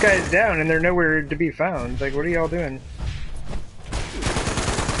hunt these guys down and they're nowhere to be found. Like, what are y'all doing?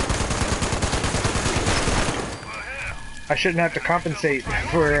 I shouldn't have to compensate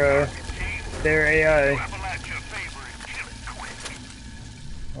for their AI.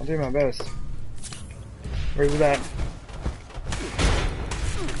 I'll do my best. Where's that?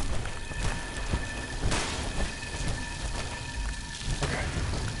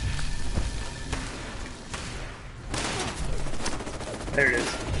 There it is.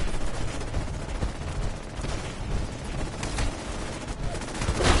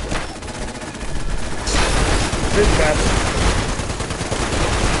 This is bad.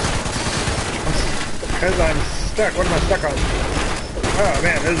 Because I'm stuck. What am I stuck on? Oh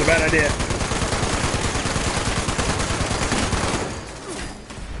man, this is a bad idea.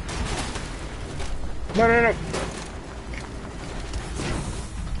 No, no, no.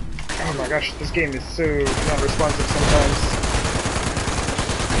 Gosh, this game is so not responsive sometimes.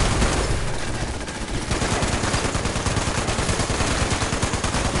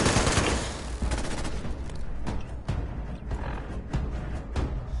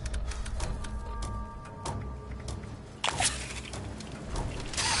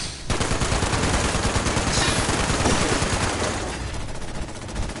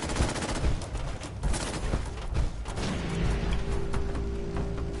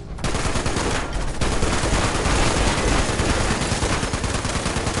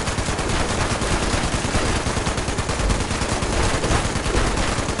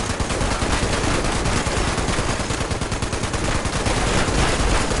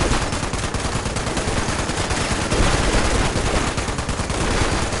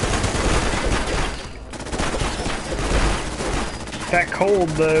 That cold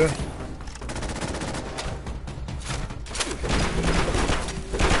though.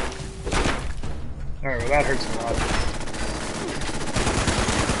 Alright, well that hurts a lot.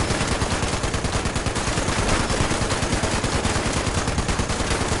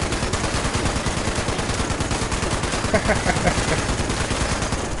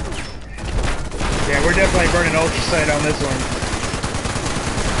 Yeah, we're definitely burning ultracite on this one.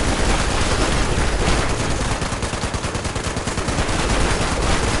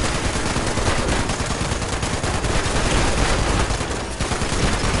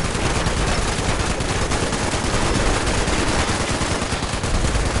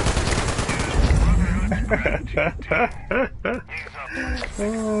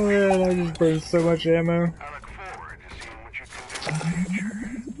 Oh man, I just burned so much ammo.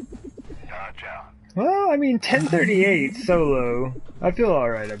 Well, I mean, 1038 solo. I feel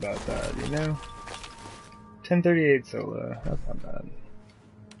alright about that, you know? 1038 solo. That's not bad.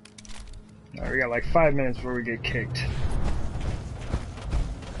 Alright, we got like 5 minutes before we get kicked.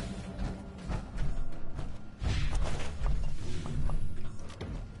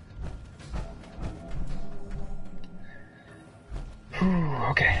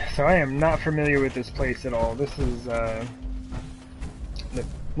 Okay, so I am not familiar with this place at all. This is,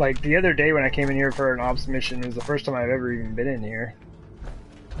 like, the other day when I came in here for an ops mission, it was the first time I've ever even been in here.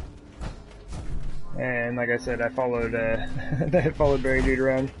 And like I said, I followed, I followed Barry Dude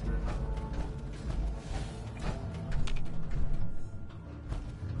around.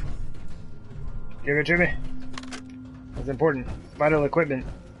 Give it to me. That's important. It's vital equipment.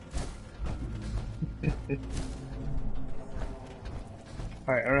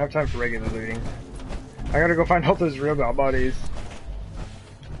 Alright, I don't have time for regular looting. I gotta go find all those robot bodies.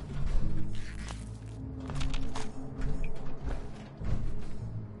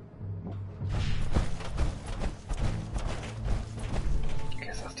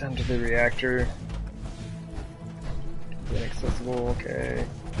 Guess that's down to the reactor. Inaccessible, okay.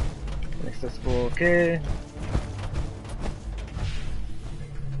 Inaccessible, okay.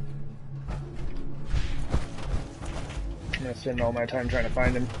 I'm gonna spend all my time trying to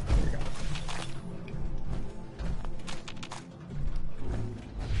find him. There we go.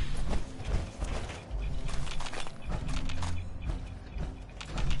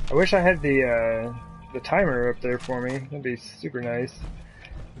 I wish I had the timer up there for me. That'd be super nice.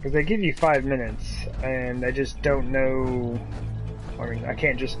 Because they give you 5 minutes, and I just don't know. I mean, I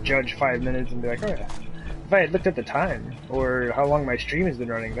can't just judge 5 minutes and be like, oh yeah. If I had looked at the time or how long my stream has been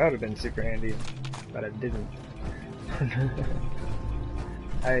running, that would have been super handy. But I didn't.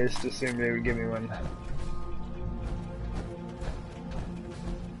 I just assumed they would give me one.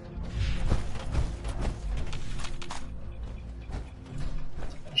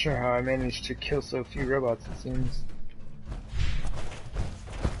 Not sure how I managed to kill so few robots, it seems.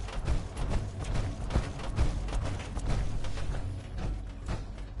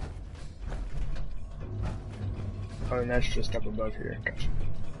 Oh, and that's just up above here. Gotcha.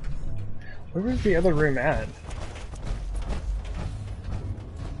 Where was the other room at?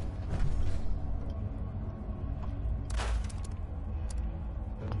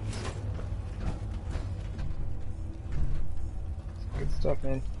 Good stuff,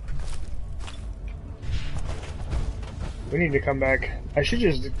 man. We need to come back. I should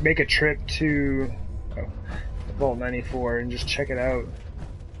just make a trip to Vault 94 and just check it out.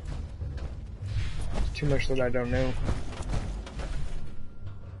 There's too much that I don't know.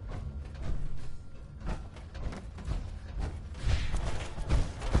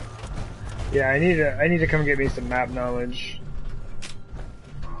 Yeah, I need to come get me some map knowledge.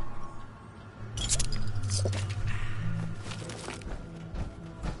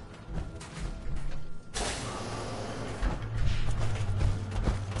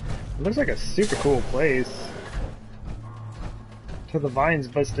 It looks like a super cool place. So the vine's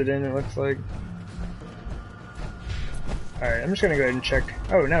busted in, it looks like. Alright, I'm just gonna go ahead and check.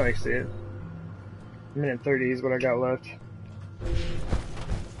 Oh, now I see it. Minute 30 is what I got left.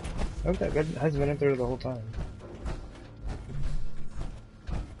 Oh, that hasn't been up there the whole time.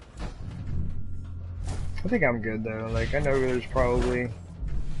 I think I'm good though. Like, I know there's probably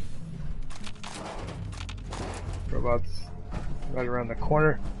robots right around the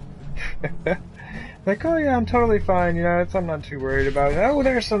corner. Like, oh yeah, I'm totally fine, you know, I'm not too worried about it. Oh,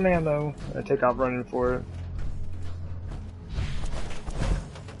 there's some ammo. I take off running for it.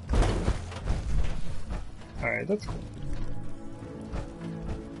 Alright, that's cool.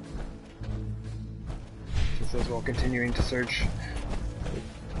 It says while continuing to search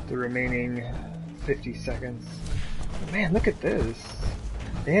the remaining 50 seconds. Man, look at this.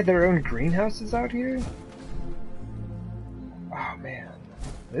 They had their own greenhouses out here? Oh man.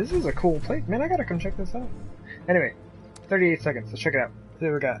 This is a cool place. Man, I gotta come check this out. Anyway, 38 seconds. Let's check it out. See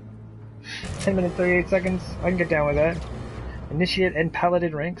what we got. 10 minutes, 38 seconds. I can get down with that. Initiate and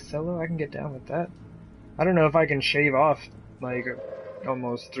paladin rank solo. I can get down with that. I don't know if I can shave off like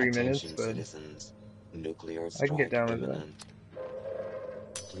almost 3 minutes, but citizens. Nuclear I can get down with imminent.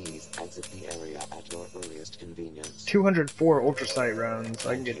 Please exit the area at your earliest convenience. that. 204 ultrasight rounds.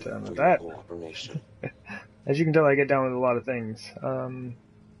 I can get down with that. Cooperation. As you can tell, I get down with a lot of things.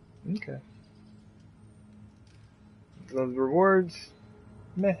 Okay. The rewards,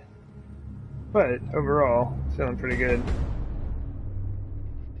 meh. But overall, feeling pretty good.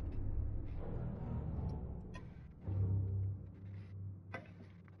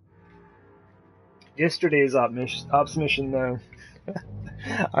 Yesterday's ops mission though,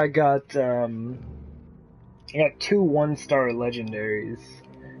 I got 2 1-star legendaries,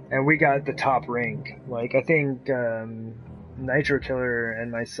 and we got the top rank. Like, I think Nitro Killer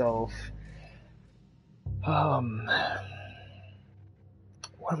and myself,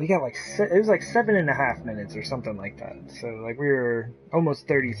 what we got, like it was like 7.5 minutes or something like that. So like we were almost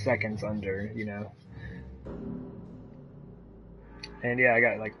 30 seconds under, you know. And yeah, I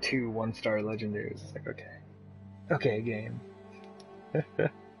got like 2 1-star legendaries. It's like, okay, game.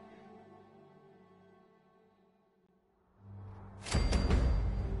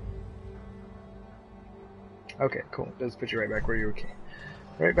 Okay, cool. It does put you right back where you were.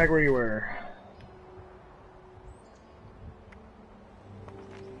 Right back where you were.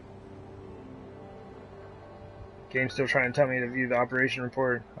 Game's still trying to tell me to view the operation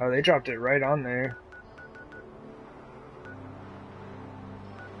report. Oh, they dropped it right on there.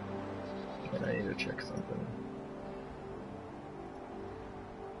 And I need to check something.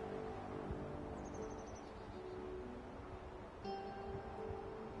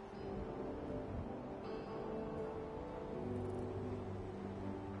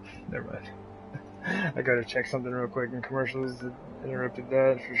 Never mind. I gotta check something real quick in commercials that interrupted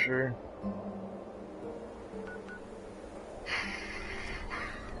that for sure.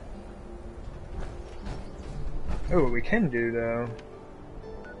 Oh, what we can do though.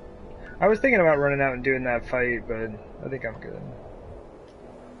 I was thinking about running out and doing that fight, but I think I'm good.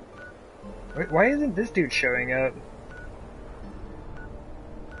 Wait, why isn't this dude showing up?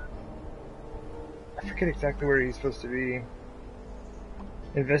 I forget exactly where he's supposed to be.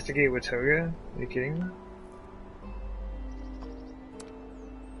 Investigate with Toga? Are you kidding me?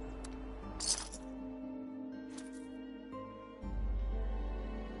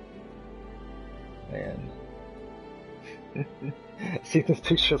 Man. I've seen this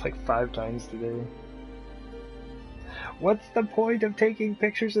picture like 5 times today. What's the point of taking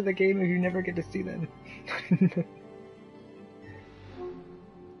pictures of the game if you never get to see them?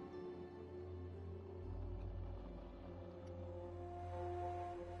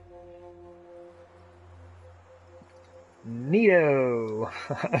 Neato!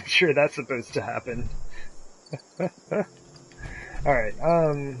 I'm sure that's supposed to happen. Alright,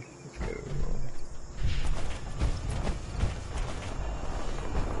 let's go.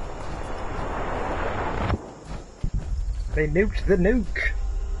 They nuked the nuke!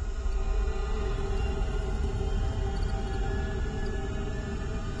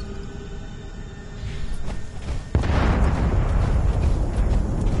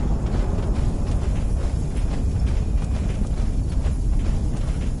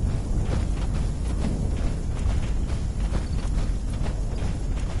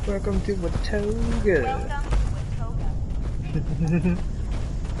 Welcome to Watoga.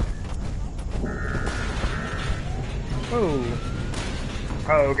 Oh.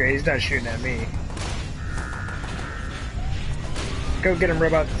 Oh, okay, he's not shooting at me. Go get him,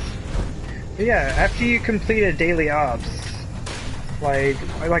 robots. But yeah, after you complete a daily ops, like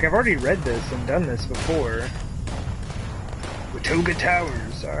I've already read this and done this before. Watoga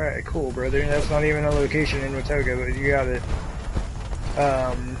Towers. Alright, cool, brother. That's not even a location in Watoga, but you got it.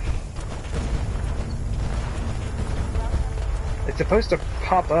 It's supposed to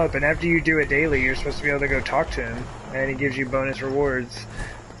pop up, and after you do it daily, you're supposed to be able to go talk to him, and he gives you bonus rewards.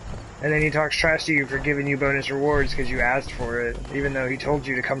 And then he talks trash to you for giving you bonus rewards because you asked for it, even though he told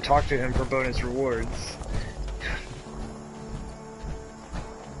you to come talk to him for bonus rewards.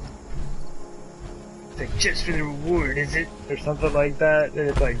 It's like, just for the reward, is it? Or something like that. And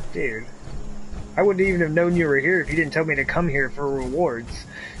it's like, dude, I wouldn't even have known you were here if you didn't tell me to come here for rewards.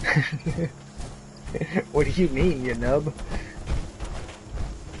 What do you mean, you nub?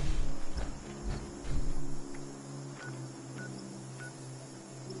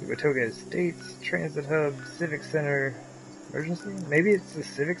 Watoga Estates, Transit Hub, Civic Center, Emergency? Maybe it's the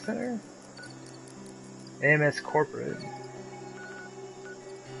Civic Center? AMS Corporate.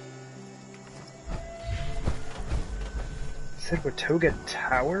 It said Watoga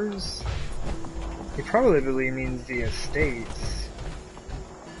Towers? He probably means the estates.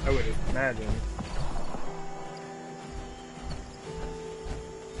 I would imagine.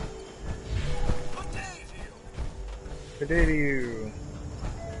 Potato!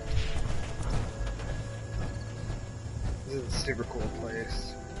 This is a super cool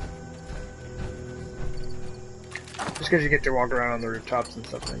place. Just because you get to walk around on the rooftops and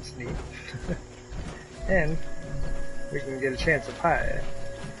stuff, that's neat. And we can get a chance of pie.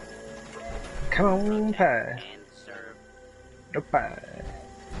 Come on, pie. No pie.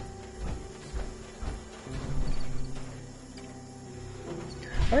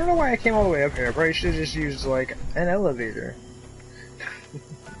 I don't know why I came all the way up here. I probably should have just used, like, an elevator.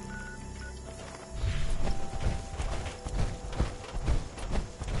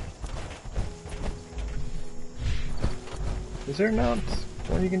 Is there not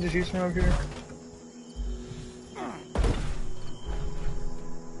one you can just use from up here?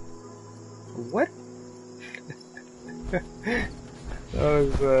 What?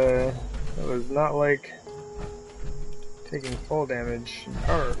 That was not like taking fall damage in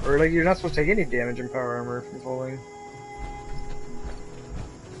power, or like you're not supposed to take any damage in power armor from falling.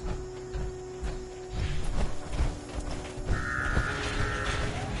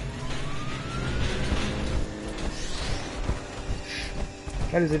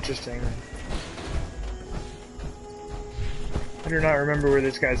 That is interesting. I do not remember where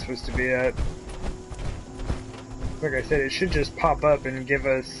this guy's supposed to be at. Like I said, it should just pop up and give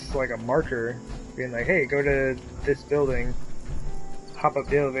us like a marker, being like, hey, go to this building, hop up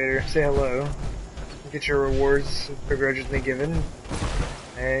the elevator, say hello, get your rewards begrudgingly given,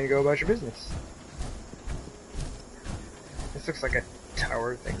 and go about your business. This looks like a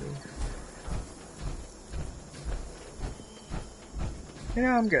tower thing. You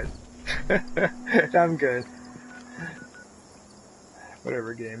know, I'm good. I'm good.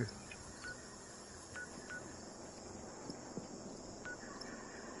 Whatever, game.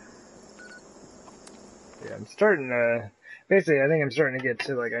 Yeah, I'm starting to... Basically, I think I'm starting to get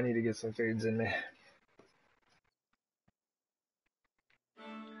to, like, I need to get some foods in me.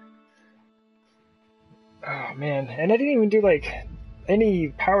 Oh, man. And I didn't even do, like, any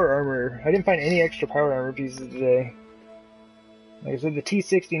power armor. I didn't find any extra power armor pieces today. Like I said, the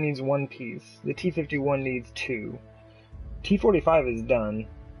T60 needs 1 piece. The T51 needs 2. T45 is done.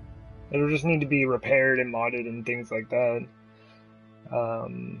 It'll just need to be repaired and modded and things like that.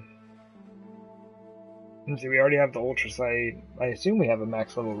 Let's see, we already have the Ultra Sight. I assume we have a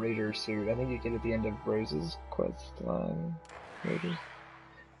max level Raider suit. I think you get it at the end of Rose's quest line. Maybe.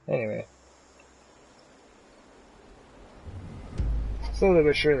 Anyway. Slowly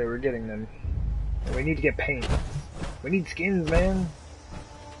but surely we're getting them. And we need to get paint. We need skins, man.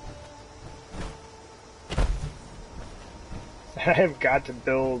 I've got to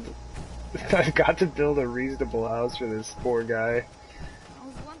build a reasonable house for this poor guy. I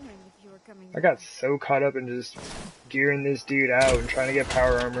was wondering if you were coming. I got so caught up in just gearing this dude out and trying to get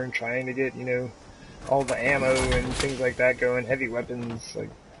power armor and trying to get, you know, all the ammo and things like that going, heavy weapons, like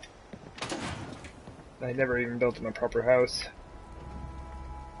I never even built him a proper house.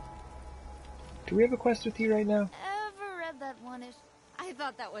 Do we have a quest with you right now? Ever read that one-ish? I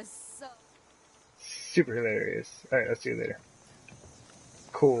thought that was so... Super hilarious. Alright, I'll see you later.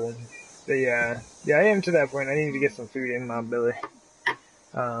 Cool. But yeah, I am to that point. I need to get some food in my belly.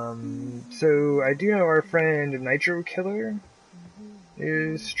 So I do know our friend Nitro Killer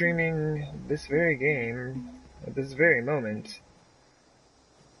is streaming this very game at this very moment.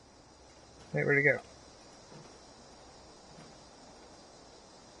 Wait, where'd he go?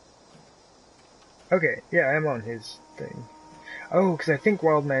 Okay, yeah, I'm on his thing. Oh, because I think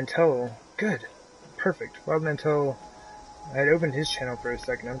Wild Mantel... Good. Perfect. Wild Mantel I had opened his channel for a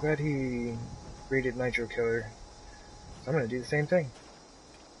second. I'm glad he rated Nitro Killer. So I'm gonna do the same thing.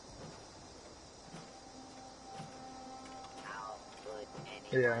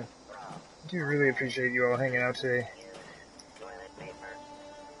 Yeah. I do really appreciate you all hanging out today.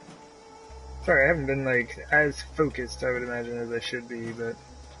 Sorry, I haven't been like as focused, I would imagine, as I should be, but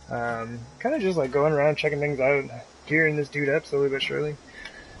kind of just like going around checking things out, gearing this dude up slowly but surely.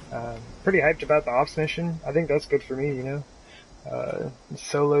 Pretty hyped about the ops mission. I think that's good for me, you know.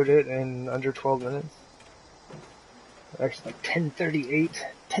 Soloed it in under 12 minutes. Actually, like 10:38.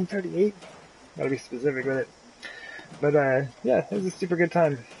 10:38. Gotta be specific with it. But yeah, it was a super good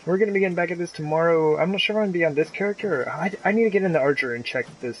time. We're gonna be getting back at this tomorrow. I'm not sure if I'm gonna be on this character. Or I need to get into Archer and check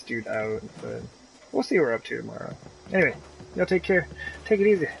this dude out. But we'll see what we're up to tomorrow. Anyway, y'all take care. Take it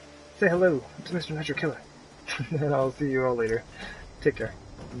easy. Say hello to Mr. Nitro Killer. And I'll see you all later. Take care.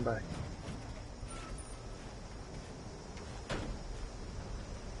 Bye.